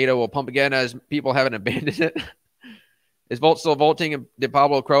saying that ADA will pump again as people haven't abandoned it. Is Volt still vaulting? And did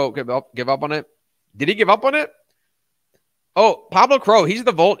Pablo Crow give up on it? Did he give up on it? Oh, Pablo Crow, he's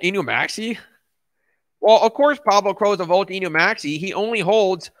the Volt Inu Maxi. Well, of course, Pablo Crow is a Volt Inu Maxi. He only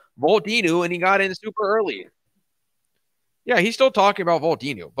holds Volt Inu, and he got in super early. Yeah, he's still talking about Volt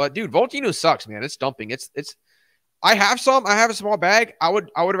Inu. But, dude, Volt Inu sucks, man. It's dumping. I have some. I have a small bag. I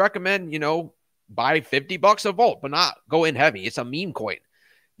would recommend, buy $50 a Volt, but not go in heavy. It's a meme coin.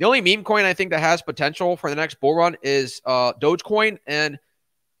 The only meme coin I think that has potential for the next bull run is Dogecoin and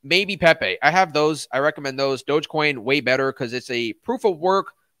maybe Pepe. I have those. I recommend those. Dogecoin way better because it's a proof of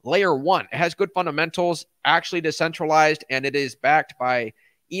work layer 1. It has good fundamentals, actually decentralized, and it is backed by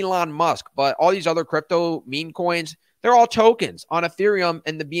Elon Musk. But all these other crypto meme coins, they're all tokens on Ethereum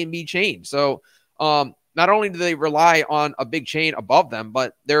and the BNB chain. So not only do they rely on a big chain above them,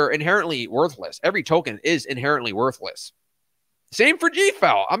 but they're inherently worthless. Every token is inherently worthless. Same for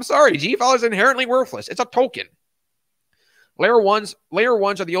GFAL. I'm sorry, GFAL is inherently worthless. It's a token. Layer ones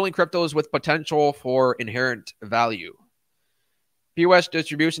are the only cryptos with potential for inherent value. POS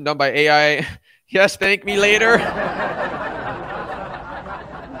distribution done by AI. Yes, thank me later.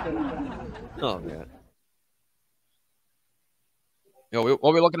 Oh man. What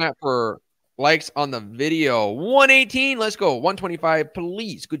we're looking at for likes on the video. 118. Let's go. 125.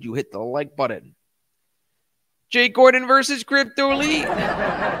 Please, could you hit the like button? Jake Gordon versus Crypto Elite.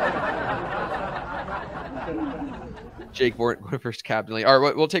 Jake Gordon versus Captain Elite. All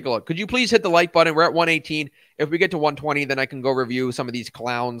right, we'll take a look. Could you please hit the like button? We're at 118. If we get to 120, then I can go review some of these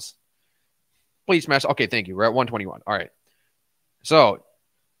clowns. Please smash. Okay, thank you. We're at 121. All right. So,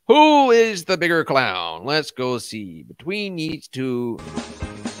 who is the bigger clown? Let's go see between these two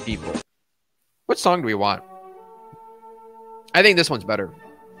people. What song do we want? I think this one's better.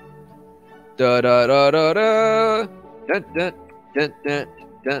 Da da da da da da da da da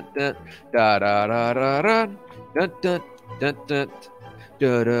da da da da da da. Dun, dun, dun, dun, dun,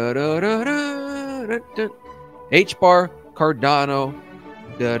 dun, dun, dun, dun, dun. H-Bar Cardano.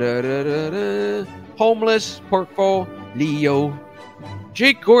 Da, da, da, da, da. Homeless portfolio.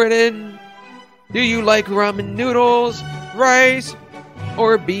 Jake Gordon. Do you like ramen noodles, rice,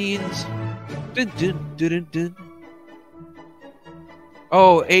 or beans? Dun, dun, dun, dun, dun.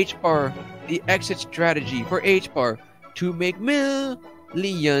 Oh, H-Bar. The exit strategy for H-Bar to make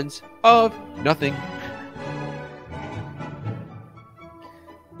millions of nothing.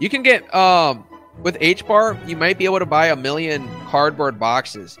 You can get, with H-Bar, you might be able to buy 1 million cardboard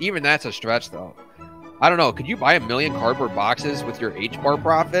boxes. Even that's a stretch, though. I don't know. Could you buy 1 million cardboard boxes with your H-Bar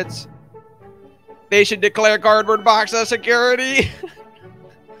profits? They should declare cardboard box as security.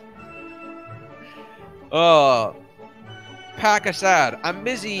 Pack Assad, I'm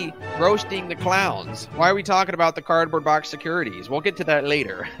busy roasting the clowns. Why are we talking about the cardboard box securities? We'll get to that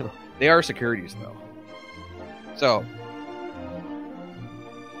later. They are securities, though. So,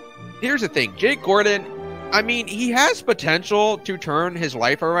 here's the thing. Jake Gordon, I mean, he has potential to turn his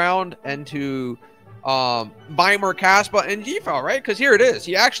life around and to buy more Caspa and GFAL, right? Because here it is.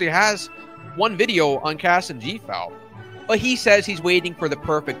 He actually has one video on Cas and GFAL. But he says he's waiting for the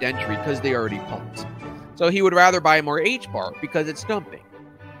perfect entry because they already pumped. So he would rather buy more H-Bar because it's dumping.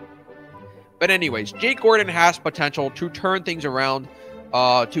 But anyways, Jake Gordon has potential to turn things around,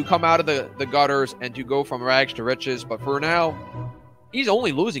 to come out of the gutters and to go from rags to riches. But for now, he's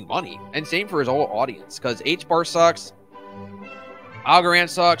only losing money. And same for his whole audience because H-Bar sucks. Algorand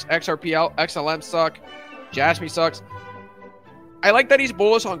sucks. XRP, XLM suck. Jasmy sucks. I like that he's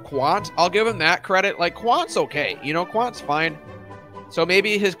bullish on Quant. I'll give him that credit. Like, Quant's okay. You know, Quant's fine. So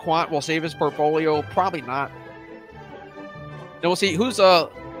maybe his Quant will save his portfolio. Probably not. Then we'll see. Who's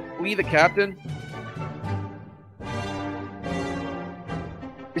Lee the captain?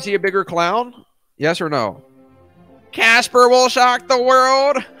 Is he a bigger clown? Yes or no? Casper will shock the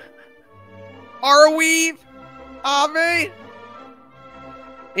world. Arweave. Ave.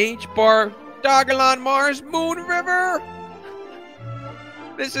 H-Bar. Dogalon Mars. Moon River.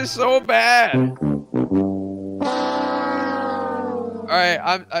 This is so bad. All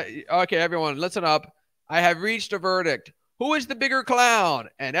right, okay, everyone, listen up. I have reached a verdict. Who is the bigger clown?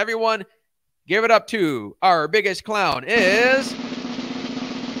 And everyone, give it up to our biggest clown is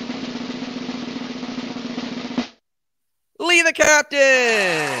Lee the Captain.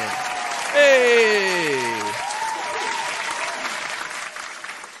 Hey.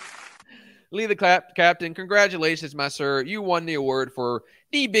 Lee the Captain, congratulations, my sir. You won the award for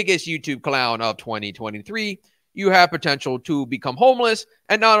the biggest YouTube clown of 2023. You have potential to become homeless,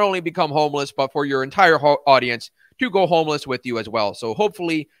 and not only become homeless, but for your entire audience to go homeless with you as well. So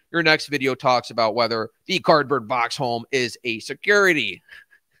hopefully your next video talks about whether the cardboard box home is a security.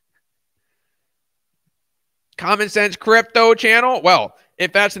 Common Sense Crypto channel. Well,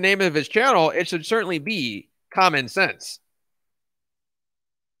 if that's the name of his channel, it should certainly be Common Sense.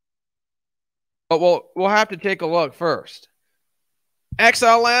 But we'll have to take a look first.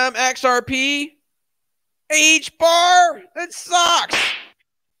 XLM, XRP, H-Bar, it sucks.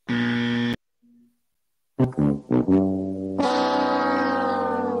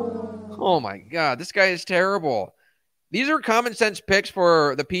 Oh my God, this guy is terrible. These are common sense picks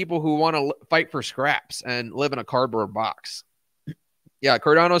for the people who want to fight for scraps and live in a cardboard box. Yeah,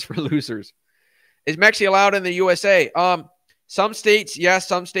 Cardano's for losers. Is Mexi allowed in the USA? Some states yes,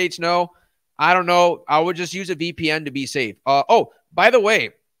 some states no. I don't know. I would just use a VPN to be safe. Oh, by the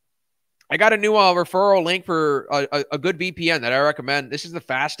way, I got a new referral link for a good VPN that I recommend. This is the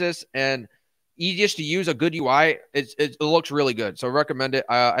fastest and easiest to use, a good UI. It looks really good, so I recommend it.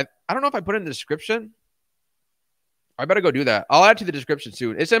 I don't know if I put it in the description. I better go do that. I'll add it to the description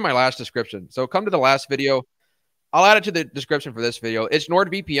soon. It's in my last description, so come to the last video. I'll add it to the description for this video. It's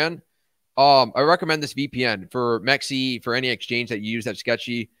NordVPN. I recommend this VPN for Mexi, for any exchange that you use that's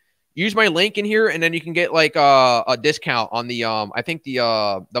sketchy. Use my link in here, and then you can get like a discount on the I think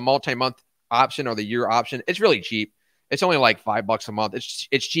the multi-month option or the year option. It's really cheap. It's only like $5 a month.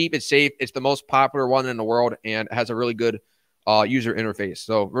 It's cheap. It's safe. It's the most popular one in the world, and it has a really good user interface.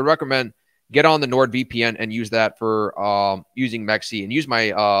 So we recommend get on the NordVPN and use that for using Mexi, and use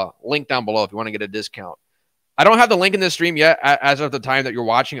my link down below if you want to get a discount. I don't have the link in this stream yet as of the time that you're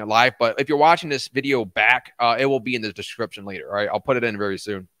watching it live, but if you're watching this video back, it will be in the description later. All right, I'll put it in very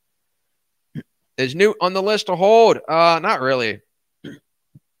soon. Is Newt on the list to hold? Not really.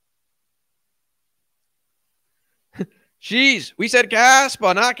 Jeez, we said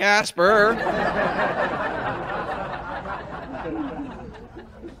Casper, not Casper.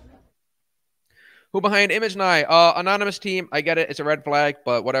 Who behind ImageNie? Anonymous team. I get it. It's a red flag,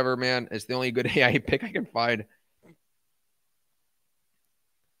 but whatever, man. It's the only good AI pick I can find.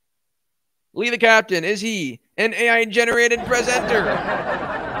 Lee the Captain. Is he an AI-generated presenter?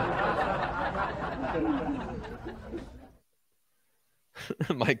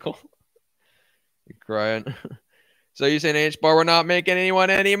 Michael. You're crying. So you're saying H-Bar, we're not making anyone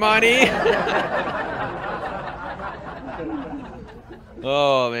any money?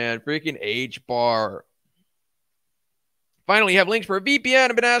 Oh, man. Freaking H-Bar. Finally, you have links for a VPN.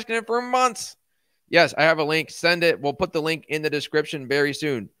 I've been asking it for months. Yes, I have a link. Send it. We'll put the link in the description very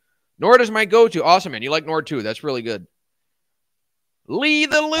soon. Nord is my go-to. Awesome, man. You like Nord too. That's really good. Lee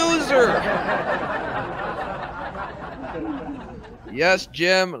the loser. Yes,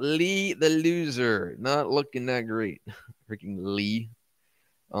 Jim. Lee the loser. Not looking that great. Freaking Lee.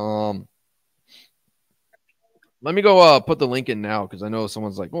 Let me go put the link in now, because I know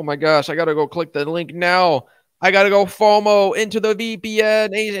someone's like, oh my gosh, I got to go click the link now. I got to go FOMO into the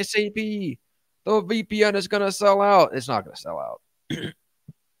VPN ASAP. The VPN is going to sell out. It's not going to sell out. All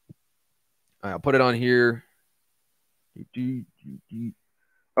right, I'll put it on here.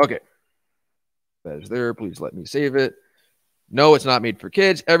 Okay. That is there. Please let me save it. No, it's not made for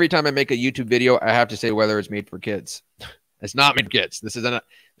kids. Every time I make a YouTube video, I have to say whether it's made for kids. It's not made for kids. This is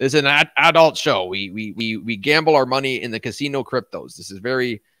an adult show. We gamble our money in the casino cryptos. This is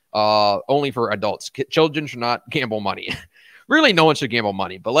very only for adults. Children should not gamble money. Really, no one should gamble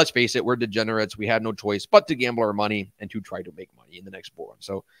money. But let's face it, we're degenerates. We had no choice but to gamble our money and to try to make money in the next board.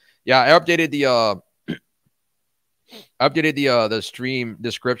 So, yeah, I updated the stream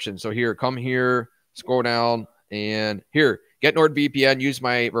description. So here, come here, scroll down, and here, get NordVPN. Use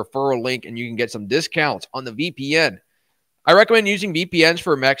my referral link, and you can get some discounts on the VPN. I recommend using VPNs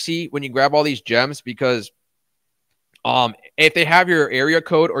for Mexi when you grab all these gems, because if they have your area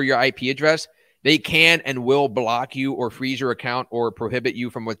code or your IP address, they can and will block you or freeze your account or prohibit you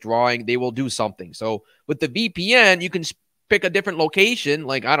from withdrawing. They will do something. So with the VPN, you can pick a different location,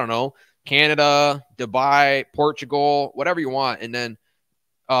 like, I don't know, Canada, Dubai, Portugal, whatever you want. And then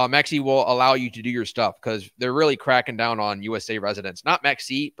Mexi will allow you to do your stuff, because they're really cracking down on USA residents. Not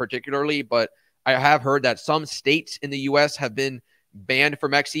Mexi particularly, but I have heard that some states in the U.S. have been banned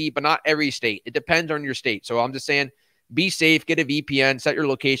from Mexi, but not every state. It depends on your state. So I'm just saying, be safe, get a VPN, set your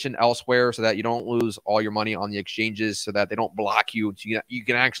location elsewhere so that you don't lose all your money on the exchanges, so that they don't block you. So you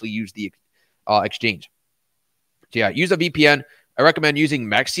can actually use the exchange. So yeah, use a VPN. I recommend using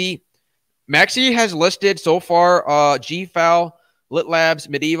Mexi. Mexi has listed so far GFAL, Lit Labs,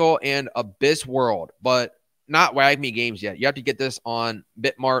 Medieval, and Abyss World, but not WagMe Games yet. You have to get this on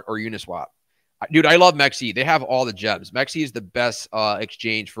Bitmart or Uniswap. Dude, I love Mexi. They have all the gems. Mexi is the best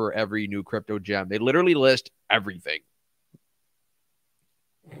exchange for every new crypto gem. They literally list everything.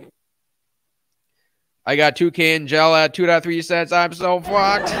 I got 2K in gel at 2.3 cents. I'm so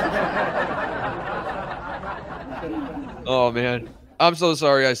fucked. Oh, man. I'm so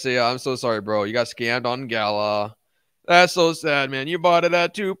sorry, Isaiah. I'm so sorry, bro. You got scammed on Gala. That's so sad, man. You bought it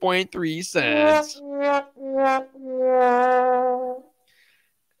at 2.3 cents.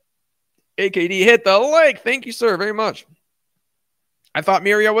 AKD hit the like. Thank you, sir, very much. I thought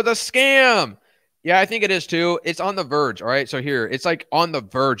Miria was a scam. Yeah, I think it is too. It's on the verge. All right. So here, it's like on the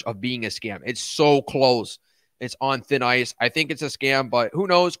verge of being a scam. It's so close. It's on thin ice. I think it's a scam, but who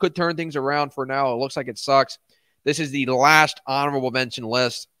knows? Could turn things around. For now, it looks like it sucks. This is the last honorable mention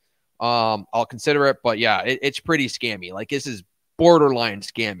list. I'll consider it, but yeah, it's pretty scammy. Like this is borderline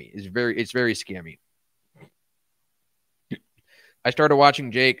scammy. It's very scammy. I started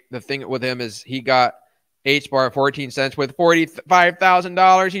watching Jake. The thing with him is he got H bar 14 cents with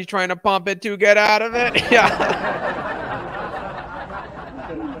 $45,000. He's trying to pump it to get out of it. Yeah.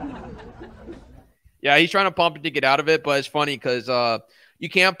 Yeah, he's trying to pump it to get out of it, but it's funny because you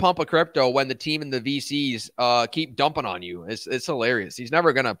can't pump a crypto when the team and the VCs keep dumping on you. It's hilarious. He's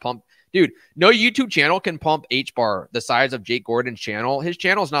never gonna pump. Dude, no YouTube channel can pump H bar the size of Jake Gordon's channel. His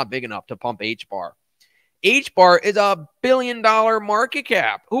channel's not big enough to pump H bar. H bar is $1 billion market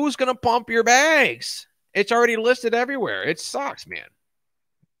cap. Who's gonna pump your bags? It's already listed everywhere. It sucks, man.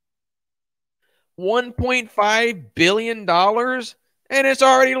 $1.5 billion and it's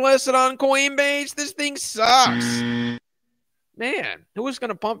already listed on Coinbase. This thing sucks. Man, who's going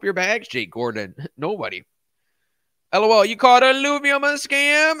to pump your bags, Jake Gordon? Nobody. LOL, you called Illuvium a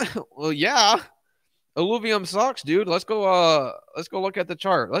scam? Well, yeah. Illuvium sucks, dude. Let's go look at the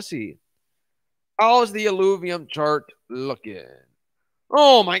chart. Let's see. How's the Illuvium chart looking?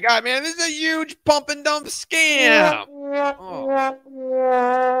 Oh my god, man, this is a huge pump and dump scam.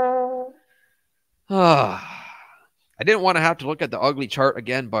 Oh. I didn't want to have to look at the ugly chart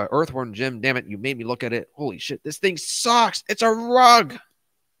again, but Earthworm Jim, damn it, you made me look at it. Holy shit, this thing sucks. It's a rug.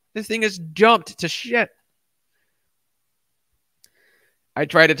 This thing is jumped to shit. I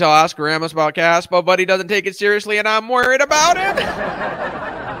tried to tell Oscar Ramos about Caspa, but he doesn't take it seriously, and I'm worried about it.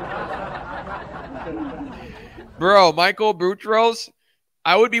 Bro, Michael Boutros,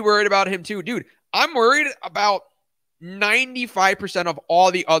 I would be worried about him too. Dude, I'm worried about 95% of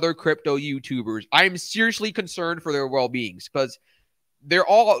all the other crypto YouTubers. I'm seriously concerned for their well-beings because they're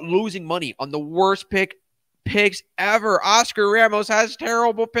all losing money on the worst picks ever. Oscar Ramos has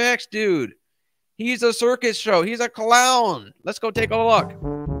terrible picks, dude. He's a circus show. He's a clown. Let's go take a look.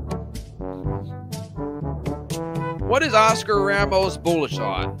 What is Oscar Ramos bullish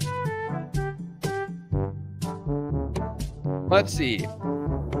on? Let's see.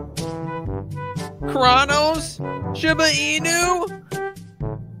 Chronos, Shiba Inu,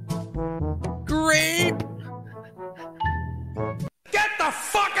 Grape. Get the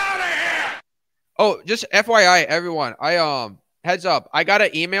fuck out of here! Oh, just FYI, everyone. Heads up. I got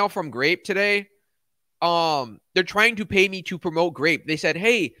an email from Grape today. They're trying to pay me to promote Grape. They said,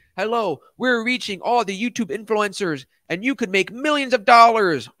 "Hey, hello, we're reaching all the YouTube influencers, and you could make millions of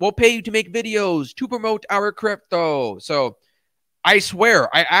dollars. We'll pay you to make videos to promote our crypto." So I swear,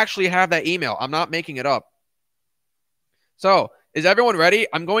 I actually have that email. I'm not making it up. So, is everyone ready?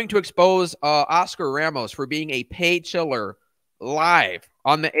 I'm going to expose Oscar Ramos for being a paid chiller live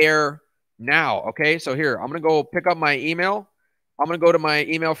on the air now. Okay, so here, I'm going to go pick up my email. I'm going to go to my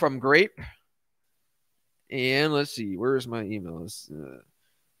email from Grape. And let's see, where's my email?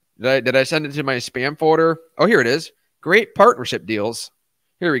 Did I send it to my spam folder? Oh, here it is. Great partnership deals.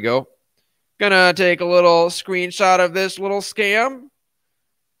 Here we go. Gonna take a little screenshot of this little scam.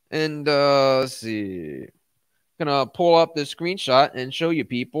 And let's see. Gonna pull up this screenshot and show you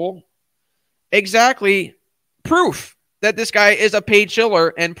people exactly proof that this guy is a paid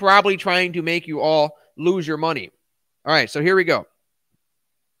chiller and probably trying to make you all lose your money. All right, so here we go.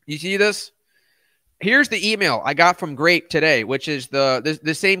 You see this? Here's the email I got from Grape today, which is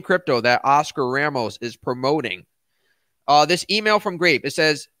the same crypto that Oscar Ramos is promoting. This email from Grape, it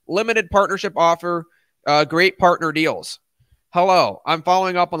says, limited partnership offer, great partner deals. Hello, I'm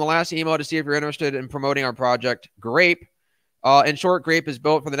following up on the last email to see if you're interested in promoting our project, Grape. In short, Grape is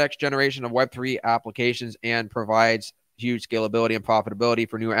built for the next generation of Web3 applications and provides huge scalability and profitability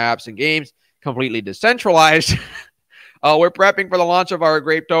for new apps and games, completely decentralized. We're prepping for the launch of our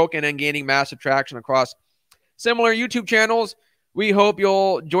Grape token and gaining massive traction across similar YouTube channels. We hope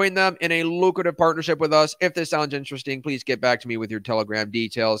you'll join them in a lucrative partnership with us. If this sounds interesting, please get back to me with your Telegram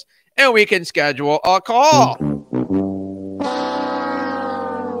details, and we can schedule a call.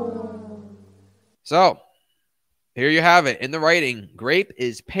 So, here you have it in the writing. Grape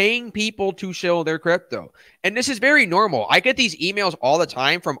is paying people to shill their crypto. And this is very normal. I get these emails all the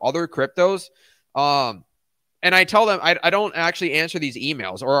time from other cryptos. And I tell them I don't actually answer these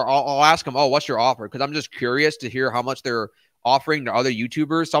emails, or I'll ask them, oh, what's your offer? Because I'm just curious to hear how much they're offering to other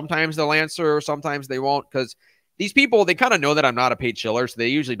YouTubers. Sometimes they'll answer, sometimes they won't, because these people, they kind of know that I'm not a paid chiller, so they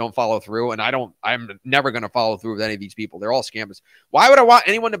usually don't follow through, and I'm never going to follow through with any of these people. They're all scammers. Why would I want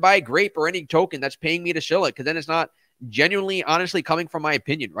anyone to buy Grape or any token that's paying me to shill it? Because then it's not genuinely, honestly coming from my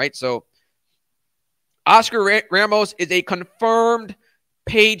opinion, right? So Oscar Ramos is a confirmed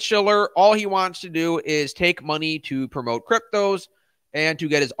paid shiller. All he wants to do is take money to promote cryptos and to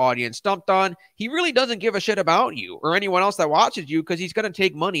get his audience stumped on. He really doesn't give a shit about you or anyone else that watches you because he's going to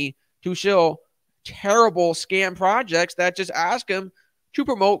take money to shill terrible scam projects that just ask him to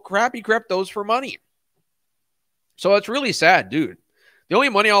promote crappy cryptos for money. So it's really sad, dude. The only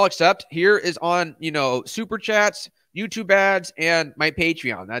money I'll accept here is on, super chats, YouTube ads, and my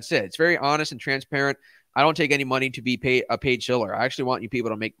Patreon. That's it. It's very honest and transparent. I don't take any money to be a paid shiller. I actually want you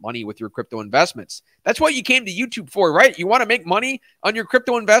people to make money with your crypto investments. That's what you came to YouTube for, right? You want to make money on your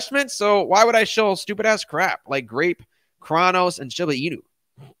crypto investments? So why would I shill stupid-ass crap like Grape, Chronos, and Shiba Inu?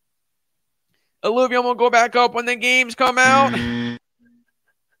 Illuvium will go back up when the games come out.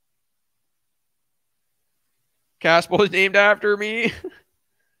 Caspel is named after me.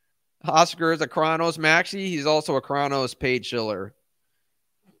 Oscar is a Chronos maxi. He's also a Chronos paid shiller.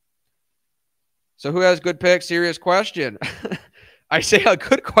 So who has good picks? Serious question. I say a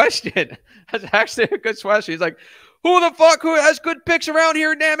good question. That's actually a good question. He's like, who the fuck who has good picks around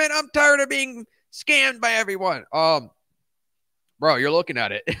here? Damn it. I'm tired of being scammed by everyone. Bro, you're looking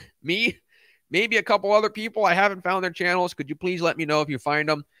at it. Me, maybe a couple other people. I haven't found their channels. Could you please let me know if you find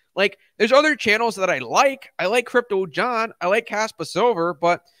them? Like, there's other channels that I like. I like Crypto John. I like Caspa Silver.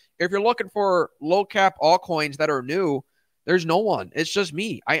 But if you're looking for low cap altcoins that are new, there's no one. It's just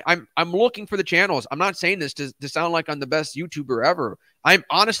me. I'm looking for the channels. I'm not saying this to sound like I'm the best YouTuber ever. I'm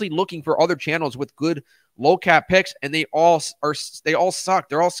honestly looking for other channels with good low cap picks, and they all suck.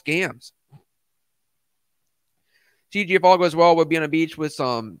 They're all scams. TG, if all goes well, we'll be on a beach with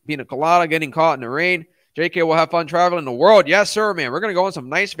some pina colada, getting caught in the rain. JK will have fun traveling the world. Yes, sir, man. We're going to go on some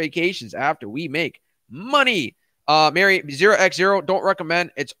nice vacations after we make money. Mary, 0x0, don't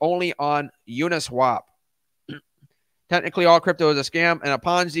recommend. It's only on Uniswap. Technically, all crypto is a scam and a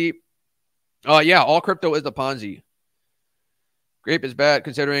Ponzi. Yeah, all crypto is a Ponzi. Grape is bad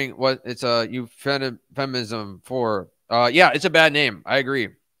considering what it's a euphemism for. Yeah, it's a bad name. I agree.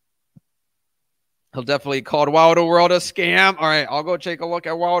 He'll definitely call Wilder World a scam. All right, I'll go take a look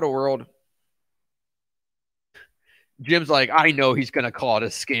at Wilder World. Jim's like, I know he's going to call it a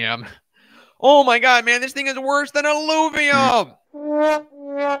scam. Oh, my God, man. This thing is worse than Illuvium.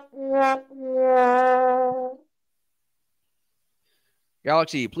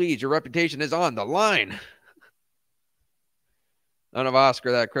 Galaxy, please. Your reputation is on the line. None of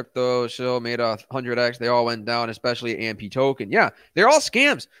Oscar, that crypto show made 100x. They all went down, especially AMP token. Yeah, they're all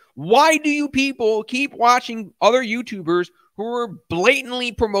scams. Why do you people keep watching other YouTubers who are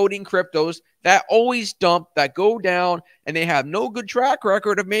blatantly promoting cryptos that always dump, that go down, and they have no good track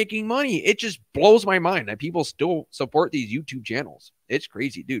record of making money? It just blows my mind that people still support these YouTube channels. It's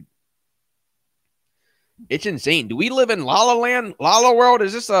crazy, dude. It's insane. Do we live in La La Land, La La World?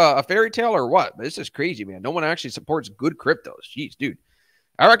 Is this a fairy tale or what? This is crazy, man. No one actually supports good cryptos. Jeez, dude.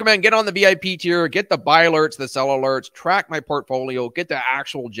 I recommend get on the VIP tier, get the buy alerts, the sell alerts, track my portfolio, get the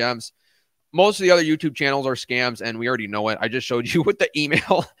actual gems. Most of the other YouTube channels are scams, and we already know it. I just showed you with the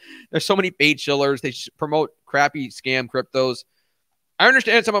email. There's so many paid shillers. They promote crappy scam cryptos. I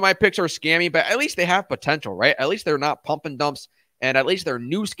understand some of my picks are scammy, but at least they have potential, right? At least they're not pump and dumps, and at least they're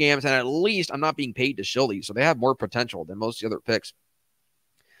new scams, and at least I'm not being paid to shill these, so they have more potential than most of the other picks.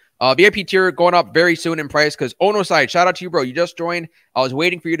 VIP tier going up very soon in price because Onoside, shout out to you, bro. You just joined. I was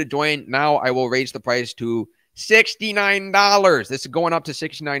waiting for you to join. Now I will raise the price to $69. This is going up to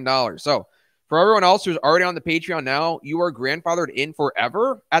 $69. So for everyone else who's already on the Patreon now, you are grandfathered in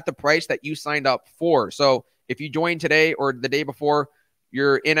forever at the price that you signed up for. So if you join today or the day before,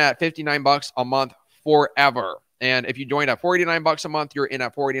 you're in at $59 a month forever. And if you join at $49 a month, you're in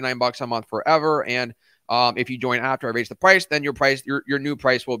at $49 a month forever. And if you join after I raise the price, then your new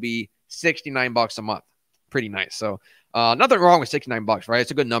price will be $69 a month. Pretty nice. So nothing wrong with $69, right?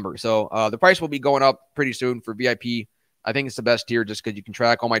 It's a good number. So the price will be going up pretty soon for VIP. I think it's the best tier just because you can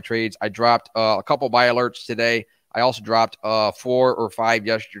track all my trades. I dropped a couple buy alerts today. I also dropped 4 or 5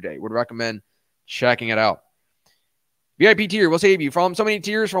 yesterday. Would recommend checking it out. VIP tier will save you from so many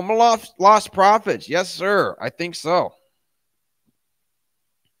tiers from lost profits. Yes, sir. I think so.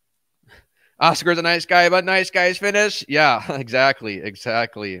 Oscar's a nice guy, but nice guys finish. Yeah, exactly.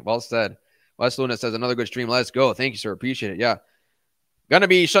 Well said. Wes Luna says another good stream. Let's go. Thank you, sir. Appreciate it. Yeah. Gonna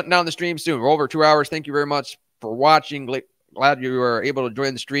be shutting down the stream soon. We're over 2 hours. Thank you very much for watching. Glad you were able to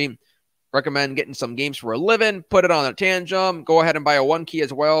join the stream. Recommend getting some games for a living. Put it on a tangent. Go ahead and buy a 1 key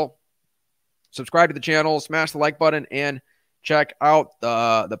as well. Subscribe to the channel. Smash the like button and check out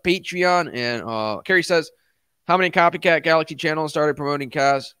the Patreon. And Kerry says, how many copycat Galaxy channels started promoting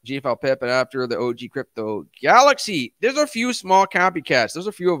CAS, GFL Pip, and after the OG Crypto Galaxy? There's a few small copycats. There's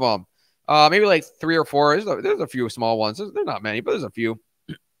a few of them. Maybe like 3 or 4. There's a few small ones. There's not many, but there's a few.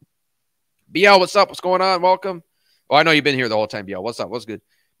 BL, what's up? What's going on? Welcome. Oh, I know you've been here the whole time, BL. What's up? What's good?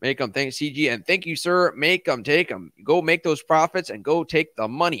 Make them. Thanks, CG. And thank you, sir. Make them. Take them. Go make those profits and go take the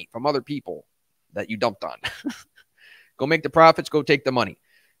money from other people that you dumped on. Go make the profits. Go take the money.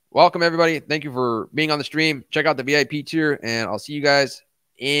 Welcome, everybody. Thank you for being on the stream. Check out the VIP tier, and I'll see you guys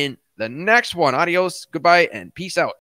in the next one. Adios, goodbye, and peace out.